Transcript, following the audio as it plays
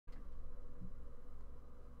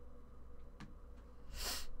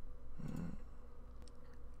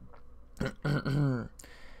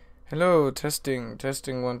Hello, testing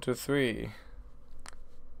 1 2 3.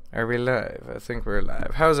 Are we live? I think we're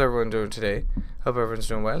live. How's everyone doing today? Hope everyone's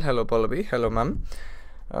doing well. Hello, Bullaby. Hello, Mum.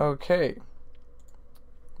 Okay.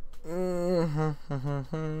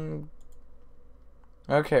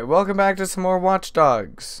 Okay, welcome back to some more Watch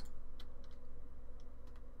Dogs.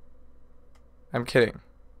 I'm kidding.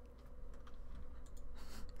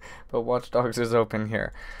 But Watch Dogs is open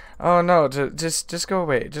here. Oh no, just go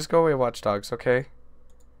away. Just go away, Watch Dogs, okay?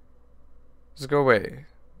 Just go away. It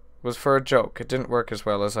was for a joke. It didn't work as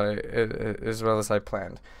well as I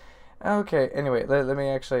planned. Okay, anyway, let me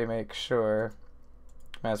actually make sure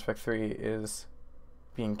Mass Effect 3 is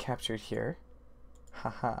being captured here.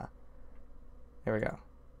 Haha. There we go.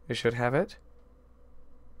 You should have it.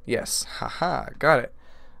 Yes. Haha. Got it.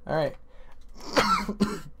 Alright.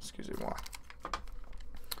 Excuse me more.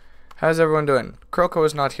 How's everyone doing? Kroko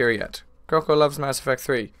is not here yet. Kroko loves Mass Effect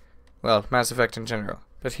 3. Well, Mass Effect in general.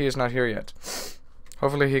 But he is not here yet.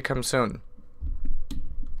 Hopefully he comes soon.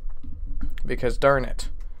 Because darn it.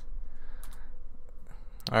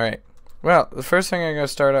 Alright. Well, the first thing I'm going to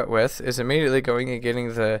start out with is immediately going and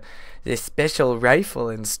getting the special rifle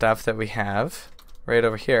and stuff that we have right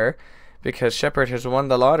over here. Because Shepard has won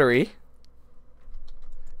the lottery.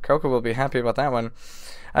 Kroko will be happy about that one.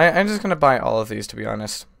 I'm just going to buy all of these, to be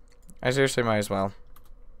honest. I seriously might as well.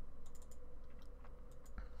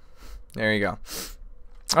 There you go.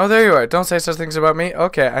 Oh, there you are. Don't say such things about me.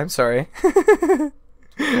 Okay, I'm sorry.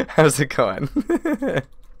 How's it going?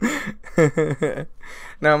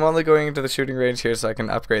 Now, I'm only going into the shooting range here so I can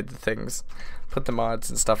upgrade the things. Put the mods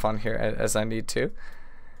and stuff on here as I need to.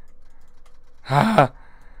 Ah.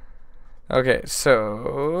 Okay,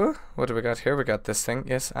 so what do we got here? We got this thing.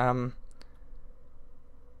 Yes,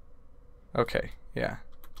 okay, yeah.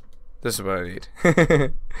 This is what I need.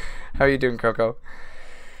 How are you doing, Kroko?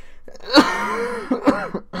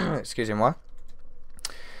 Excuse me, moi.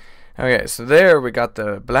 Okay, so there we got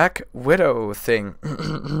the Black Widow thing.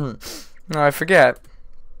 Now, I forget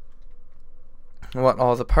what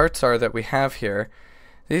all the parts are that we have here.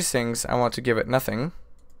 These things, I want to give it nothing.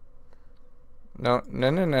 No.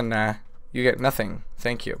 You get nothing.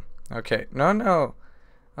 Thank you. Okay. No.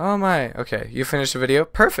 Oh my. Okay, you finished the video?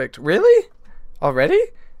 Perfect. Really? Already?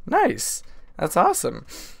 Nice. That's awesome.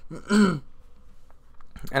 And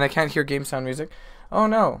I can't hear game sound music. Oh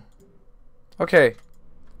no. Okay.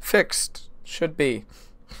 Fixed. Should be.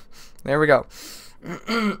 There we go.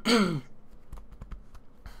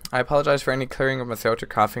 I apologize for any clearing of my throat or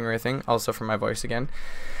coughing or anything. Also for my voice again.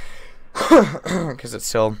 Because it's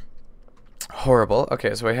still horrible.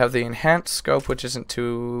 Okay, so we have the enhanced scope, which isn't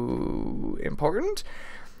too important.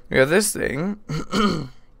 We have this thing.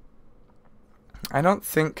 I don't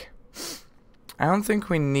think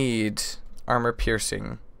we need armor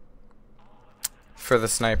piercing for the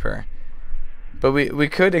sniper. But we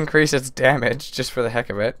could increase its damage just for the heck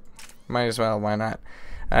of it. Might as well, why not?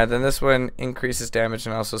 Then this one increases damage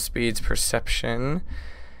and also speeds perception.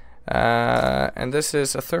 And this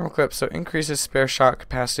is a thermal clip, so increases spare shot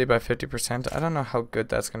capacity by 50%. I don't know how good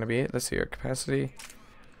that's going to be. Let's see your capacity.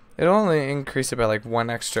 It'll only increase it by like 1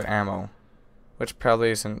 extra ammo, which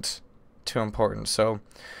probably isn't too important, so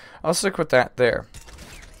I'll stick with that there.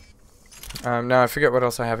 Now I forget what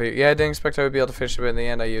else I have here. Yeah, I didn't expect I would be able to finish it, but in the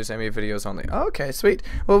end I use ME videos only. Okay, sweet.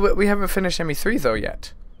 Well, we haven't finished ME3 though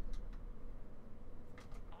yet.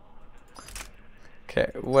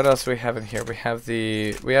 Okay, what else do we have in here? We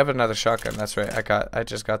have another shotgun. That's right. I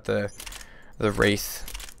just got the Wraith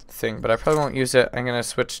thing, but I probably won't use it. I'm gonna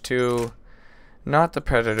switch to not the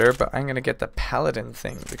Predator, but I'm gonna get the Paladin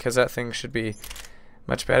thing because that thing should be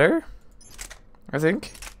much better, I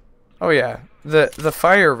think. Oh yeah, the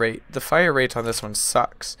fire rate on this one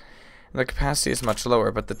sucks. And the capacity is much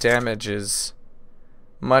lower, but the damage is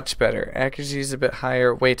much better. Accuracy is a bit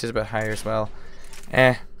higher, weight is a bit higher as well.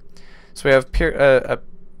 So we have a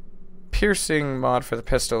piercing mod for the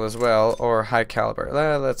pistol as well, or high caliber.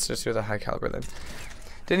 Let's just do the high caliber then.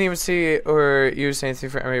 Didn't even see or use anything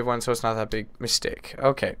for ME1, so it's not that big mistake.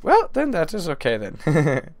 Okay, well then that is okay then.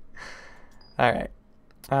 Alright.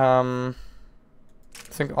 I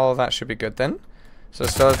think all of that should be good then. So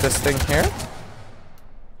still have this thing here.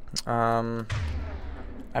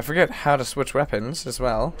 I forget how to switch weapons as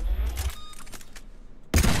well.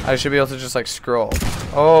 I should be able to just like scroll.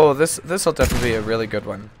 Oh, this will definitely be a really good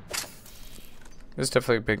one. This is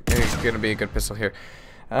definitely going to be a good pistol here.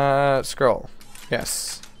 Scroll.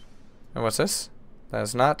 Yes. And what's this? That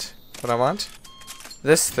is not what I want.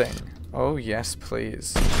 This thing. Oh yes,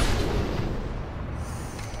 please.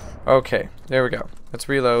 Okay, there we go. Let's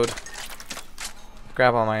reload.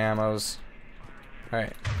 Grab all my ammos.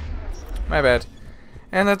 Alright. My bad.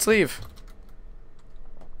 And let's leave.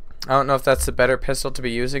 I don't know if that's the better pistol to be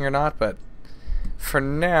using or not, but for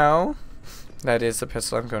now, that is the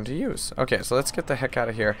pistol I'm going to use. Okay, so let's get the heck out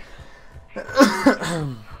of here.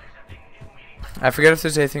 I forget if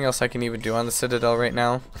there's anything else I can even do on the Citadel right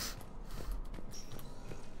now.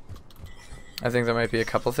 I think there might be a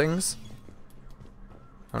couple things.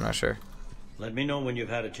 I'm not sure. Let me know when you've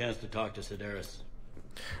had a chance to talk to Sedaris.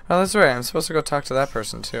 Oh, that's right. I'm supposed to go talk to that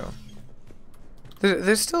person, too.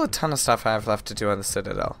 There's still a ton of stuff I have left to do on the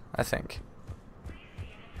Citadel, I think.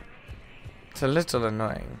 It's a little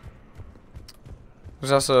annoying.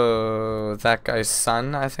 There's also that guy's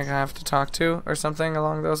son I think I have to talk to, or something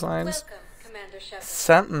along those lines. Welcome, Commander Shepard.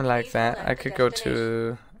 Something like Please that. select I a could go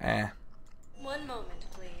to... destination. 1 moment,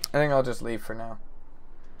 please. I think I'll just leave for now.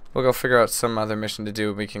 We'll go figure out some other mission to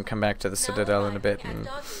do. We can come back to the Citadel in a bit and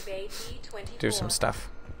do some stuff.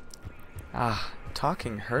 Ah,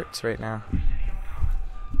 talking hurts right now.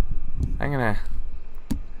 I'm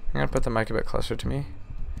gonna put the mic a bit closer to me,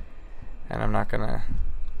 and I'm not gonna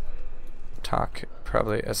talk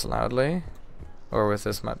probably as loudly or with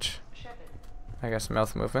as much, I guess,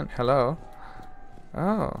 mouth movement. Hello.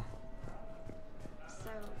 Oh. So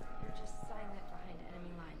you're just silent behind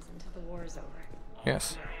enemy lines until the war is over.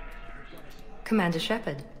 Yes. Commander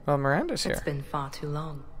Shepard. Well, Miranda's here. It's been far too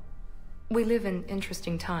long. We live in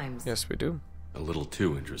interesting times. Yes, we do. A little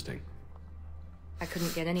too interesting. I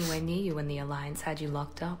couldn't get anywhere near you when the Alliance had you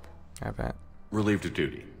locked up. I bet. Relieved of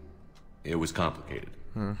duty. It was complicated.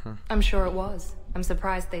 I'm sure it was. I'm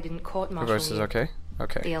surprised they didn't Your court-martial voice is you. okay?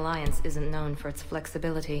 Okay. The Alliance isn't known for its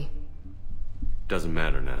flexibility. Doesn't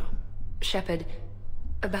matter now. Shepard,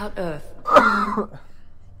 about Earth.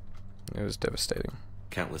 It was devastating.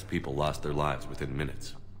 Countless people lost their lives within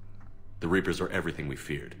minutes. The Reapers are everything we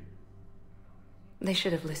feared. They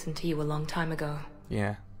should have listened to you a long time ago.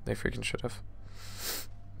 Yeah, they freaking should have.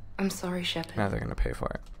 I'm sorry, Shepard. Now they're gonna pay for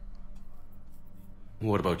it.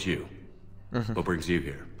 What about you? What brings you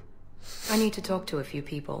here? I need to talk to a few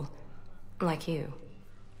people. Like you.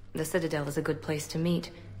 The Citadel is a good place to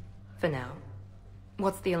meet. For now.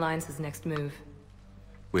 What's the Alliance's next move?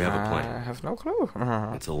 We have a I plan. have no clue.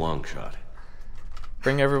 It's a long shot.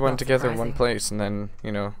 Bring everyone Not together in one surprising. place and then,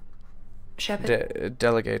 you know, Shepard,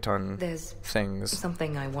 delegate on there's things.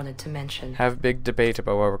 something I wanted to mention. Have big debate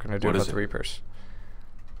about what we're gonna do What about is the it? Reapers.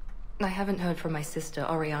 I haven't heard from my sister,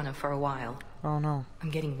 Oriana, for a while. Oh no. I'm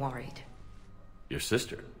getting worried. Your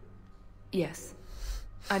sister? Yes.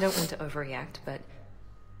 I don't want to overreact, but...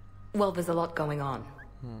 Well, there's a lot going on.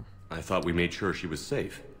 I thought we made sure she was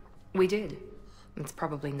safe. We did. It's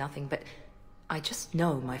probably nothing, but... I just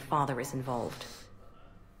know my father is involved.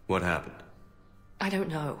 What happened? I don't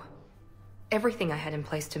know. Everything I had in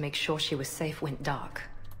place to make sure she was safe went dark.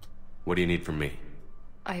 What do you need from me?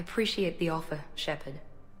 I appreciate the offer, Shepard,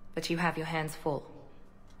 but you have your hands full.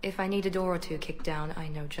 If I need a door or two kicked down, I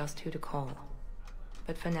know just who to call.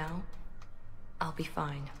 But for now, I'll be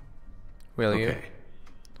fine. Will you? Okay.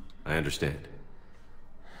 I understand.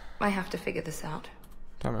 I have to figure this out.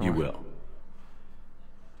 Tell me You why. will.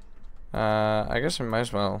 I guess we might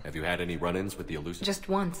as well. Have you had any run-ins with the elusive? Just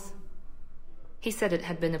once. He said it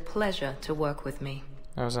had been a pleasure to work with me,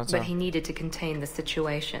 How was that so? but he needed to contain the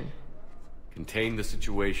situation. Contain the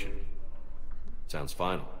situation. Sounds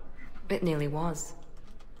final. It nearly was.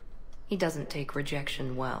 He doesn't take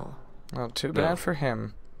rejection well. Well, too bad No. for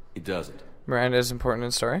him. He doesn't. Miranda is important in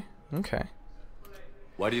the story? Okay.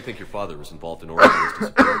 Why do you think your father was involved in Orion's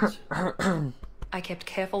disappearance? I kept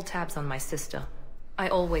careful tabs on my sister. I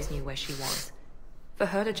always knew where she was. For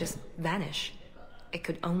her to just vanish, it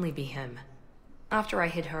could only be him. After I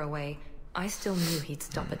hid her away, I still knew he'd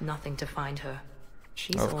stop at nothing to find her.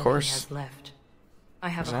 She's Of all course. he has left. I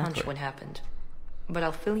have a Exactly. hunch what happened, but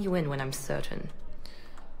I'll fill you in when I'm certain.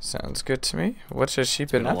 Sounds good to me. What has she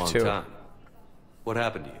Been been a up long to? time. What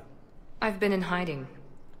happened to you? I've been in hiding.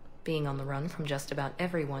 Being on the run from just about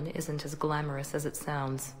everyone isn't as glamorous as it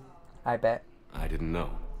sounds. I bet. I didn't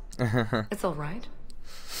know. It's all right.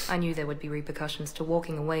 I knew there would be repercussions to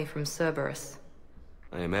walking away from Cerberus.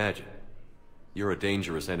 I imagine. You're a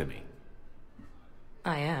dangerous enemy.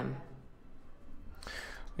 I am.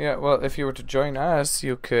 Yeah, well, if you were to join us,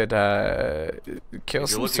 you could kill If you're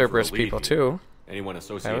some looking for a Cerberus lead people here, too. Anyone be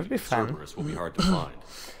associated with fun. Cerberus will be hard to find.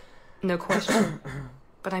 No question.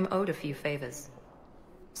 But I'm owed a few favors.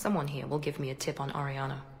 Someone here will give me a tip on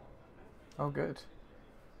Oriana. Oh, good.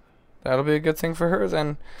 That'll be a good thing for her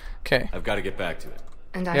then. Okay, I've got to get back to it.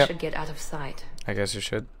 And I Yep. should get out of sight. I guess you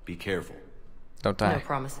should. Be careful. Don't No die.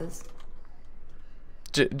 promises.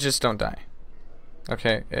 Just don't die.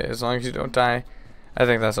 Okay, as long as you don't die, I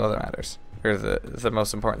think that's all that matters. Or the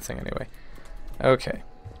most important thing, anyway. Okay.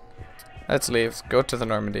 Let's leave. Go to the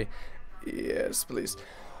Normandy. Yes, please.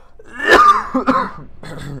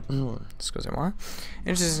 Excusez-moi.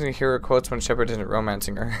 Interesting to hear her quotes when Shepard isn't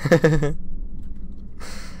romancing her.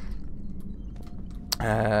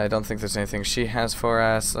 I don't think there's anything she has for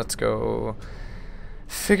us. Let's go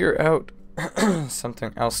figure out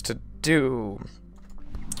something else to do.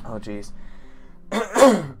 Oh, jeez.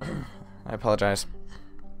 I apologize.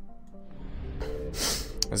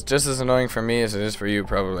 It's just as annoying for me as it is for you,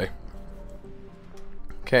 probably.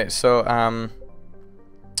 Okay, so,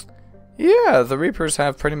 yeah, the Reapers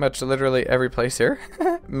have pretty much literally every place here.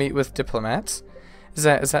 Meet with diplomats. Is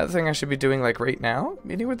that the thing I should be doing, like, right now?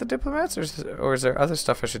 Meeting with the diplomats? Or is there other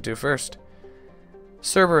stuff I should do first?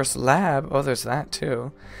 Cerberus Lab? Oh, there's that,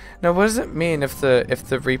 too. Now, what does it mean if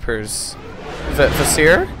the Reapers...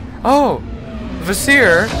 Vasir? Oh!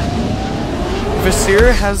 Vasir!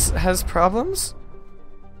 Vasir has problems?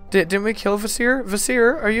 Didn't we kill Vasir?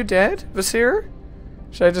 Vasir, are you dead? Vasir?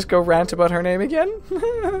 Should I just go rant about her name again?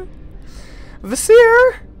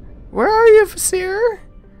 Vasir! Where are you, Vasir?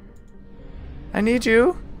 I need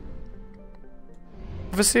you.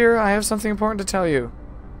 Vasir, I have something important to tell you.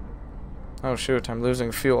 Oh shoot, I'm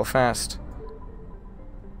losing fuel fast.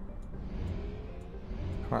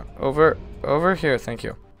 Come on, over here, thank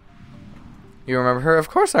you. You remember her? Of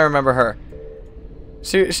course I remember her.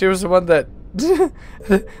 She was the one that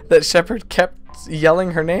that Shepard kept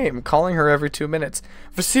yelling her name, calling her every 2 minutes.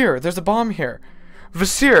 Vasir, there's a bomb here.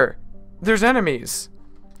 Vasir, there's enemies.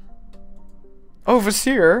 Oh,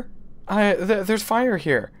 Vasir, there's fire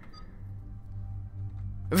here.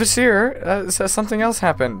 Vasir, something else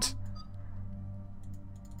happened.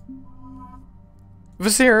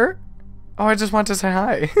 Vasir, oh, I just want to say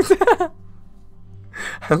hi.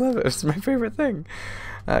 I love it. It's my favorite thing.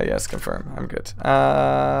 Yes, confirm. I'm good.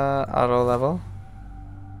 Auto level.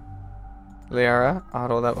 Liara,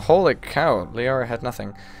 auto level. Holy cow, Liara had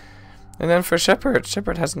nothing. And then for Shepard,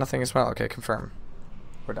 Shepard has nothing as well. Okay, confirm.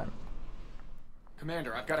 We're done.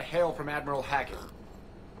 Commander, I've got a hail from Admiral Hackett.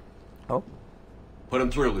 Oh. Put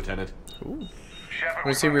him through, Lieutenant. Ooh. When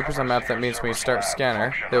you see Reapers on map, that means when you start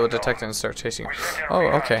scanner, they will detect it and start chasing you. Oh,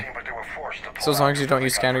 okay. So as long as you don't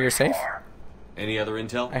use scanner, you're safe? Any other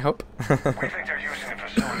intel? I hope. We think they're using the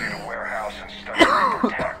facility to warehouse and study Reaper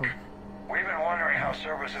tech. We've been wondering how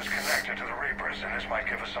Cerberus is connected to the Reapers, and this might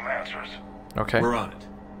give us some answers. Okay. We're on it.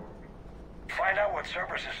 Find out what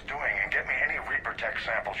Cerberus is doing and get me any Reaper tech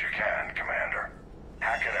samples you can, Commander.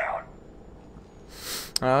 Hack it out.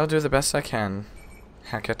 I'll do the best I can.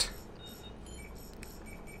 Hack it.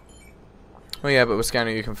 Well, yeah, but with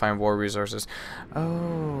scanner you can find war resources.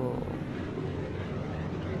 Oh.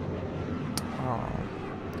 Oh.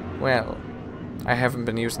 Well, I haven't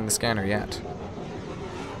been using the scanner yet.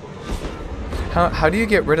 How do you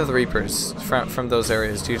get rid of the Reapers from those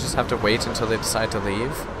areas? Do you just have to wait until they decide to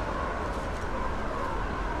leave?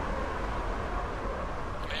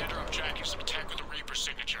 Commander, I'm tracking some tech with a Reaper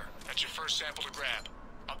signature. That's your first sample to grab.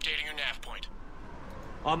 Updating your nav point.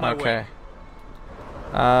 On my way.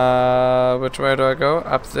 Which way do I go?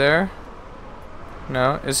 Up there?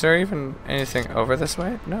 No. Is there even anything over this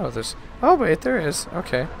way? No, there's... Oh, wait, there is.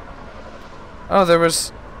 Okay. Oh, there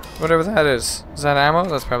was... Whatever that is. Is that ammo?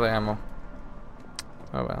 That's probably ammo.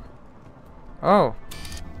 Oh, well. Oh.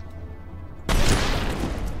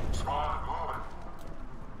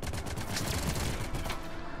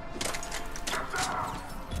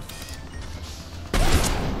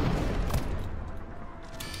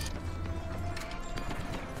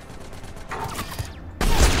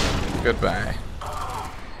 Goodbye.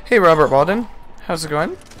 Hey, Robert Walden. How's it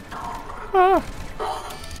going? Ah.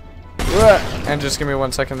 And just give me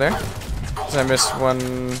 1 second there, because I missed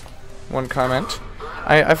one comment.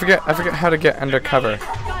 I forget how to get undercover.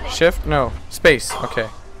 Shift? No. Space. Okay.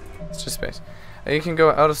 It's just space. You can go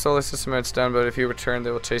out of solar system when it's done, but if you return,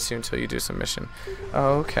 they will chase you until you do some mission.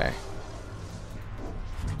 Oh, okay.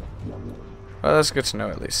 Well, that's good to know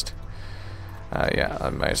at least. Yeah, I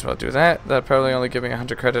might as well do that. That'll probably only give me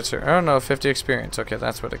 100 credits or, oh no, 50 experience. Okay,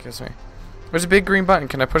 that's what it gives me. There's a big green button.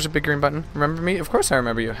 Can I push a big green button? Remember me? Of course I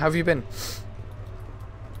remember you. How have you been?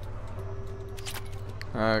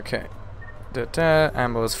 Okay.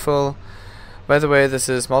 Ammo is full. By the way, this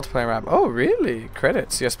is multiplayer map. Oh, really?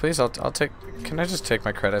 Credits? Yes, please. I'll take... Can I just take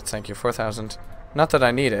my credits? Thank you. 4,000. Not that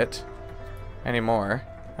I need it anymore.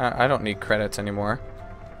 I don't need credits anymore.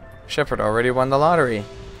 Shepard already won the lottery.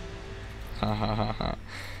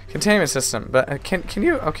 Containment system, but can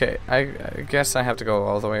you? Okay, I guess I have to go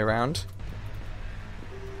all the way around.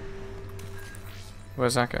 What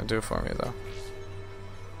is that gonna do for me though?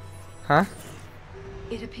 Huh?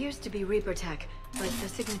 It appears to be Reaper tech, but the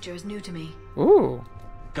signature is new to me. Ooh.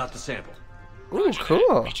 Got the sample. Ooh, Roger that.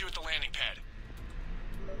 cool. Meet you at the landing pad.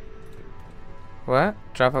 What?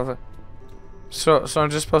 Drop off. So I'm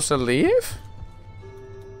just supposed to leave?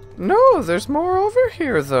 No, there's more over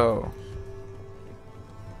here though.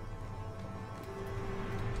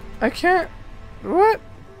 I can't. What?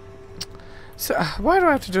 So, why do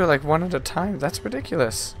I have to do it like one at a time? That's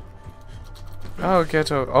ridiculous. Oh,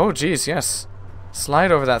 get over. Oh, geez, yes.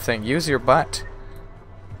 Slide over that thing. Use your butt.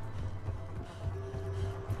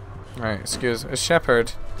 Alright, excuse me.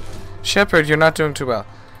 Shepard. Shepard, you're not doing too well.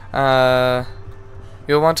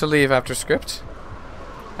 You'll want to leave after script?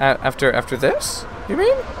 After this? You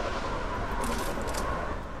mean?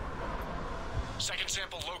 Second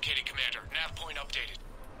sample located, Commander. Nav point updated.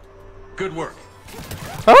 Good work.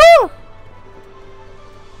 Oh!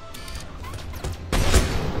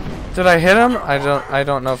 Did I hit him? I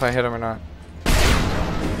don't know if I hit him or not.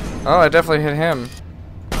 Oh, I definitely hit him.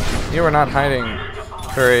 You were not hiding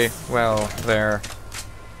very well there.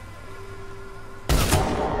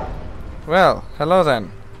 Well, hello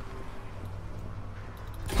then.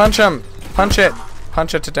 Punch him! Punch it!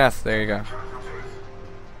 Punch it to death. There you go.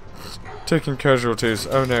 Taking casualties.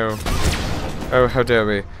 Oh no. Oh, how dare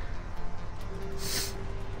we.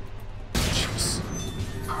 Jeez.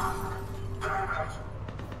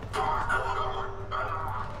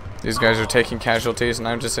 These guys are taking casualties and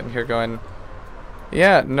I'm just sitting here going,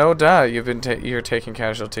 yeah, no duh, you're taking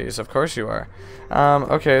casualties. Of course you are.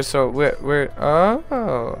 Okay, so we're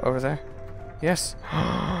oh, over there. Yes.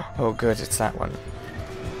 Oh good, it's that one.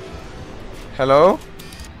 Hello?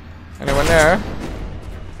 Anyone there?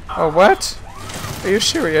 Oh, what? Are you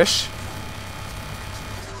serious?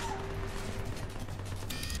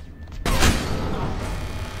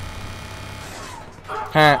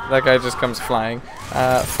 Huh, that guy just comes flying.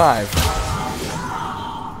 5.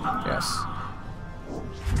 Yes.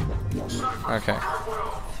 Okay.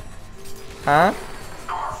 Huh?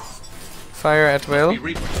 Fire at will?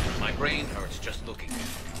 My brain hurts just looking.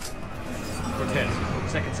 Cortez,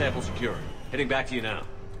 second sample secure. Heading back to you now.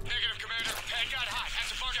 Negative, Commander. Pad got hot. Had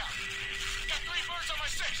to bug out. Got 3 birds on my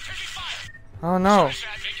 6. Taking fire. Oh no. Make it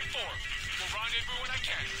 4. We'll rendezvous when I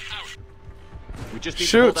can. Out. We just need to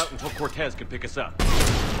Shoot. hold out until Cortez can pick us up.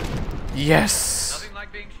 Yes. Nothing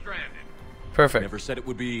like being stranded. Perfect. Never said it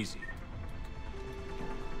would be easy.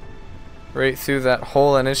 Right through that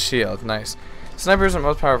hole in his shield. Nice. Sniper isn't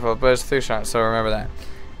most powerful, but it's 3 shots, so remember that.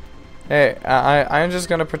 Hey, I'm just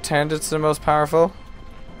gonna pretend it's the most powerful.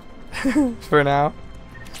 For now.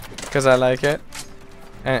 Because I like it.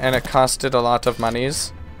 And it costed a lot of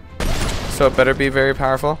monies. So it better be very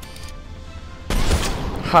powerful.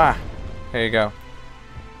 Ha! There you go.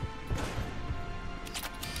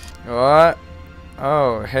 What?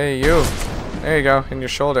 Oh, hey you. There you go, in your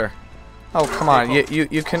shoulder. Oh, come on.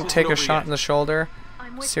 You couldn't take a shot in the shoulder?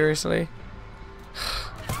 Seriously?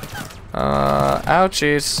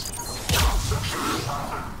 Ouchies.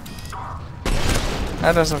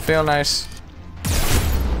 That doesn't feel nice.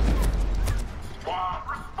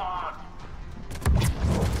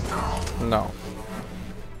 No.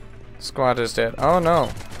 Squad is dead. Oh no.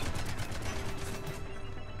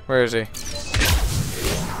 Where is he?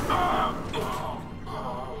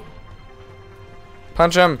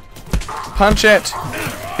 Punch him! Punch it!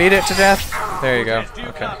 Beat it to death! There you go.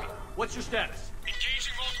 Okay. What's your status?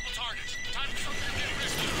 Engaging multiple targets. Time for something a bit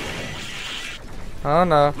risky. Oh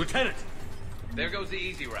no. Lieutenant! There goes the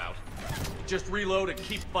easy route. Just reload and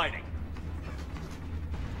keep fighting.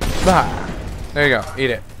 Bah. There you go.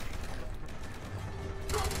 Eat it.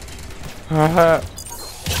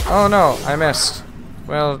 Oh no, I missed.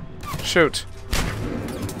 Well, shoot.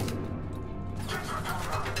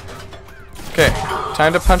 Okay,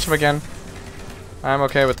 time to punch him again. I'm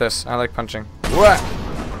okay with this. I like punching. What?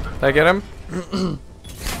 Did I get him?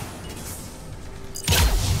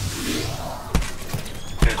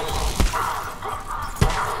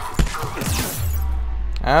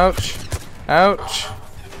 Ouch. Ouch.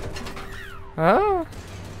 Ah.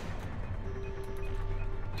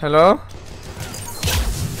 Hello?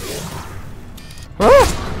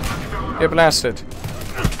 Ah! Get blasted.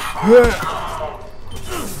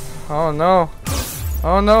 Oh no.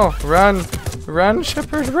 Oh no. Run. Run,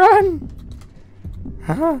 Shepard, run.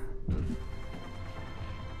 Huh?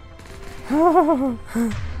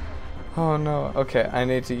 Oh no. Okay, I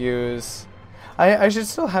need to use... I should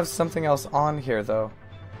still have something else on here though.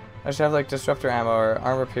 I should have like disruptor ammo or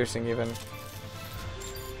armor piercing even.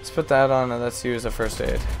 Let's put that on and let's use a first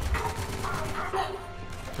aid.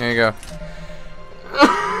 There you go.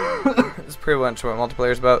 It's pretty much what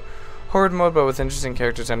multiplayer is about. Horde mode, but with interesting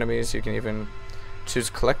characters, enemies. You can even Choose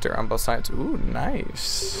collector on both sides. Ooh,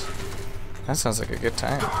 nice. That sounds like a good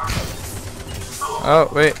time. Oh,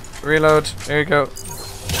 wait. Reload. There you go.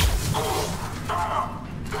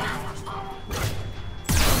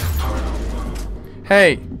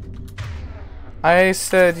 Hey! I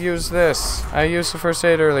said use this. I used the first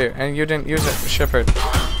aid earlier, and you didn't use it, Shepard.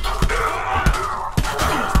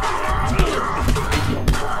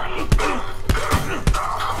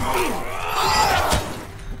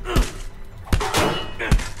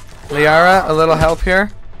 Liara, a little help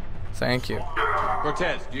here? Thank you.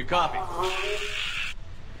 Cortez, do you copy?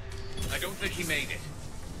 I don't think he made it.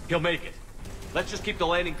 He'll make it. Let's just keep the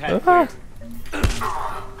landing pad clear.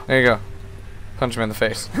 There you go. Punch him in the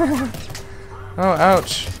face. Oh,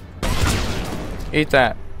 ouch. Eat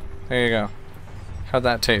that. There you go. How'd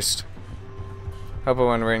that taste? Hope it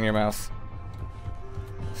went right in your mouth.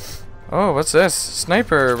 Oh, what's this?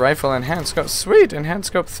 Sniper rifle enhanced scope. Sweet! Enhanced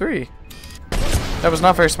scope 3. That was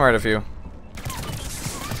not very smart of you.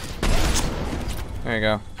 There you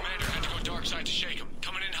go. Commander, had to go dark side to shake him.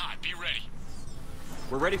 Coming in hot. Be ready.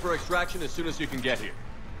 We're ready for extraction as soon as you can get here.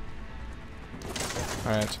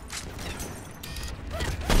 Alright.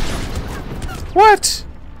 What?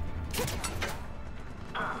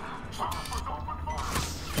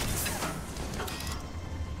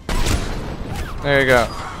 There you go.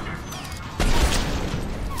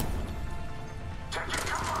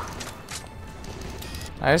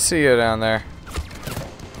 I see you down there.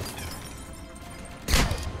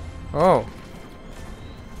 Oh.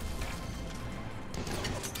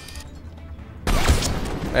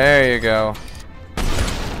 There you go.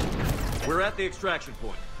 We're at the extraction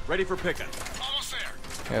point. Ready for pickup. Almost there.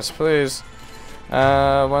 Yes, please.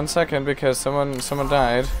 1 second, because someone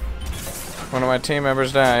died. One of my team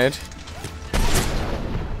members died.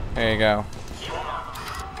 There you go.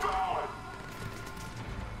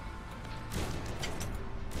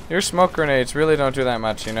 Your smoke grenades really don't do that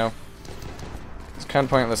much, you know? It's kind of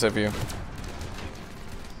pointless of you.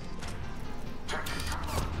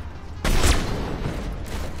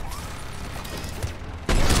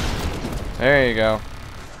 There you go.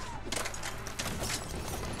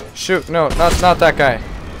 Shoot, no, not that guy.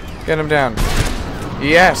 Get him down.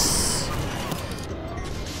 Yes!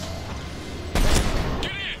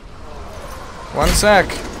 1 sec.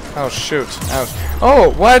 Oh, shoot. Ouch.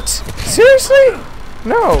 Oh, what? Seriously?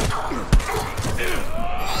 No!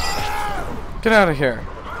 Get out of here.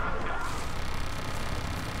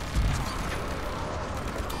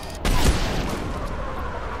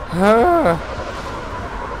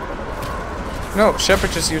 No, Shepard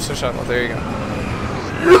just used the shuttle. There you go.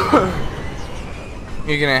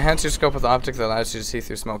 You can enhance your scope with optic that allows you to see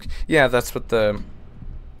through smoke. Yeah, that's what the...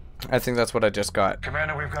 I think that's what I just got.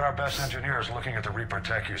 Commander, we've got our best engineers looking at the Reaper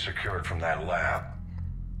tech you secured from that lab.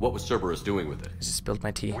 What was Cerberus doing with it? I just spilled my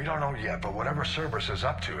tea. We don't know yet, but whatever Cerberus is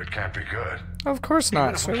up to, it can't be good. Of course not.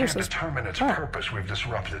 Even if we Cerberus can't is... determine its purpose, we've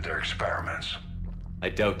disrupted their experiments. I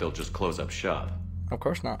doubt they'll just close up shop. Of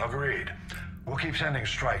course not. Agreed. We'll keep sending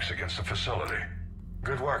strikes against the facility.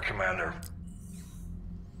 Good work, Commander.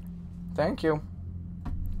 Thank you.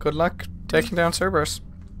 Good luck taking down Cerberus.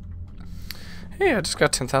 Hey, I just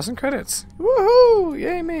got 10,000 credits. Woohoo!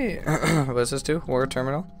 Yay me! What does this do? War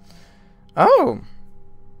terminal? Oh!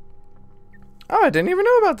 Oh, I didn't even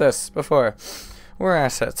know about this before. War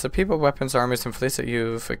assets. The people, weapons, armies, and fleets that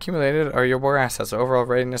you've accumulated are your war assets. The overall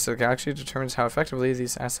readiness of the galaxy determines how effectively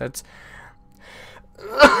these assets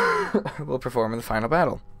will perform in the final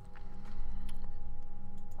battle.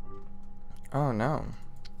 Oh no.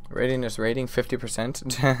 Readiness rating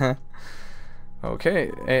 50%.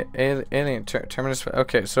 Okay. Alien terminus.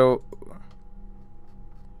 Okay, so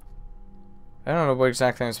I don't know what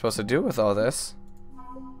exactly I'm supposed to do with all this.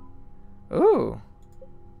 Ooh.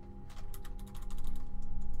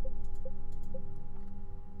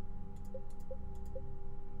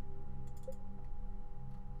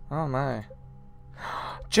 Oh my.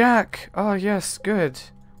 Jack! Oh yes, good.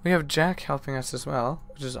 We have Jack helping us as well,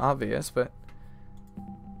 which is obvious, but...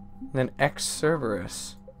 Then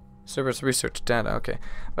Cerberus. Cerberus research data, okay.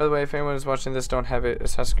 By the way, if anyone is watching this, don't have it.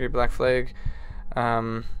 Assassin's Creed Black Flag.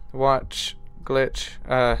 Watch Glitch.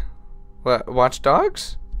 Watch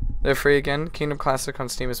Dogs? They're free again. Kingdom Classic on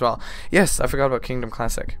Steam as well. Yes, I forgot about Kingdom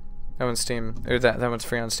Classic. That one's Steam. Or that one's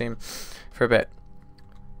free on Steam for a bit.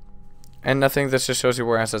 And nothing, this just shows you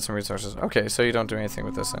war assets and resources. Okay, so you don't do anything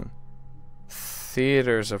with this then.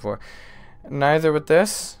 Theaters of war. Neither with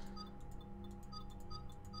this.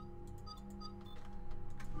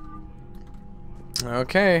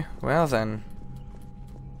 Okay, well then.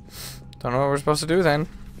 Don't know what we're supposed to do then.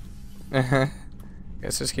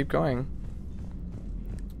 Guess just keep going.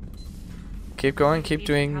 keep going, keep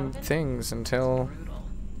doing things until...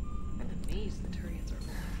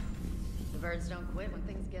 The birds don't quit when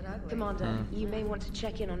things get ugly. Commander, you may want to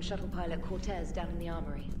check in on shuttle pilot Cortez down in the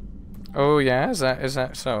armory. Oh yeah, is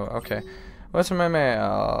that so? Okay. What's in my mail?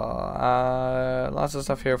 Lots of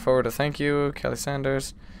stuff here. Forward to thank you, Kelly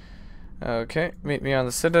Sanders. Okay, meet me on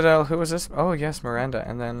the Citadel. Who was this? Oh yes, Miranda,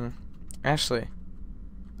 and then Ashley.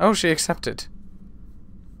 Oh, she accepted.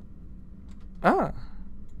 Ah.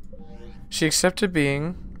 She accepted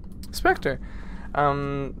being Spectre.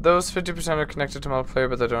 Those 50% are connected to multiplayer,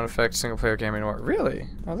 but they don't affect single-player game anymore. Really?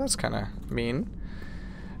 Oh, that's kind of mean.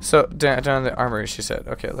 So, down in the armory, she said.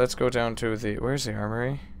 Okay, let's go down to the... Where's the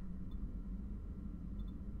armory?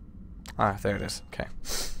 Ah, there it is. Okay.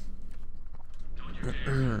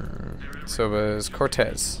 So it was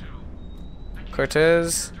Cortez.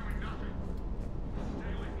 Cortez...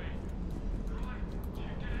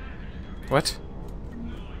 What?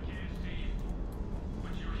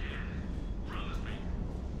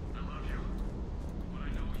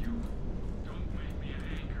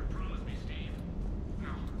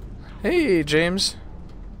 Hey, James.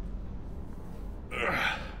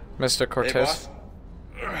 Mr. Cortez.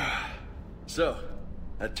 Hey, boss. So,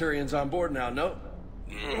 that Turian's on board now, no?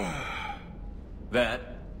 That,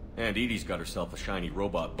 and Edie's got herself a shiny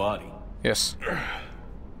robot body. Yes.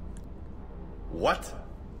 What?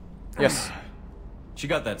 Yes. She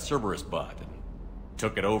got that Cerberus bot and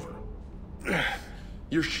took it over.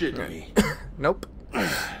 You're shitting me. Nope.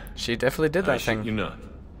 She definitely did that thing. You not.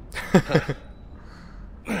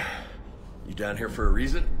 You down here for a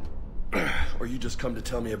reason? Or you just come to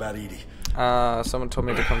tell me about Edie? Someone told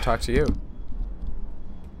me to come talk to you.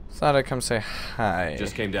 Thought I'd come say hi.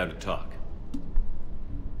 Just came down to talk.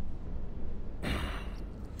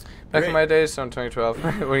 Back in my days, so in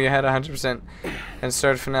 2012, when you had 100% and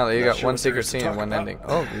started finale, you got one secret scene and one ending.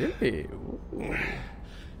 Oh, really? Ooh.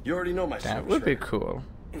 You already know my That would be cool.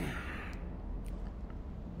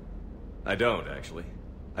 I don't, actually.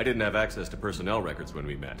 I didn't have access to personnel records when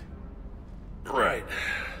we met. Right.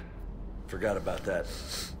 Forgot about that.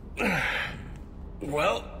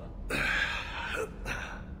 Well...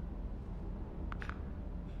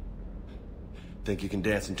 Think you can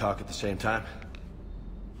dance and talk at the same time?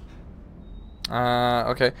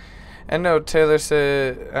 Okay. And no, Taylor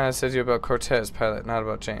said you about Cortez pilot, not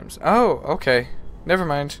about James. Oh, okay. Never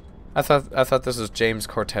mind. I thought this was James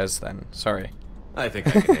Cortez then. Sorry. I think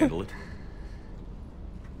I can handle it.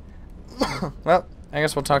 Well, I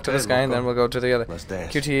guess we'll talk to this guy and then we'll go to the other. Let's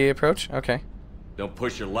dance. QTE approach? Okay. Don't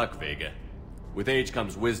push your luck, Vega. With age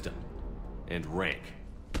comes wisdom. And rank.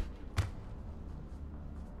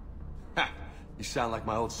 Ha! You sound like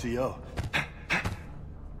my old CO.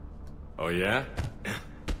 Oh, yeah?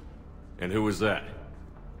 And who was that?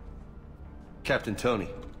 Captain Tony.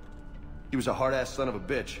 He was a hard-ass son of a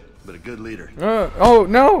bitch, but a good leader. Oh,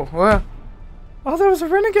 no! Oh, that was a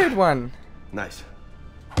renegade one! Nice.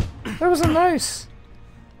 That was a nice!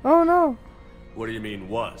 Oh, no. What do you mean,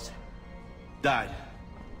 was? Died.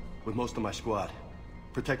 With most of my squad.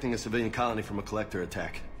 Protecting a civilian colony from a collector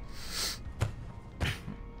attack.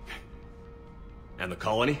 And the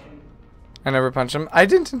colony? I never punched him. I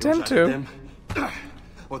didn't intend to. Them,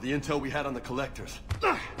 or the intel we had on the collectors.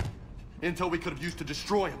 Intel we could have used to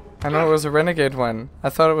destroy him. I know it was a renegade one. I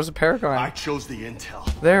thought it was a paragon. I chose the intel.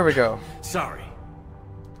 There we go. Sorry.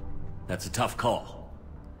 That's a tough call.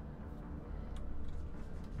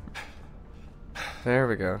 There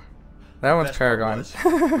we go. That one's Paragon.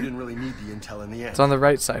 We didn't really need the intel in the end. It's on the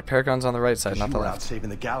right side. Paragon's on the right side, not the You were out left.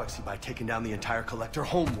 saving the galaxy by taking down the entire collector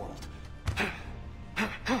homeworld.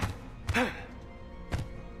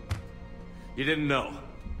 You didn't know.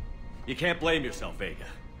 You can't blame yourself, Vega.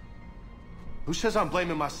 Who says I'm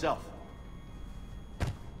blaming myself?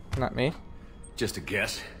 Not me. Just a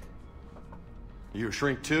guess. You a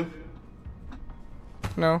shrink too?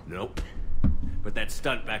 No. Nope. But that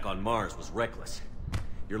stunt back on Mars was reckless.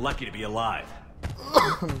 You're lucky to be alive.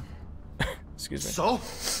 Excuse me. So?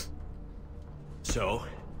 So?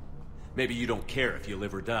 Maybe you don't care if you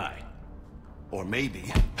live or die. Or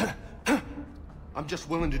maybe... I'm just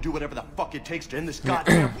willing to do whatever the fuck it takes to end this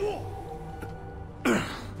goddamn war.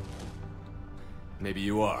 Maybe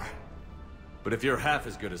you are. But if you're half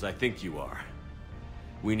as good as I think you are,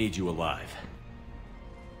 we need you alive.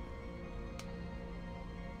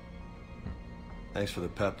 Thanks for the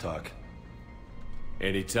pep talk.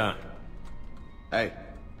 Anytime. Hey,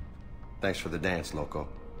 thanks for the dance, Loco.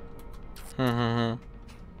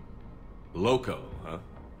 Loco, huh?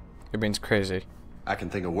 It means crazy. I can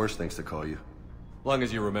think of worse things to call you. Long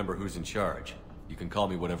as you remember who's in charge, you can call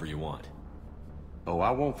me whatever you want. Oh,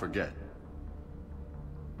 I won't forget.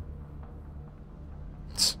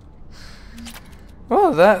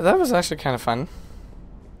 Well, that was actually kind of fun.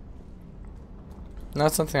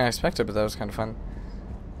 Not something I expected, but that was kind of fun.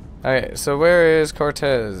 Okay, so where is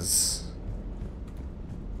Cortez?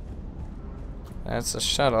 That's a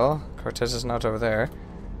shuttle. Cortez is not over there.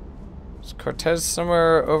 Is Cortez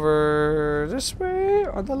somewhere over this way?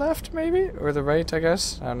 On the left, maybe? Or the right, I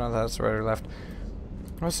guess? I don't know if that's right or left.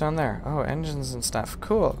 What's down there? Oh, engines and stuff.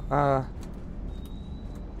 Cool.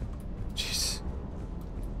 Jeez.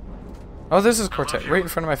 Oh, this is Cortez. Right in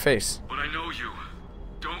front of my face. But I know you.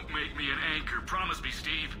 Don't make me an anchor. Promise me,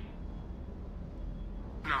 Steve.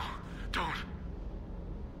 No, don't.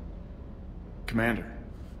 Commander.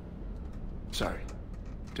 Sorry.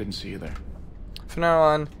 Didn't see you there. From now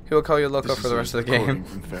on, he will call you Loco This for the rest is a of the game. recording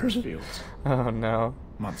from Ferris Fields. Oh no.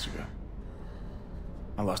 Months ago.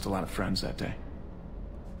 I lost a lot of friends that day.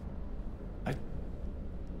 I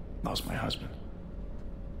lost my husband.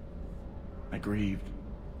 I grieved.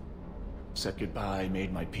 Said goodbye,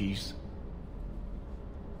 made my peace.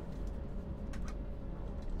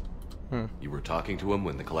 You were talking to him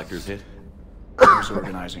when the collectors hit? I was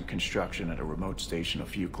organizing construction at a remote station a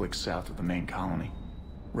few clicks south of the main colony.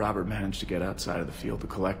 Robert managed to get outside of the field the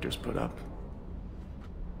collectors put up.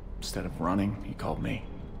 Instead of running, he called me.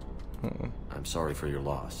 I'm sorry for your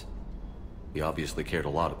loss. He obviously cared a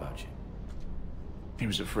lot about you. He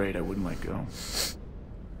was afraid I wouldn't let go.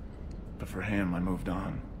 But for him, I moved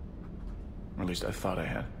on. Or at least I thought I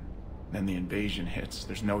had. Then the invasion hits.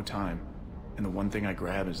 There's no time. And the one thing I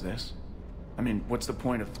grab is this. I mean, what's the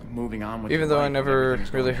point of moving on with Even your though I life when never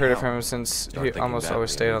everything's really going to heard it hell? from him since Start he thinking almost that always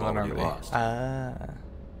way stayed and on the you've already Normandy. lost. Ah.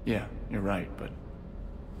 Yeah, you're right, but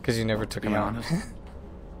Because you never took to him be out. honest,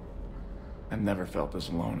 I've never felt as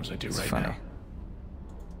alone as I do It's right funny. now.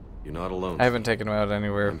 You're not alone. I haven't taken him out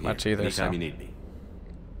anywhere I'm here much either, anytime so. you need me.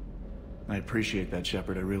 I appreciate that,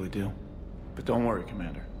 Shepard, I really do. But don't worry,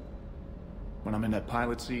 Commander. When I'm in that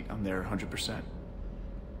pilot seat, I'm there 100%.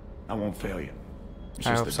 I won't fail you. It's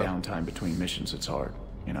I just hope the so. downtime between missions that's hard,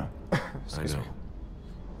 you know? Excuse I know. me.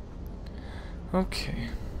 Okay.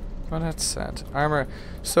 Well, that's sad. Armor.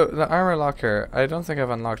 So, the armor locker, I don't think I've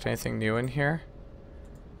unlocked anything new in here.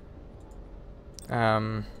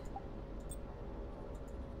 Yeah,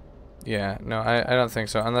 no, I don't think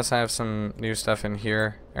so. Unless I have some new stuff in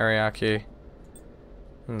here. Ariake.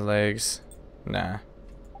 And the legs. Nah.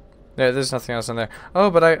 There's nothing else in there. Oh,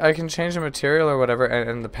 but I can change the material or whatever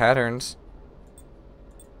and the patterns.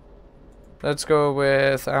 Let's go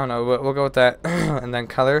with, I don't know, we'll go with that. And then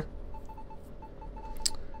color.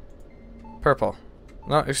 Purple.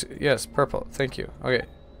 No, yes, purple. Thank you. Okay.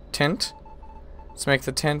 Tint. Let's make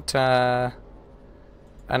the tint a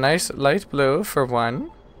nice light blue for one.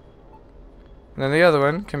 And then the other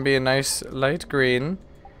one can be a nice light green.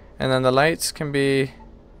 And then the lights can be,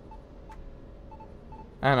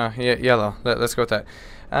 I don't know, yellow. Let's go with that.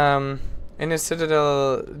 In his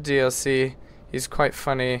Citadel DLC, he's quite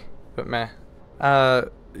funny, but meh.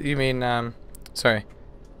 You mean, sorry.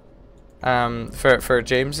 For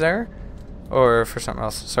James there? Or for something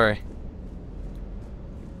else? Sorry.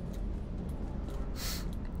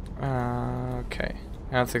 Okay.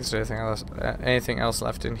 I don't think there's anything else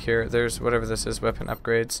left in here. There's whatever this is, weapon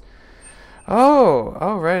upgrades.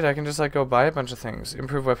 Oh, right. I can just like go buy a bunch of things.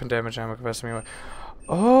 Improve weapon damage, ammo capacity.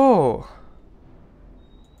 Oh.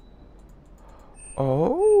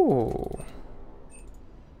 Oh.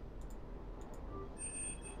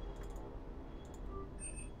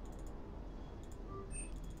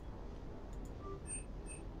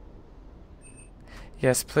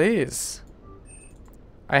 Yes, please.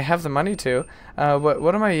 I have the money to.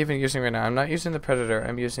 What am I even using right now? I'm not using the Predator.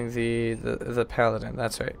 I'm using the Paladin.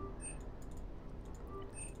 That's right.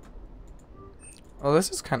 Oh, this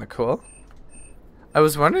is kind of cool. I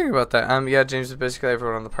was wondering about that. Yeah, James is basically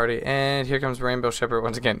everyone on the party. And here comes Rainbow Shepard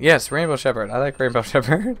once again. Yes, Rainbow Shepard. I like Rainbow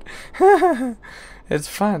Shepard. It's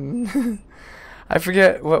fun. I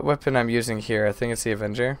forget what weapon I'm using here. I think it's the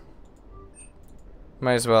Avenger.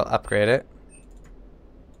 Might as well upgrade it.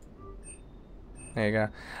 There you go.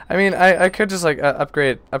 I mean, I could just like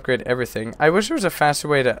upgrade everything. I wish there was a faster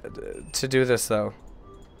way to do this though.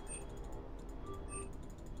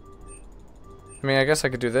 I mean, I guess I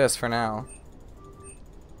could do this for now.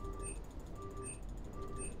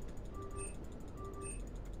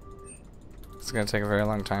 It's gonna take a very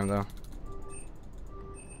long time though.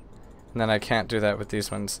 And then I can't do that with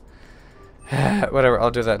these ones. Whatever,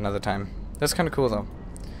 I'll do that another time. That's kind of cool though.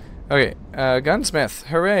 Okay, gunsmith,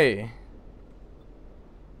 hooray!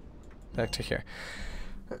 Back to here.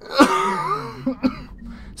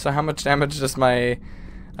 So how much damage does my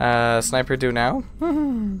sniper do now?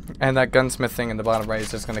 And that gunsmith thing in the bottom right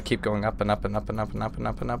is just gonna keep going up and up and up and up and up and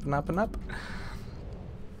up and up and up and up.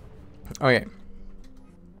 Okay.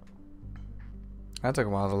 That took a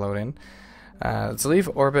while to load in. Let's leave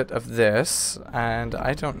orbit of this, and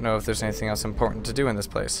I don't know if there's anything else important to do in this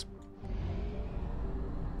place.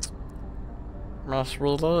 Mass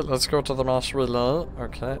relay. Let's go to the mass relay.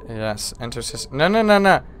 Okay. Yes. Enter system. No, no, no,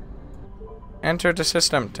 no. Enter the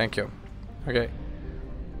system. Thank you. Okay.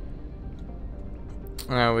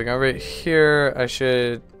 Now we go right here. I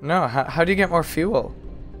should... No, how do you get more fuel?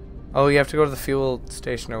 Oh, you have to go to the fuel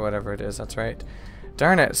station or whatever it is. That's right.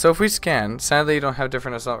 Darn it. So if we scan... Sadly, you don't have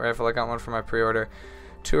different assault rifle. I got one for my pre-order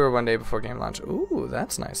 2 or 1 day before game launch. Ooh,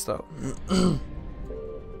 that's nice, though. Can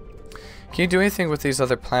you do anything with these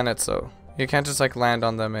other planets, though? You can't just, like, land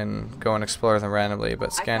on them and go and explore them randomly,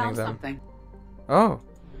 but scanning them... Something. Oh.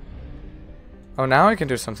 Oh, now I can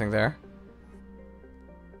do something there.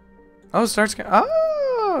 Oh, start scan...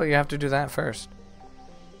 Oh, you have to do that first.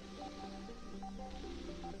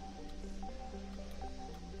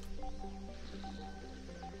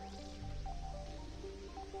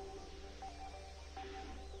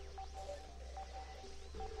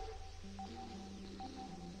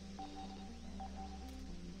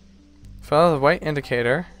 Follow the white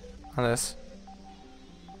indicator on this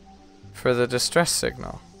for the distress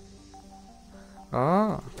signal.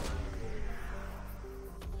 Oh.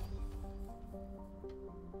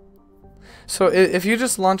 So if you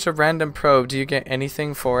just launch a random probe, do you get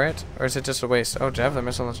anything for it? Or is it just a waste? Oh, javelin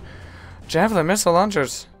missile launch. Javelin missile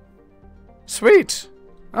launchers. Sweet.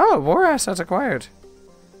 Oh, war assets acquired.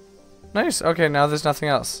 Nice. Okay, now there's nothing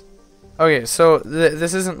else. Okay, so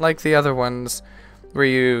this isn't like the other ones where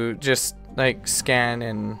you just like scan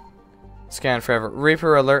and scan forever.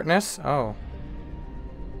 Reaper alertness. Oh.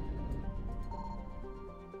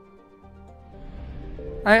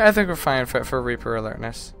 I think we're fine for Reaper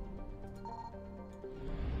alertness.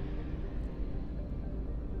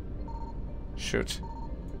 Shoot.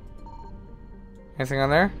 Anything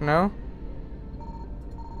on there? No?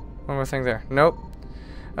 One more thing there. Nope.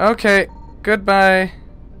 Okay. Goodbye.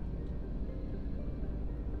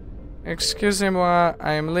 Excusez-moi.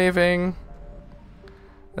 I am leaving.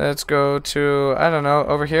 Let's go to, I don't know,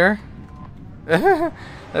 over here? That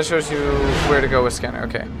shows you where to go with scanner.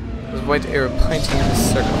 Okay. There's a white arrow pointing in a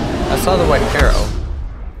circle. I saw the white arrow.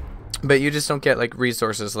 But you just don't get, like,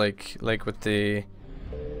 resources like with the...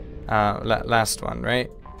 last one, right?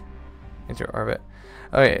 Into orbit.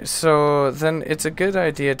 Okay, so then it's a good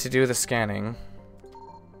idea to do the scanning.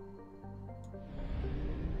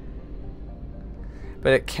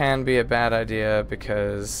 But it can be a bad idea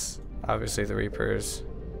because obviously the Reapers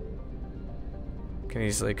can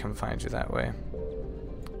easily come find you that way.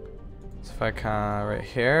 So if I come right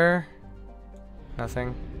here,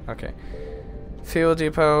 nothing. Okay. Fuel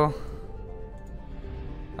depot.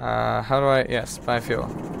 How do I... Yes, buy fuel.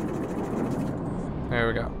 There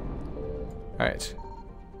we go. Alright.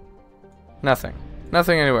 Nothing.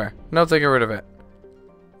 Nothing anywhere. Nope, they get rid of it.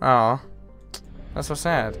 Oh, that's so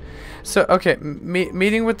sad. So, okay,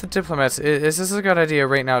 meeting with the diplomats. Is this a good idea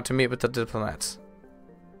right now to meet with the diplomats?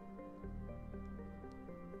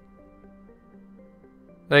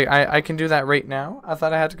 Like, I can do that right now? I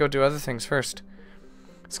thought I had to go do other things first.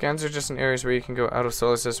 Scans are just in areas where you can go out of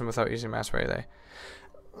solar system without using mass relay.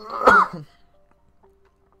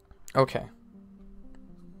 Okay.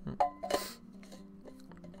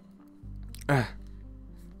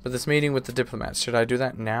 But this meeting with the diplomats, should I do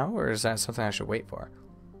that now, or is that something I should wait for?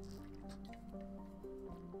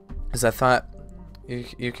 Because I thought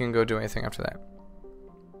you can go do anything after that.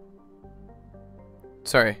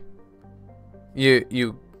 Sorry.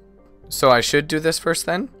 So I should do this first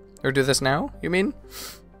then? Or do this now, you mean?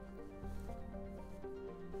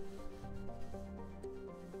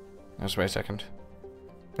 Just wait a second.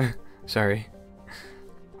 Sorry.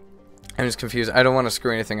 I'm just confused. I don't want to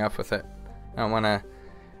screw anything up with it. I don't want to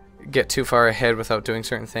get too far ahead without doing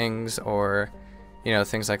certain things or, you know,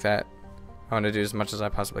 things like that. I want to do as much as I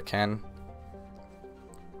possibly can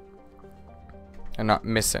and not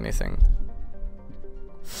miss anything.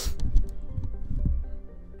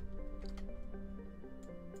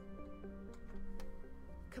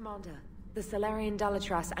 Commander, the Salarian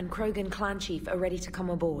Dalatras and Krogan clan chief are ready to come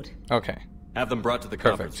aboard. Okay. Have them brought to the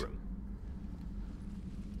conference Perfect. room.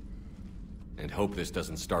 And hope this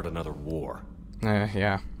doesn't start another war.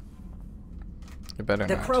 Yeah. You better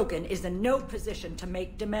The not. Krogan is in no position to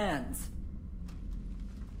make demands.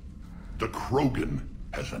 The Krogan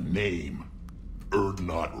has a name.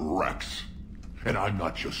 Urdnot Rex. And I'm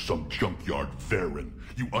not just some junkyard Varen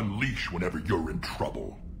you unleash whenever you're in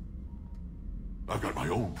trouble. I've got my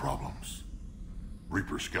own problems.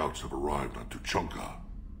 Reaper scouts have arrived on Tachunka.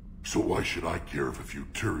 So why should I care if a few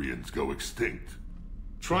Turians go extinct?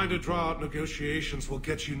 Trying to draw out negotiations will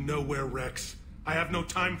get you nowhere, Rex. I have no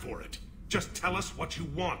time for it. Just tell us what you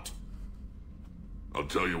want. I'll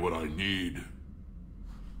tell you what I need.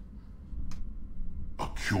 A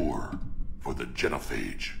cure for the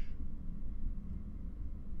genophage.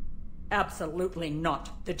 Absolutely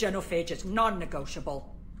not. The genophage is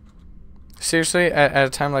non-negotiable. Seriously, at a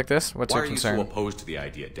time like this, what's your Why are concern? you so opposed to the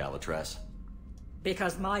idea, Dalatrass?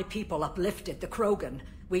 Because my people uplifted the Krogan.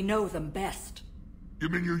 We know them best. You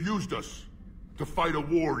mean you used us to fight a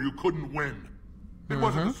war you couldn't win? It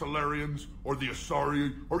wasn't the Solarians, or the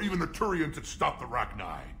Asari, or even the Turians that stopped the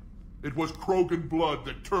Rachni. It was Krogan blood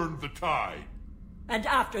that turned the tide. And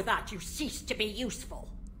after that, you ceased to be useful.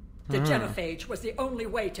 The genophage was the only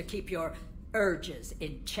way to keep your urges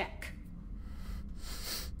in check.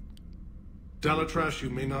 Dalatrash, you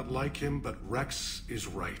may not like him, but Rex is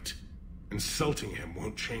right. Insulting him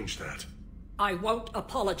won't change that. I won't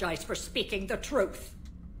apologize for speaking the truth.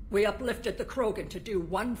 We uplifted the Krogan to do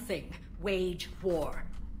one thing: wage war.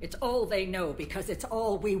 It's all they know because it's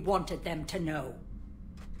all we wanted them to know.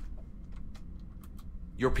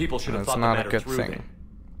 Your people should have That's thought the not a matter good through thing. then.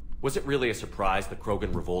 Was it really a surprise the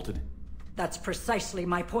Krogan revolted? That's precisely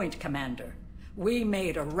my point, Commander. We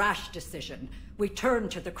made a rash decision. We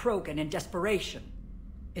turned to the Krogan in desperation.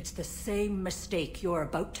 It's the same mistake you're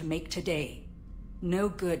about to make today. No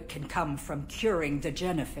good can come from curing the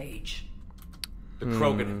genophage. The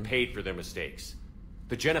Krogan have paid for their mistakes.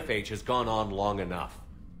 The genophage has gone on long enough.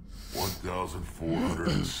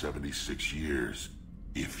 1,476 years,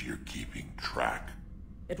 if you're keeping track.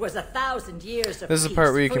 It was 1,000 years of This is the peace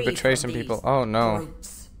part where you can free betray from some these people. Oh no.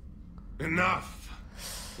 brutes. Enough.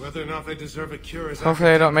 Whether or not they deserve a cure is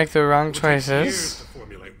Hopefully I don't make the wrong It will take years choices. to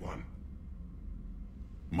formulate one.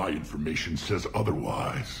 My information says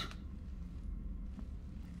otherwise.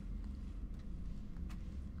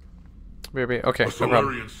 Baby, okay, A no problem.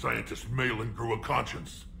 Solarian scientist, Malin, grew a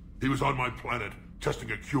conscience. He was on my planet, testing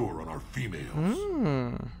a cure on our females.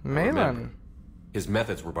 Malin. His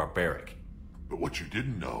methods were barbaric. But what you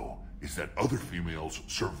didn't know is that other females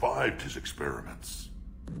survived his experiments.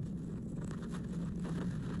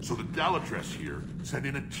 So the Dalatrass here sent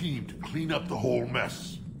in a team to clean up the whole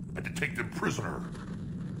mess and to take them prisoner.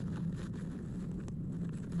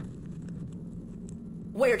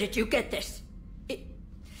 Where did you get this?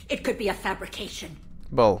 It could be a fabrication.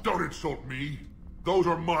 Bull. Don't insult me. Those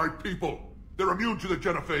are my people. They're immune to the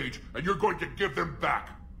genophage, and you're going to give them back.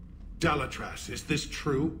 Dalatrass, is this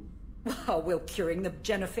true? How will curing the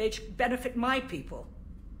genophage benefit my people?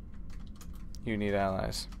 You need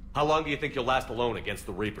allies. How long do you think you'll last alone against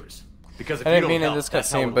the Reapers? Because if I you didn't don't mean in help, this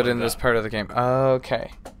that's how cutscene, it'll but in end this up. part of the game.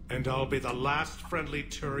 Okay. And I'll be the last friendly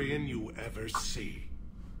Turian you ever see.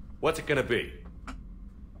 What's it gonna be?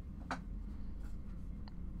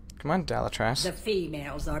 Come on, Dalatrass. The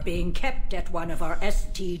females are being kept at one of our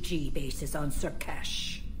STG bases on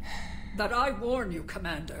Surkash. But I warn you,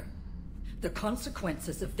 Commander. The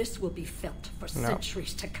consequences of this will be felt for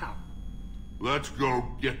centuries to come. Let's go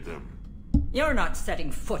get them. You're not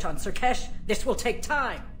setting foot on Surkash. This will take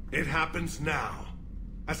time. It happens now.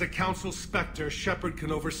 As a Council Spectre, Shepard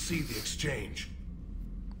can oversee the exchange.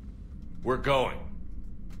 We're going.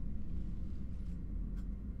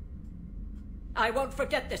 I won't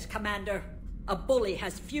forget this, Commander. A bully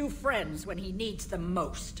has few friends when he needs them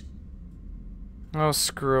most. Oh,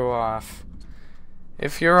 screw off.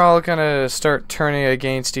 If you're all gonna start turning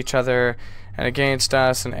against each other and against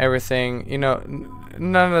us and everything, you know,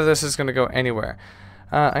 none of this is gonna go anywhere.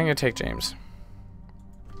 I'm gonna take James.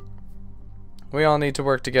 We all need to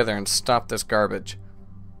work together and stop this garbage.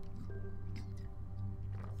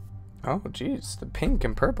 Oh, jeez, the pink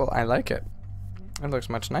and purple, I like it. It looks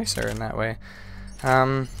much nicer in that way.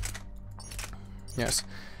 Yes.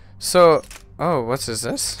 So, oh, what's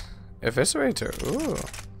this? Eviscerator. Ooh.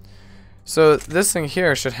 So this thing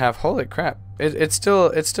here should have, holy crap. It's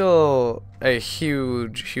still a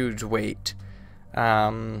huge weight.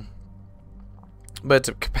 But its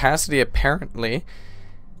capacity apparently,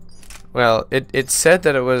 well, it said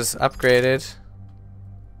that it was upgraded.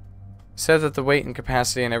 Said that the weight and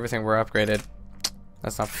capacity and everything were upgraded.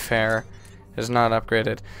 That's not fair. It's not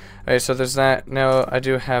upgraded. Okay, so there's that. Now I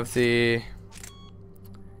do have the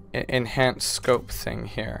enhanced scope thing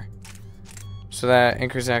here. So that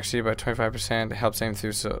increases accuracy by 25%. It helps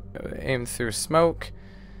aim through smoke.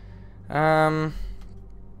 I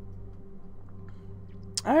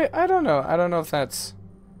don't know. I don't know if that's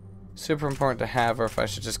super important to have, or if I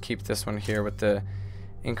should just keep this one here with the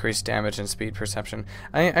increased damage and speed perception.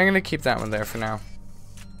 I'm gonna keep that one there for now.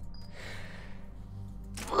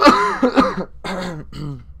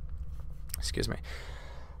 Excuse me.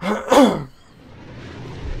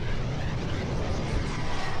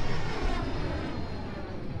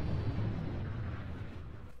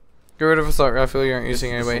 Get rid of a slot rifle you aren't using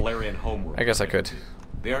This is the anyway. Solarian homeworld. I guess I could.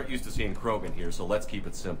 They aren't used to seeing Krogan here, so let's keep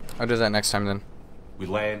it simple. I'll do that next time then. We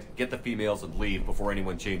land, get the females, and leave before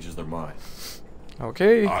anyone changes their mind.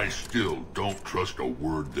 Okay. I still don't trust a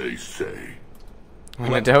word they say.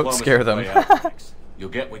 When in doubt, scare them. You'll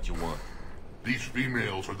get what you want. These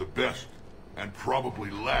females are the best and probably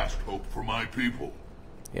last hope for my people.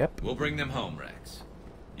 Yep. We'll bring them home, Rex.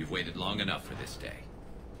 You've waited long enough for this day.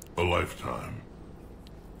 A lifetime.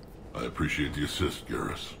 I appreciate the assist,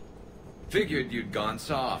 Garrus. Figured you'd gone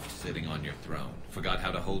soft sitting on your throne. Forgot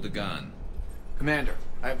how to hold a gun. Commander,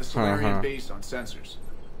 I have the Solarian base on sensors.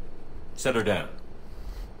 Set her down.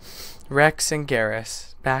 Rex and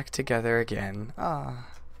Garrus back together again. Ah.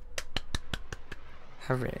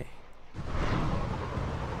 Hooray.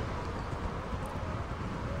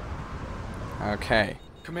 Okay.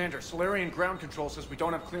 Commander, Solarian ground control says we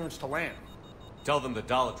don't have clearance to land. Tell them the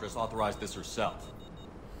Dolatress authorized this herself.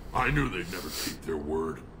 I knew they'd never keep their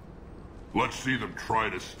word. Let's see them try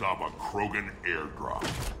to stop a Krogan airdrop.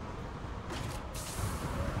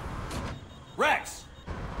 Rex!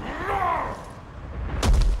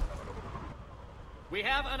 We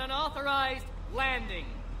have an unauthorized landing.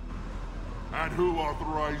 And who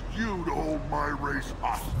authorized you to hold my race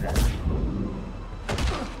hostage?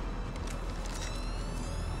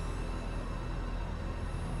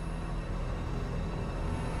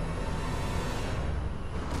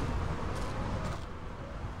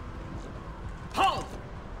 Hold!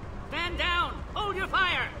 Stand down! Hold your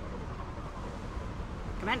fire!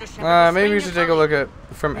 Commander Shepard, Maybe we should take a look at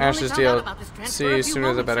From Ashes DLC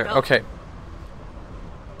sooner the better. Okay.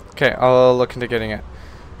 Okay, I'll look into getting it.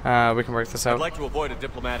 We can work this out. I'd like to avoid a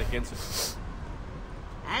diplomatic incident.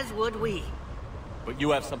 As would we. But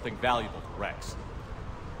you have something valuable for Rex.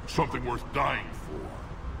 Something worth dying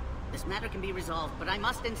for. This matter can be resolved, but I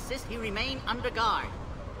must insist he remain under guard.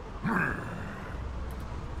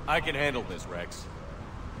 I can handle this, Rex.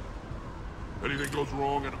 Anything goes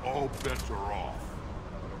wrong and all bets are off.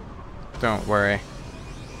 Don't worry.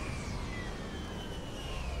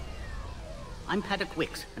 I'm Paddock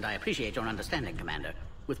Wicks, and I appreciate your understanding, Commander.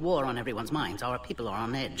 With war on everyone's minds, our people are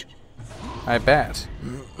on edge. I bet.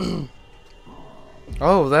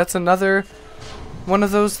 Oh, that's another one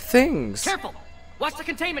of those things. Careful! Watch the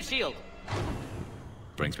containment shield!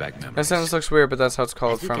 Brings back memories. That sentence looks weird, but that's how it's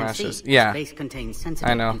called, From Ashes. See, Yeah. space contains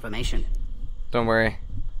sensitive I know. information. Don't worry.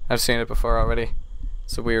 I've seen it before already.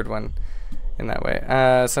 It's a weird one in that way.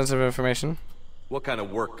 Sensitive information. What kind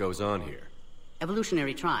of work goes on here?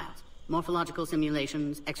 Evolutionary trials, morphological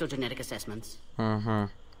simulations, exogenetic assessments. Mm-hmm.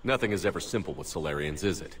 Nothing is ever simple with Solarians,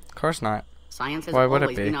 is it? Of course not. Science has Why would it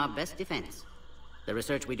always be? been our best defense. The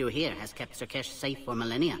research we do here has kept Sirkesh safe for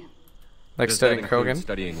millennia. Like Does studying that include Krogan?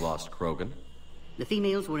 Studying lost Krogan? The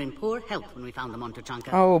females were in poor health when we found them on Tachunka.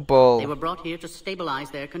 Oh, bull. They were brought here to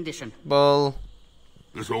stabilize their condition. Bull.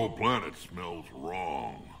 This whole planet smells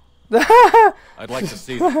wrong. I'd like to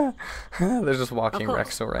see them. They're just walking Of course,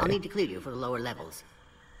 Rex already. I'll need to clear you for the lower levels.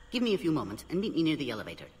 Give me a few moments and meet me near the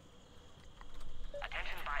elevator.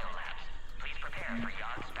 Attention biolabs. Please prepare for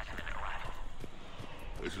yon specimen arrival.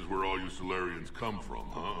 This is where all you Solarians come from,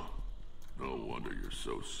 huh? No wonder you're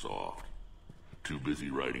so soft. Too busy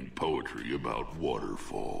writing poetry about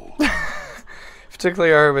waterfalls.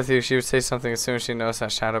 Particularly her with you, she would say something as soon as she knows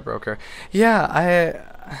that Shadow broke her. Yeah,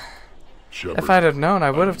 Shepard, if I'd have known, I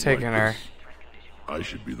would have taken her. I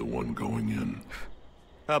should be the one going in.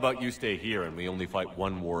 How about you stay here and we only fight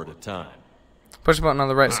one war at a time? Push the button on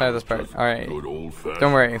the right side of this part. Alright. Good old-fashioned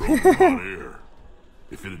Don't worry. hot air.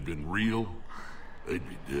 If it had been real, they'd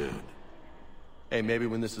be dead. Hey, maybe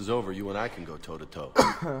when this is over, you and I can go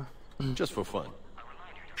toe-to-toe. Just for fun.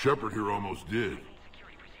 Shepard here almost did.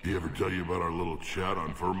 He ever tell you about our little chat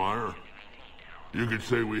on Furmire? You could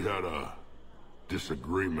say we had a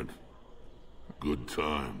disagreement. Good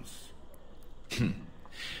times.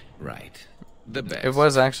 Right. The best. It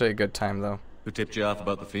was actually a good time, though. Who tipped you off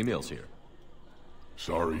about the females here?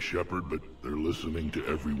 Sorry, Shepard, but they're listening to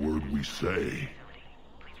every word we say.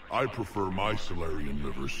 I prefer my Solarian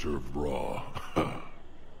liver served raw.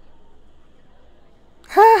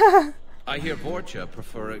 I hear Vorcha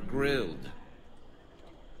prefer it grilled.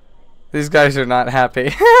 These guys are not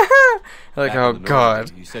happy. Like, Back oh in the god.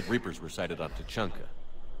 Normandy, you said Reapers were sighted on Tachunka.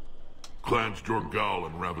 Clans Jorgal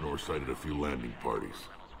and Ravenor sighted a few landing parties.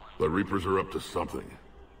 The Reapers are up to something.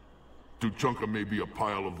 Tachunka may be a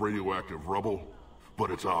pile of radioactive rubble,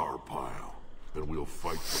 but it's our pile. And we'll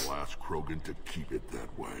fight the last Krogan to keep it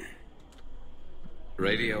that way.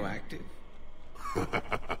 Radioactive?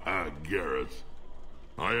 Garrus.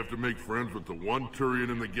 I have to make friends with the one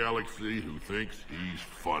Turian in the galaxy who thinks he's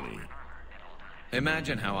funny.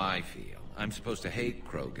 Imagine how I feel. I'm supposed to hate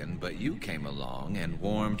Krogan, but you came along and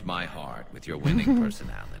warmed my heart with your winning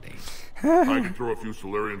personality. I can throw a few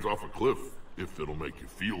Solarians off a cliff, if it'll make you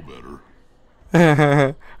feel better.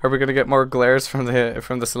 Are we gonna get more glares from the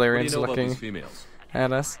Solarians looking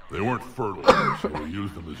at us? They weren't fertile, so we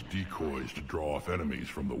used them as decoys to draw off enemies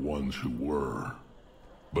from the ones who were.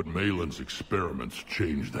 But Malin's experiments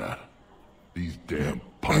changed that. These damn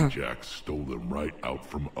Pyjaks stole them right out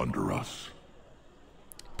from under us.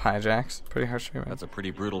 Pyjaks? Pretty harsh treatment. That's a pretty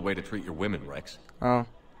brutal way to treat your women, Rex. Oh.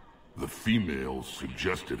 The females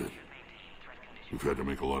suggested it. We've had to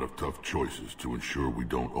make a lot of tough choices to ensure we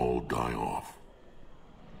don't all die off.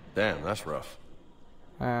 Damn, that's rough.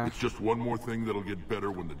 It's just one more thing that'll get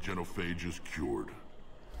better when the genophage is cured.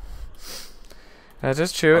 That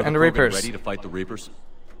is true, and the Reapers. Ready to fight the Reapers?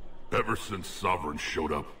 Ever since Sovereign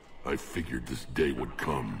showed up, I figured this day would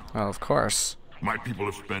come. Well, of course. My people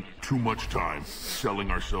have spent too much time selling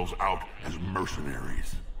ourselves out as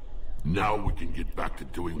mercenaries. Now we can get back to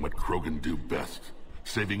doing what Krogan do best,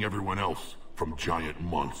 saving everyone else from giant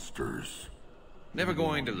monsters. Never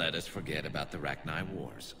going to let us forget about the Rachni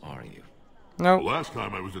Wars, are you? No. The last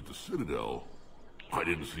time I was at the Citadel, I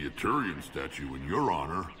didn't see a Turian statue in your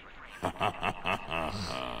honor.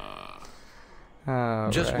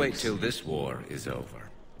 Just wait till this war is over.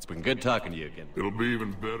 It's been good talking to you again. It'll be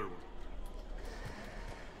even better.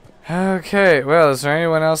 Okay, well, is there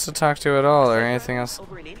anyone else to talk to at all, or anything else?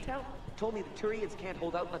 Over in Intel, told me the Turians can't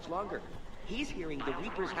hold out much longer. He's hearing the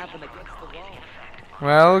Reapers have them against the wall.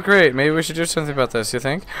 Well, great. Maybe we should do something about this, you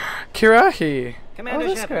think? Kirahi! Commander Oh,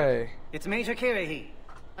 this Shepard. guy. It's Major Kirahi.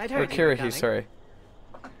 I'd Or heard you were Kirahi, coming. sorry.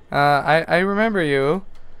 I remember you.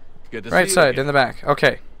 Good to right see you side, again. in the back.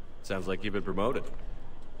 Okay. Sounds like you've been promoted.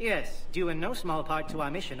 Yes, due in no small part to our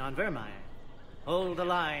mission on Vermeer. Hold the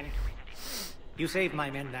line. You saved my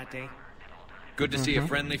men that day. Good to see a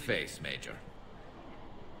friendly face, Major.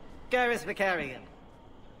 Garrus Vicarian.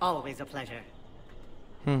 Always a pleasure.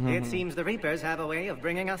 It seems the Reapers have a way of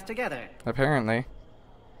bringing us together. Apparently.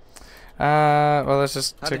 Well, let's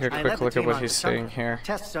just take a I quick led the look at team what on he's Tachunka. saying here.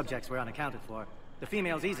 Test subjects were unaccounted for. The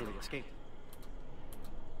females easily escaped.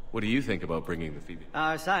 What do you think about bringing the female?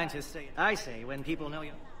 Our scientists say it. I say when people know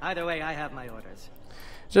you. Either way, I have my orders.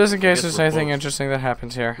 Just in case guess there's we're anything close. interesting that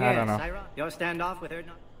happens here. I don't know. Tyron, your standoff with her.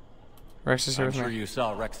 Rex is here I'm with sure me. you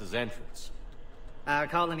saw Rex's entrance. Our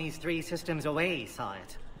colonies 3 systems away saw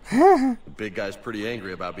it. The big guy's pretty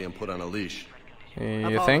angry about being put on a leash.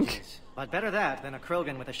 You think? Apologies, but better that than a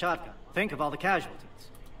Krogan with a shotgun. Think of all the casualties.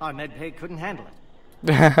 Our medpay couldn't handle it.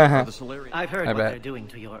 I've heard I what bet. they're doing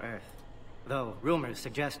to your Earth. Though rumors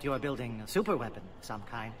suggest you're building a super weapon of some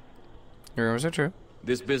kind. Your rumors are true.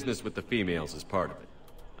 This business with the females is part of it.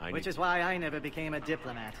 Which is why I never became a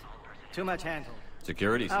diplomat. Too much handle.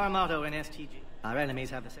 Security. Our motto in STG. Our enemies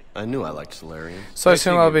have the same. I knew I liked Solarians. So I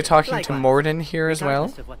assume I'll be talking to Likewise. Morden here as well.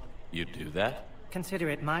 Regardless of what- You do that? Consider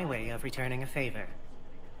it my way of returning a favor.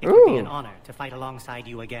 It would be an Ooh. honor to fight alongside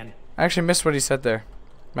you again. I actually missed what he said there.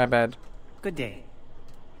 My bad. Good day.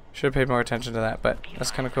 Should have paid more attention to that, but that's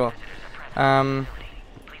kind of cool.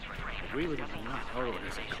 Agree with you enough. Our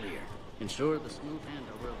orders are clear. Ensure the smooth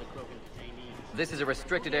handover of the Krogan detainees. This is a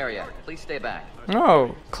restricted area. Please stay back.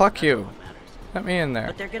 Oh, cluck you. Let me in there.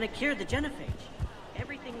 But they're gonna cure the genophage.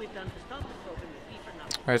 Everything we've done to stop the Krogan will be for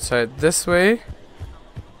nothing. Right side this way.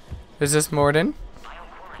 Is this Morden?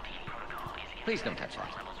 Please don't touch that.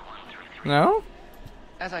 No?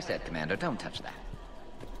 As I said, Commander, don't touch that.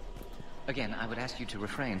 Again, I would ask you to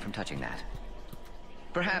refrain from touching that.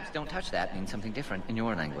 Perhaps don't touch that means something different in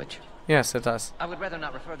your language. Yes, it does. I would rather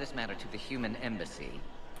not refer this matter to the human embassy.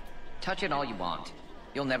 Touch it all you want.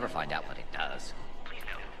 You'll never find out what it does.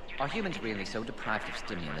 Are humans really so deprived of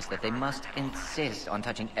stimulus that they must insist on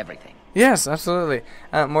touching everything? Yes, absolutely.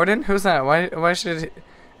 Morden, who's that? Why should it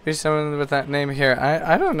be someone with that name here?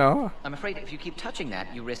 I don't know. I'm afraid if you keep touching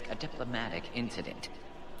that, you risk a diplomatic incident.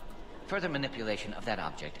 Further manipulation of that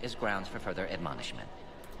object is grounds for further admonishment.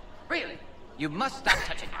 Really? You must stop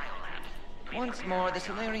touching it. Once more, the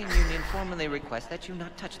Solarian Union formally requests that you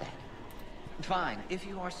not touch that. Fine. If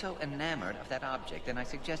you are so enamored of that object, then I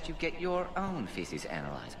suggest you get your own feces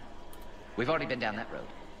analyzer. We've already been down that road.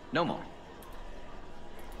 No more.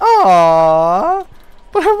 Aww,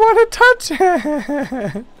 but I want to touch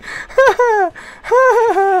it.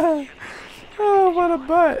 Oh, what a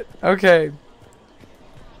butt. Okay.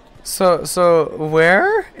 So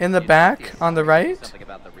where? In the back? On the right? Something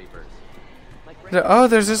about the Reapers. Oh,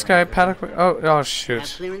 there's this guy. Paddock. Oh, Have shoot.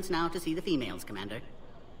 clearance now to see the females, Commander.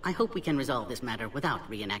 I hope we can resolve this matter without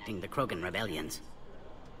reenacting the Krogan rebellions.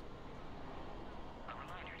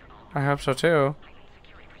 I hope so too.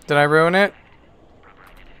 Did I ruin it?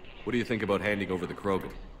 What do you think about handing over the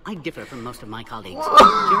Krogan? I differ from most of my colleagues.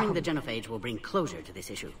 Curing the genophage will bring closure to this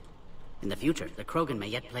issue. In the future, the Krogan may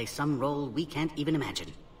yet play some role we can't even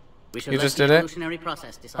imagine. We should You let just the did it? evolutionary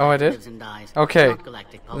process decide Oh, I who did? lives and dies, Okay. not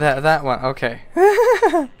galactic politics. That one. Okay.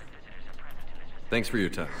 Thanks for your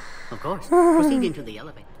time. Of course. Proceed into the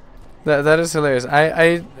elevator. That is hilarious.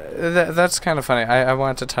 That's kind of funny. I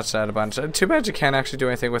wanted to touch that a bunch. Too bad you can't actually do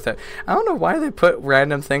anything with it. I don't know why they put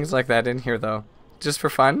random things like that in here though. Just for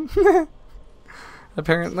fun.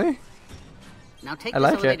 Apparently. Now take I this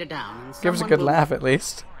like elevator it. down and Gives a someone good will- laugh at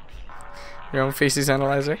least. Your own feces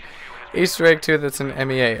analyzer. Easter egg too. That's an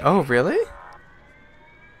MEA. Oh really?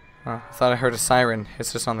 Oh, I thought I heard a siren.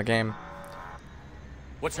 It's just on the game.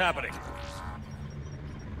 What's happening?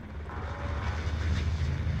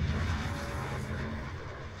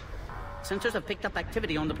 Sensors have picked up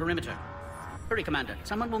activity on the perimeter. Hurry, Commander.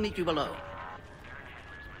 Someone will meet you below.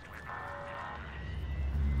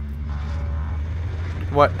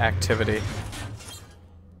 What activity?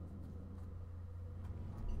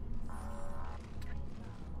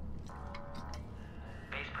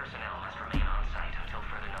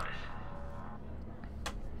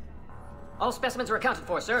 All specimens are accounted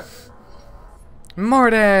for, sir.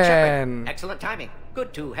 Morden! Shepard, excellent timing.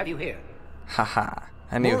 Good to have you here. Haha.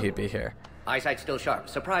 I knew More- he'd be here. Eyesight still sharp.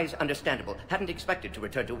 Surprise understandable. Hadn't expected to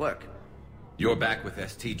return to work. You're back with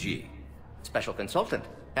STG. Special consultant.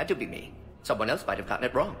 Had to be me. Someone else might have gotten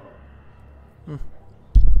it wrong.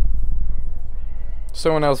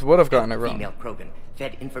 Someone else would have gotten it wrong. Female Krogan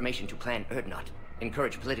fed information to Clan Erdnot.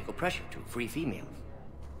 Encouraged political pressure to free females.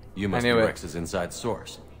 You must be knew it. Rex's inside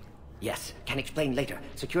source. Yes, can explain later.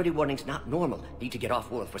 Security warnings not normal. Need to get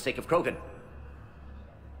off-world for sake of Krogan.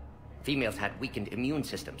 Females had weakened immune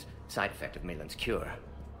systems. Side effect of Malin's cure.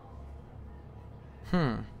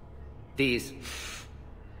 These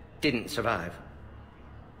didn't survive.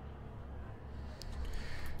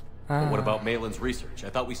 But what about Malin's research? I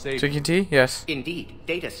thought we saved Chicken tea? Yes. Indeed,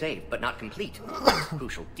 data saved, but not complete.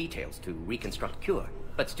 Crucial details to reconstruct cure,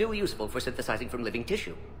 but still useful for synthesizing from living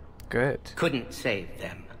tissue. Good. Couldn't save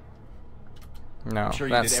them. No, I'm sure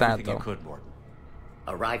you that's did sad everything though. you could, Morton.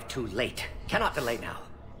 Arrived too late. Cannot delay now.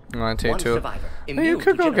 You want tea One too? survivor, Oh, you immune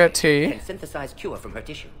could to go get genophage, tea. Can synthesize cure from her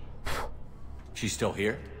tissue. She's still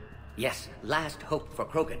here? Yes, last hope for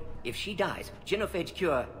Krogan. If she dies, genophage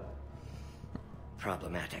cure...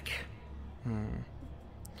 problematic.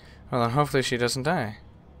 Well, then hopefully she doesn't die.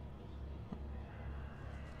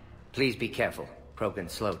 Please be careful.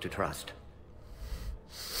 Krogan's slow to trust.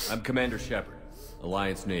 I'm Commander Shepard,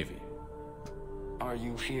 Alliance Navy. Are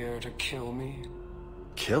you here to kill me?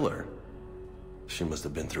 Kill her? She must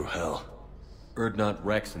have been through hell. Erdnot,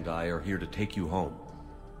 Rex, and I are here to take you home.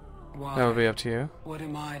 Why? That would be up to you. What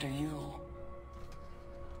am I to you?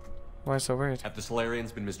 Why so worried? Have the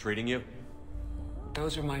Solarians been mistreating you?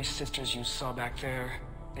 Those are my sisters you saw back there.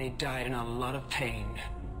 They died in a lot of pain.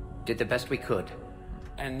 Did the best we could.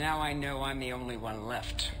 And now I know I'm the only one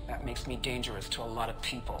left. That makes me dangerous to a lot of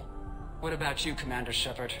people. What about you, Commander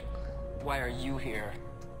Shepard? Why are you here?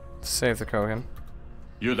 Save the Krogan.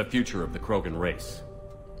 You're the future of the Krogan race.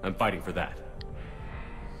 I'm fighting for that.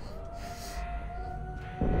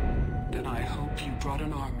 Then I hope you brought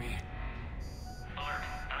an army.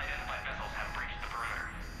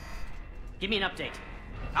 Give me an update.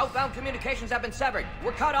 Outbound communications have been severed.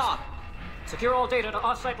 We're cut off. Secure all data to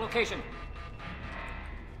off-site location.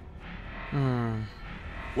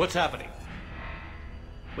 What's happening?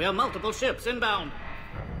 We have multiple ships inbound.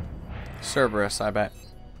 Cerberus, I bet.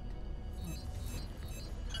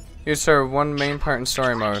 You serve one main part in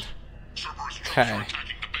story mode. Okay.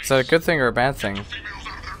 Is that a good thing or a bad thing?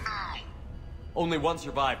 Only one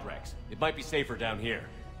survived, Rex. It might be safer down here.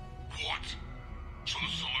 What? So the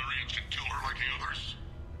Solarians can kill her like the others?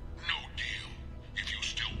 No deal. If you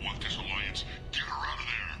still want this alliance, get her out of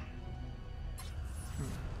there.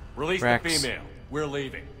 Release Rex. the female. We're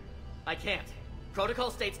leaving. I can't.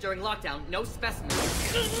 Protocol states during lockdown, no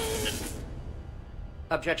specimens.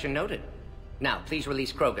 Objection noted. Now, please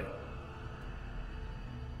release Krogan.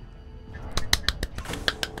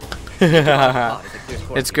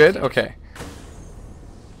 It's good? Okay.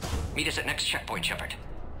 Meet us at next checkpoint, Shepard.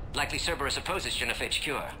 Likely Cerberus opposes genophage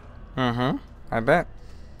cure. I bet.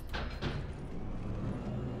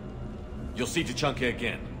 You'll see Tachunka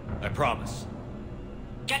again. I promise.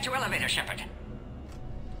 Get to elevator, Shepard.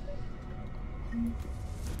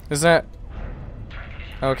 Is that...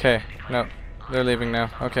 Okay. No. They're leaving now.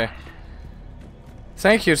 Okay.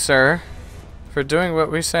 Thank you, sir, for doing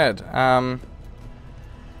what we said.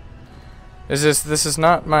 This is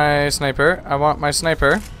not my sniper. I want my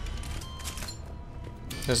sniper.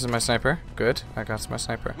 This is my sniper. Good. I got my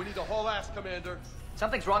sniper. We need a whole ass, Commander.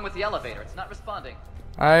 Something's wrong with the elevator. It's not responding.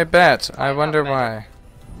 I bet. I wonder why.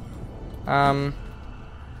 I'd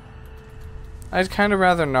kind of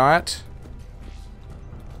rather not.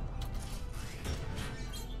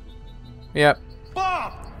 Yep.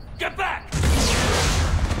 Bob! Get back!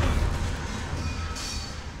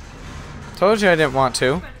 Told you I didn't want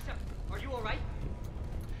to. Are you alright?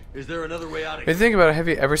 Is there another way out of If you think about it, have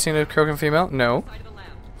you ever seen a Krogan female? No.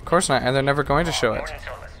 Of course not, and they're never going to show it.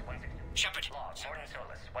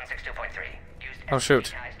 Oh,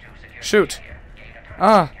 shoot. Shoot!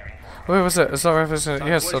 Ah! Wait, what's that? It's not right.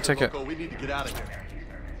 Yes, I'll take it. We need to get out of here.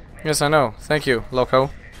 Yes, I know. Thank you, Loco.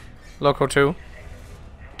 Loco 2.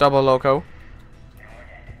 Double Loco.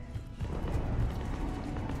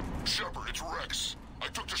 Shepard, it's Rex. I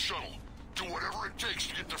took the shuttle. Do whatever it takes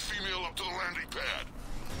to get the female up to the landing pad.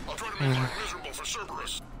 I'll try to make life miserable for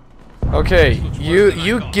Cerberus. Okay,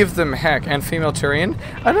 you give them heck. And female Turian?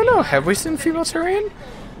 I don't know, have we seen female Turian?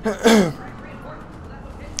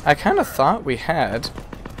 I kind of thought we had.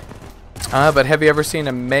 But have you ever seen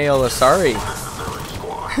a male Asari?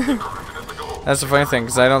 That's the funny thing,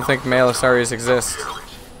 because I don't think male Asaris exist,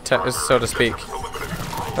 so to speak.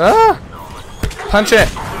 Ah! Punch it!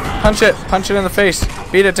 Punch it! Punch it in the face!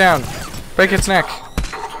 Beat it down! Break its neck!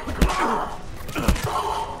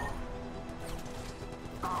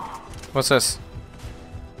 What's this?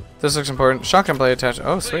 This looks important. Shotgun blade attached.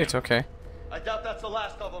 Oh, sweet, okay. I doubt that's the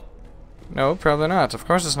last of them. No, probably not. Of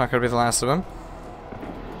course it's not going to be the last of them.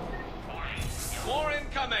 More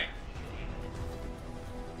incoming!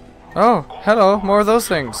 Oh, hello, more of those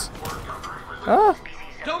things. Ah!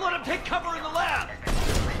 Don't let him take cover in the lab!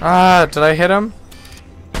 Ah, did I hit him?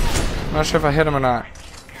 I'm not sure if I hit him or not.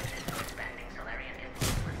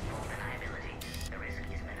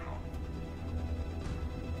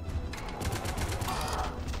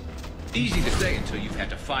 Easy to say until you've had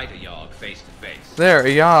to fight a Yogg face to face. There, a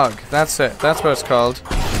Yogg. That's it. That's what it's called.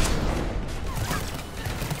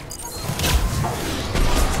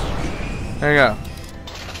 There you go.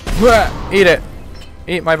 Wah! Eat it.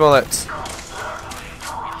 Eat my bullets.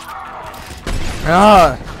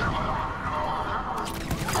 Ah!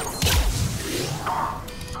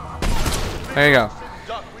 There you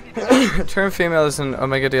go. Term female is an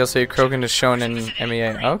Omega DLC. Krogan is shown in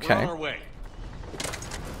MEA. Okay.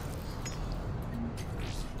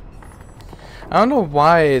 I don't know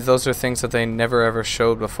why those are things that they never ever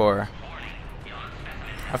showed before.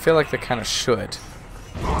 I feel like they kind of should.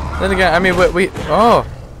 Then again, I mean, we oh!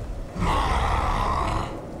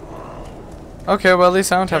 Okay, well at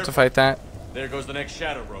least I don't have to fight that. There goes the next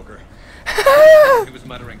Shadow Broker. He was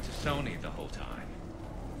muttering to Sony the whole time.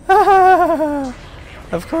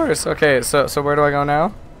 Of course. Okay, so where do I go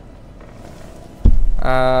now?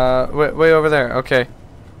 Way over there. Okay.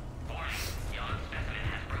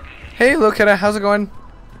 Hey, look at it. How's it going?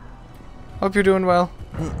 Hope you're doing well.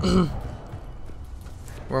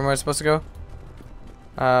 Where am I supposed to go?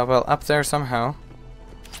 Well, up there somehow.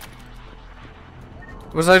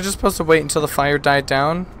 Was I just supposed to wait until the fire died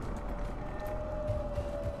down?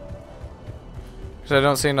 Because I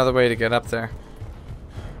don't see another way to get up there.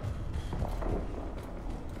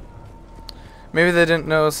 Maybe they didn't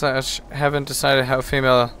know, haven't decided how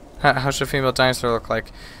should a female dinosaur look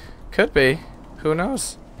like. Could be. Who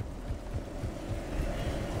knows?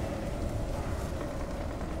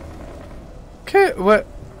 Okay, what?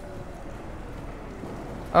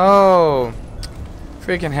 Oh,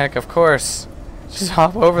 freaking heck! Of course, just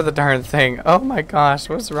hop over the darn thing. Oh my gosh,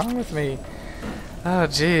 what's wrong with me? Oh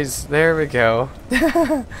jeez, there we go.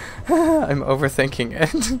 I'm overthinking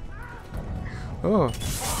it. Oh,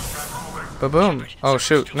 ba-boom! Oh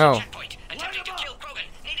shoot, no.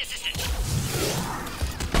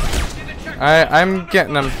 I'm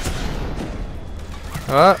getting them.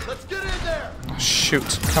 Oh,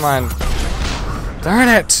 shoot! Come on. Darn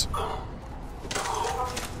it!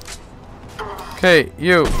 Okay,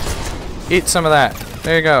 you. Eat some of that.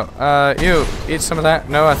 There you go. You. Eat some of that.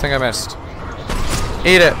 No, I think I missed.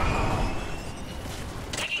 Eat it.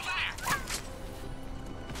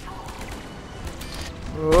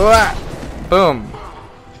 Wah! Boom.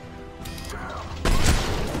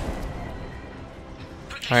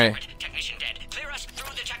 Alright.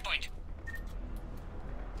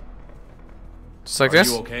 Just like this?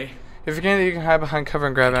 Are you okay? If you can, you can hide behind cover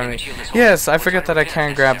and grab enemy. Yes, I forget that I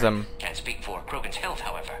can grab them. Can't speak for Krogan's health,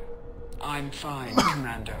 however. I'm fine,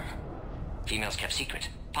 Commander. Females kept secret,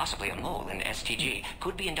 possibly a mole in STG,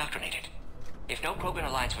 could be indoctrinated. If no Krogan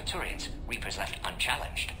aligns with Turians, Reapers left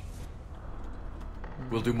unchallenged.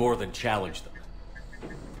 We'll do more than challenge them.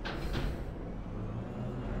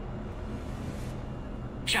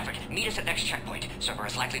 Shepard, meet us at next checkpoint.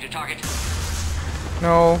 Cerberus likely to target.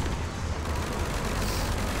 No.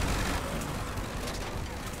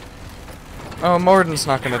 Oh, Morden's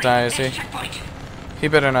not gonna die, is he? He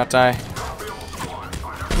better not die.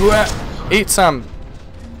 Eat some.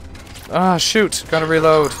 Ah, shoot. Gotta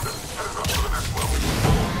reload.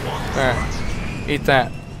 There. Eat that.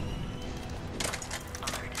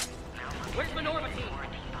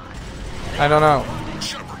 I don't know.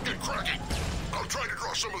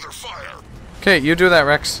 Okay, you do that,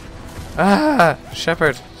 Rex. Ah,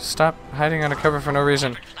 Shepard, stop hiding under cover for no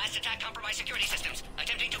reason. Last attack compromised security systems.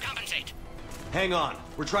 Attempting to compensate. Hang on.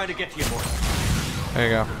 We're trying to get to you, Morton. There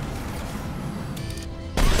you go.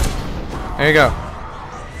 There you go.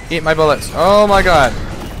 Eat my bullets. Oh my god.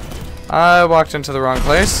 I walked into the wrong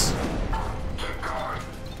place.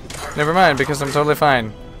 Never mind, because I'm totally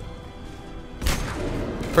fine.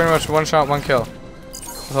 Pretty much one shot, one kill.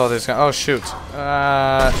 With all these guys. Oh shoot.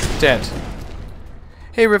 Dead.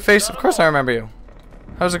 Hey Ripface, of course I remember you.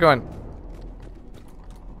 How's it going?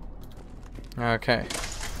 Okay.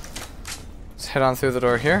 Let's head on through the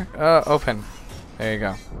door here. Open. There you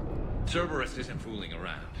go. Cerberus isn't fooling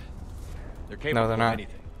around. They're capable No, they're of not.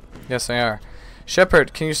 anything. Yes, they are.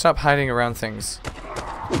 Shepard, can you stop hiding around things?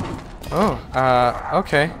 Oh,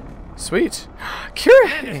 okay. Sweet.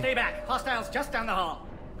 Commander, stay Kira! back. Hostiles just down the hall.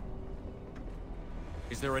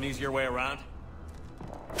 Is there an easier way around?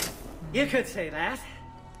 You could say that.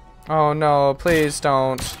 Oh no, please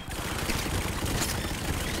don't.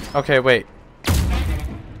 Okay, wait.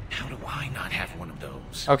 How do I not have one of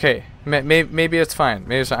those? Okay, maybe it's fine.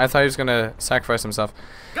 Maybe it's fine. I thought he was gonna sacrifice himself.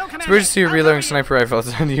 It's weird to see you reloading sniper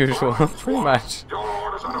rifles than usual. Pretty much.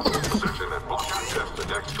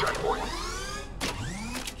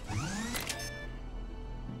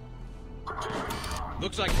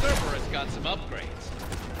 Looks like Cerberus got some upgrades.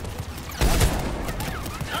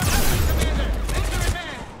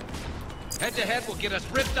 Head to head will get us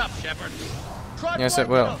ripped up, Shepard. Yes, it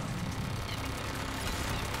will.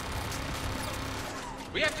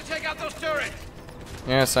 We have to take out those turrets.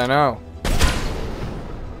 Yes, I know.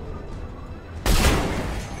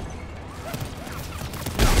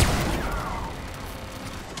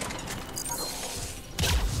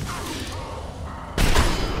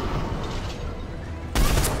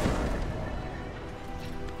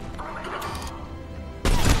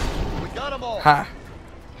 Ha!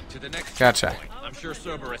 To the next Gotcha. checkpoint. I'm sure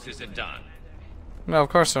Cerberus isn't done. No, of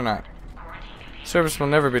course they're not. Service will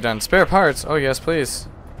never be done. Spare parts? Oh yes, please.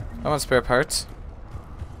 I want spare parts.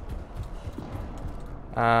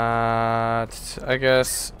 I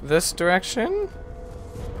guess this direction?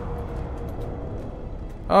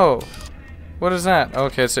 Oh. What is that?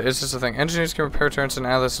 Okay, it's just a thing. Engineers can repair turrets and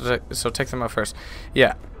allies, so take them out first.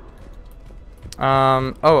 Yeah.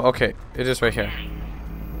 Oh, okay. It is right here.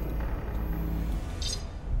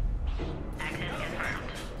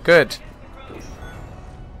 Good.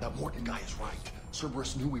 That Morton guy is right.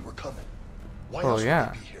 Cerberus knew we were coming. Why Oh, else yeah.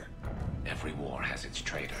 would they be here? Every war has its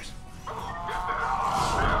traitors.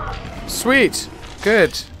 Sweet.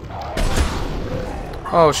 Good.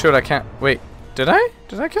 Oh shoot, I can't. Wait. Did I?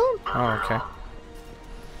 Did I kill him? Oh, okay.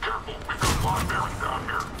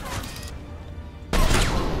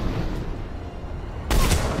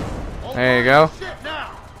 There you go.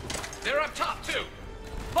 They're up top too.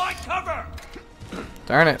 Find cover.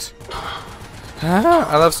 Darn it.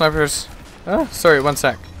 I love snipers. Sorry, one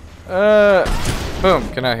sec. Boom,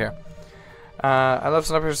 get out of here. I love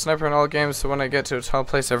sniper in all games, so when I get to a tall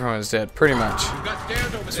place, everyone is dead. Pretty much.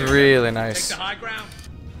 It's really nice.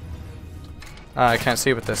 I can't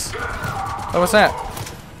see with this. Oh, what's that?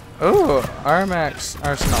 Oh, Armax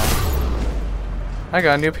Arsenal. I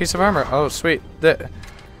got a new piece of armor. Oh, sweet.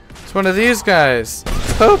 It's one of these guys.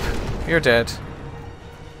 Poop! You're dead.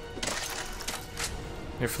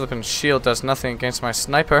 Your flippin' shield does nothing against my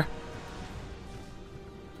sniper.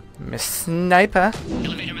 Miss Sniper.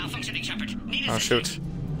 Elevator malfunctioning, Shepard. Need Oh shoot.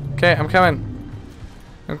 Okay, I'm coming.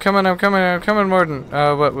 I'm coming, Morton.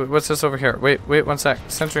 What's this over here? Wait, one sec.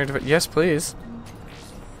 Sentry interface. Yes, please.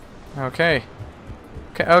 Okay.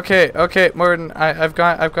 Okay, Morton. I've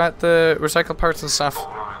got the recycled parts and stuff.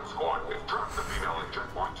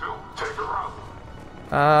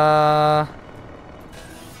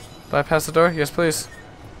 Bypass the door? Yes, please.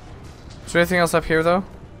 Is there anything else up here, though?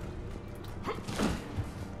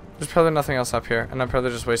 There's probably nothing else up here, and I'm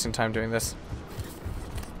probably just wasting time doing this.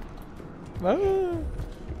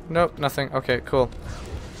 Nope, nothing. Okay, cool.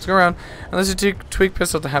 Let's go around. Unless you tweak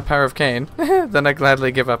pistol to have power of Cain, then I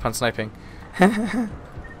gladly give up on sniping.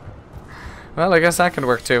 Well, I guess that can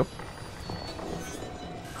work too.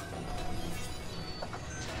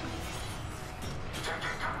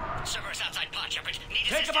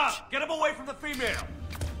 email.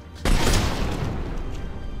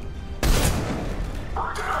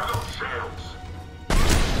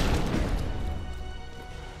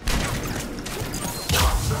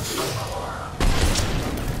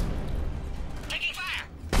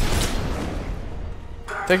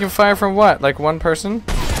 Taking fire from what? Like one person?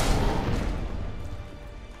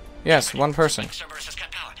 Yes, one person.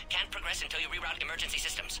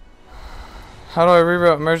 How do I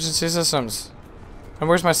reroute emergency systems? And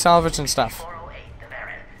where's my salvage and stuff?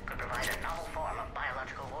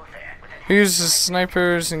 Who uses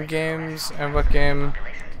snipers in games and what game?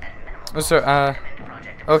 Oh, sorry,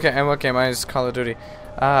 okay, and what game? I use Call of Duty.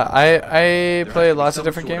 I play lots of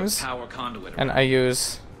different games, and I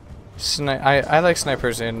use I like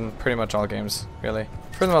snipers in pretty much all games, really,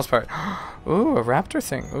 for the most part. Ooh, a raptor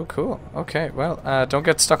thing. Ooh, cool. Okay, well, don't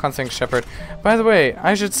get stuck on things, Shepard. By the way,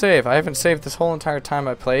 I should save. I haven't saved this whole entire time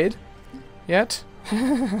I played yet.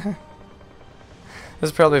 This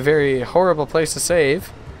is probably a very horrible place to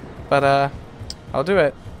save, but I'll do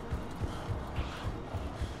it.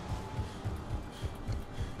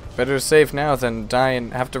 Better to save now than die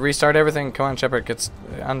and have to restart everything. Come on, Shepard, get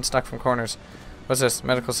unstuck from corners. What's this?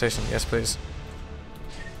 Medical station. Yes, please.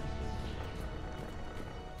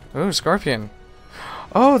 Ooh, Scorpion.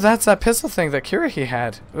 Oh, that's that pistol thing that Kirahi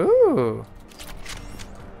had. Ooh.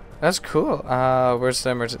 That's cool. Where's the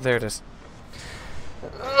emergency? There it is.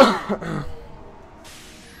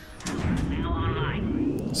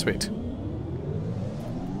 Sweet.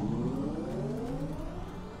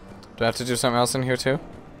 Do I have to do something else in here too?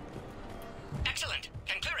 Excellent.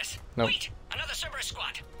 Can clear us. Nope. Wait, another Cerberus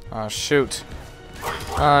squad. Oh, shoot.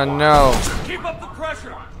 No. Keep up the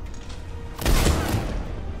pressure.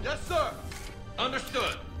 Yes, sir.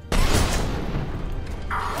 Understood.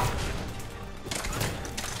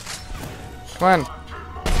 Come on.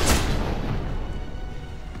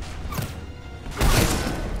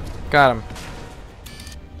 Got him.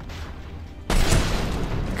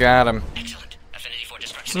 Got him.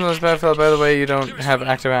 Some of those battlefield, by the way, you don't have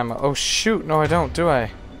active ammo. Oh shoot, no I don't, do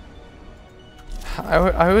I?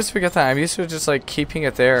 I always forget that. I'm used to just like keeping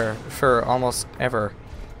it there for almost ever.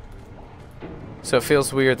 So it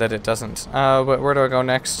feels weird that it doesn't. But where do I go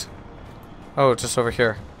next? Oh, just over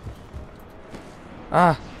here.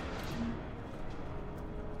 Ah.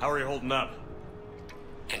 How are you holding up?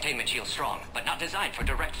 Containment shield strong, but not designed for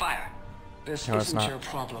direct fire. This No, it's isn't not. your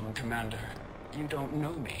problem, Commander. You don't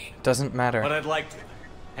know me. Doesn't matter. But I'd like to.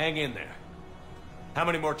 Hang in there. How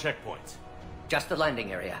many more checkpoints? Just the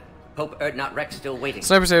landing area. Hope not Rex still waiting.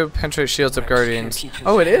 Snipers able to penetrate shields of guardians.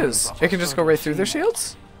 Oh, it is. It can just go right through their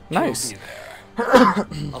shields? Nice.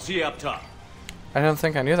 I'll see you up top. I don't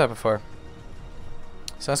think I knew that before.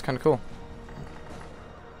 So that's kind of cool.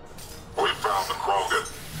 We found the Krogan.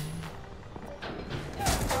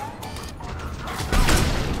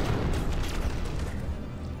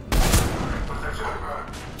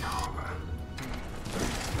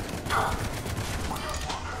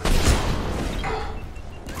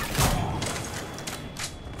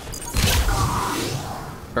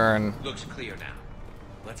 Burn. Looks clear now.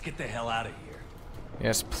 Let's get the hell out of here.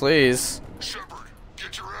 Yes, please. Shepard,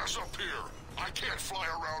 get your ass up here. I can't fly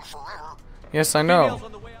around forever. Yes, I know.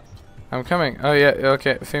 I'm coming. Oh yeah,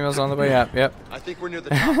 okay. Females on the way up. Yep. I think we're near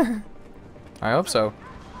the top. I hope so.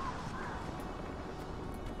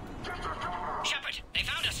 Shepard, they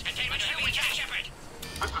found us. Containment shield intact, Shepard.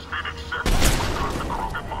 This is Phoenix 6. We got the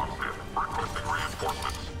Krogan mobs in. Requesting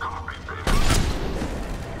reinforcements. Copy, Phoenix.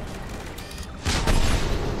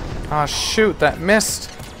 Oh shoot, that missed.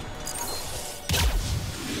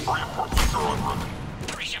 Reinforcements are on route.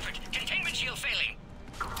 Hurry, Shepard. Containment shield failing.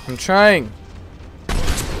 I'm trying.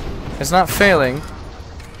 It's not failing.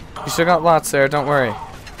 You still got lots there, don't worry.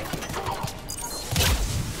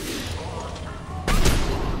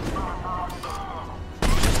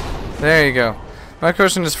 There you go. My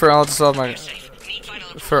question is for all to solve my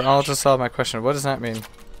question. What does that mean?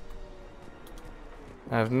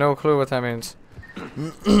 I have no clue what that means.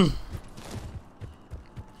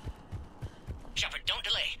 Shepard, don't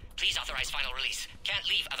delay. Please authorize final release. Can't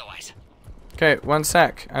leave otherwise. Okay, one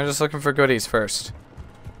sec. I'm just looking for goodies first.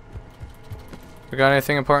 We got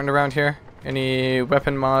anything important around here? Any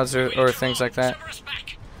weapon mods or things like that?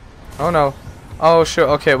 Oh no. Oh sure.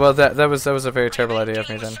 Okay, well that was a very terrible idea of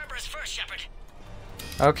me then.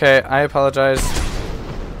 Okay, I apologize.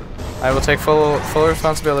 I will take full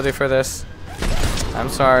responsibility for this. I'm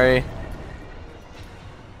sorry.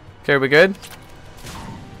 Okay, are we good?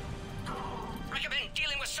 Recommend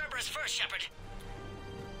dealing with Cerberus first, Shepard.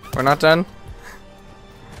 We're not done?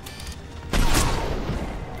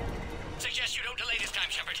 Suggest you don't delay this time,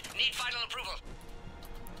 Shepard. Need final approval.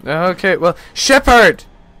 Okay, well, Shepard!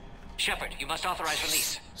 Shepard, you must authorize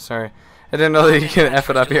release. Sorry. I didn't know that you could F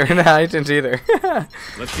it up here. Nah, I didn't either. I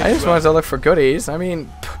just wanted to look for goodies. I mean,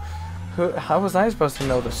 how was I supposed to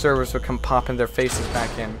know the servers would come popping their faces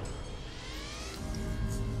back in?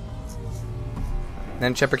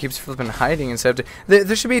 Then Shepard keeps flipping hiding instead of...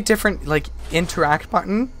 There should be a different, like, interact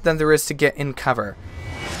button than there is to get in cover.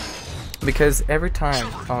 Because every time...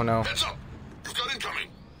 Oh, no.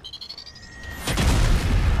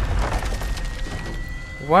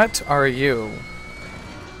 What are you?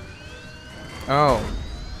 Oh.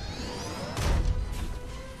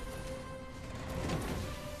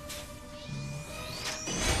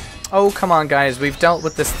 Oh, come on, guys. We've dealt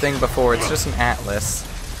with this thing before. It's just an atlas.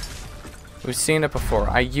 We've seen it before.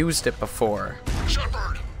 I used it before.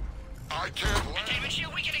 Shepard! I can't let...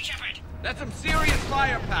 That's some serious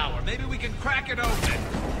firepower. Maybe we can crack it open.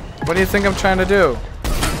 What do you think I'm trying to do?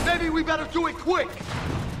 Maybe we better do it quick.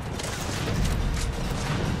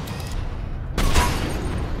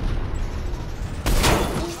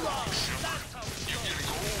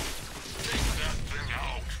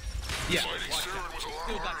 Yeah.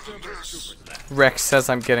 Rex says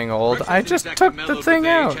I'm getting old. I just took the thing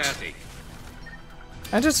out.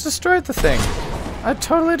 I just destroyed the thing. I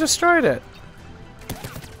totally destroyed it.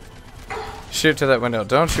 Shoot to that window.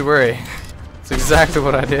 Don't you worry. That's exactly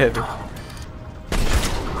what I did.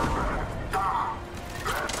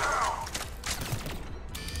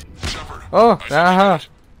 Oh,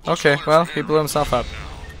 okay, well, he blew himself up.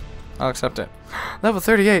 I'll accept it. Level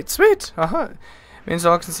 38. Sweet. Means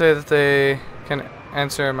all can say that they can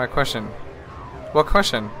answer my question. What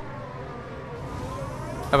question?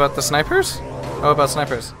 About the snipers? Oh, about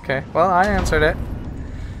snipers. Okay. Well, I answered it.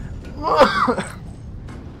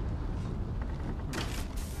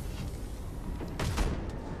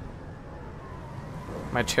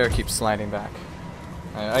 My chair keeps sliding back.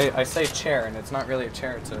 I say chair, and it's not really a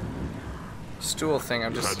chair. It's a stool thing.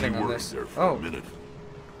 I'm just sitting on this. Oh.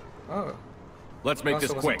 Oh. Let's make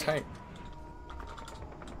this quick. Tight.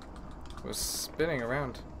 It was spinning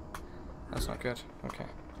around. That's not good. Okay.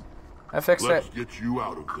 I fixed it. Let's get you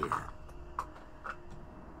out of there.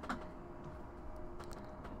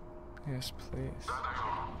 Yes, please.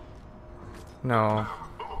 No.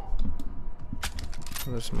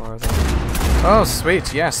 There's more of them. Oh,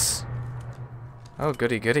 sweet, yes. Oh,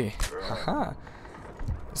 goody, goody. Haha.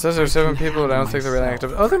 It says there's 7 people, but I don't think they're really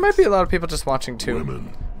active. Oh, there might be a lot of people just watching too,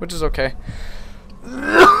 which is okay.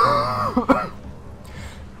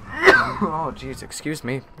 Oh, jeez, excuse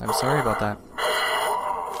me. I'm sorry about that.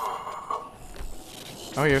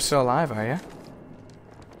 Oh, you're still alive, are you?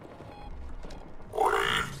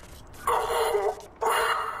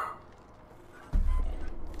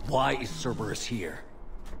 Why is Cerberus here?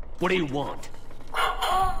 What do you want?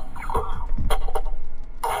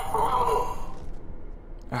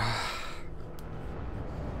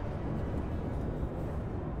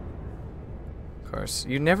 Of course,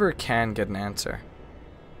 you never can get an answer.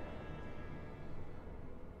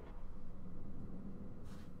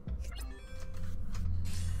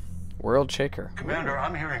 World Shaker. Commander,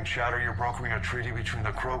 I'm hearing chatter you're brokering a treaty between the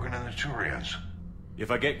Krogan and the Turians.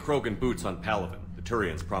 If I get Krogan boots on Palaven, the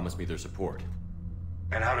Turians promise me their support.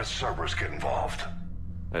 And how does Cerberus get involved?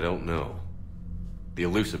 I don't know. The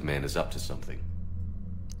Elusive Man is up to something.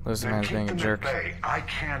 Elusive Man's being a jerk. I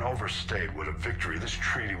can't overstate what a victory this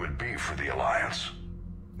treaty would be for the Alliance.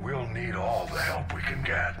 We'll need all the help we can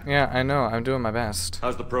get. Yeah, I know. I'm doing my best.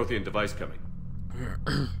 How's the Prothean device coming?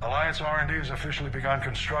 Alliance R&D has officially begun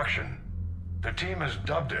construction. The team has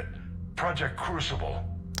dubbed it Project Crucible.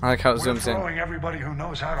 I like how it zooms in. We're throwing everybody who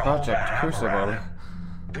knows how to hold that hammer Crucible. at it.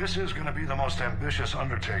 This is going to be the most ambitious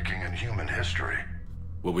undertaking in human history.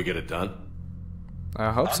 Will we get it done?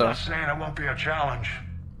 I hope so. I'm not saying it won't be a challenge,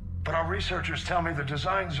 but our researchers tell me the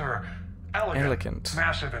designs are elegant.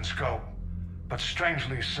 Massive in scope, but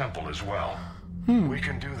strangely simple as well. We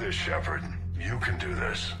can do this, Shepard. You can do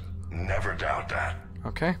this. Never doubt that.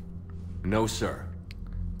 Okay. No, sir.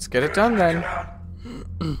 Let's get it done then.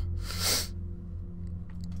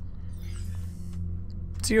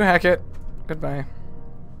 See you, Hackett. Goodbye.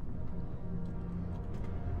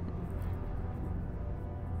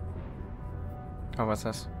 Oh, what's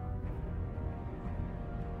this?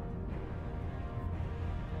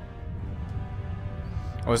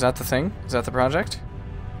 Oh, is that the thing? Is that the project?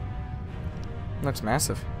 Looks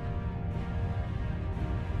massive.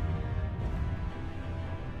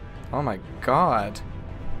 Oh my god.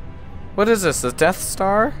 What is this, the Death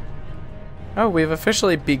Star? Oh, we've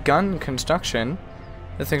officially begun construction.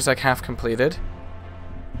 The thing's like half completed.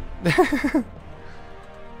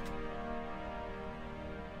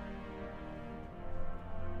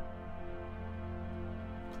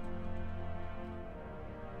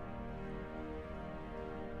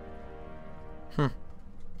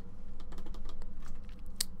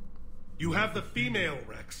 You have the female,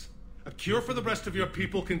 Rex. A cure for the rest of your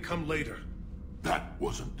people can come later. That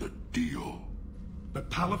wasn't the deal. But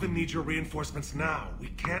Palaven needs your reinforcements now. We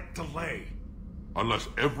can't delay. Unless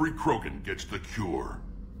every Krogan gets the cure,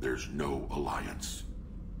 there's no alliance.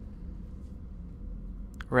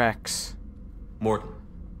 Rex. Morton,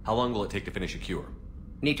 how long will it take to finish a cure?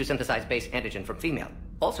 Need to synthesize base antigen from female.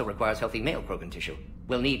 Also requires healthy male Krogan tissue.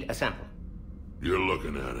 We'll need a sample. You're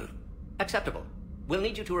looking at it. Acceptable. We'll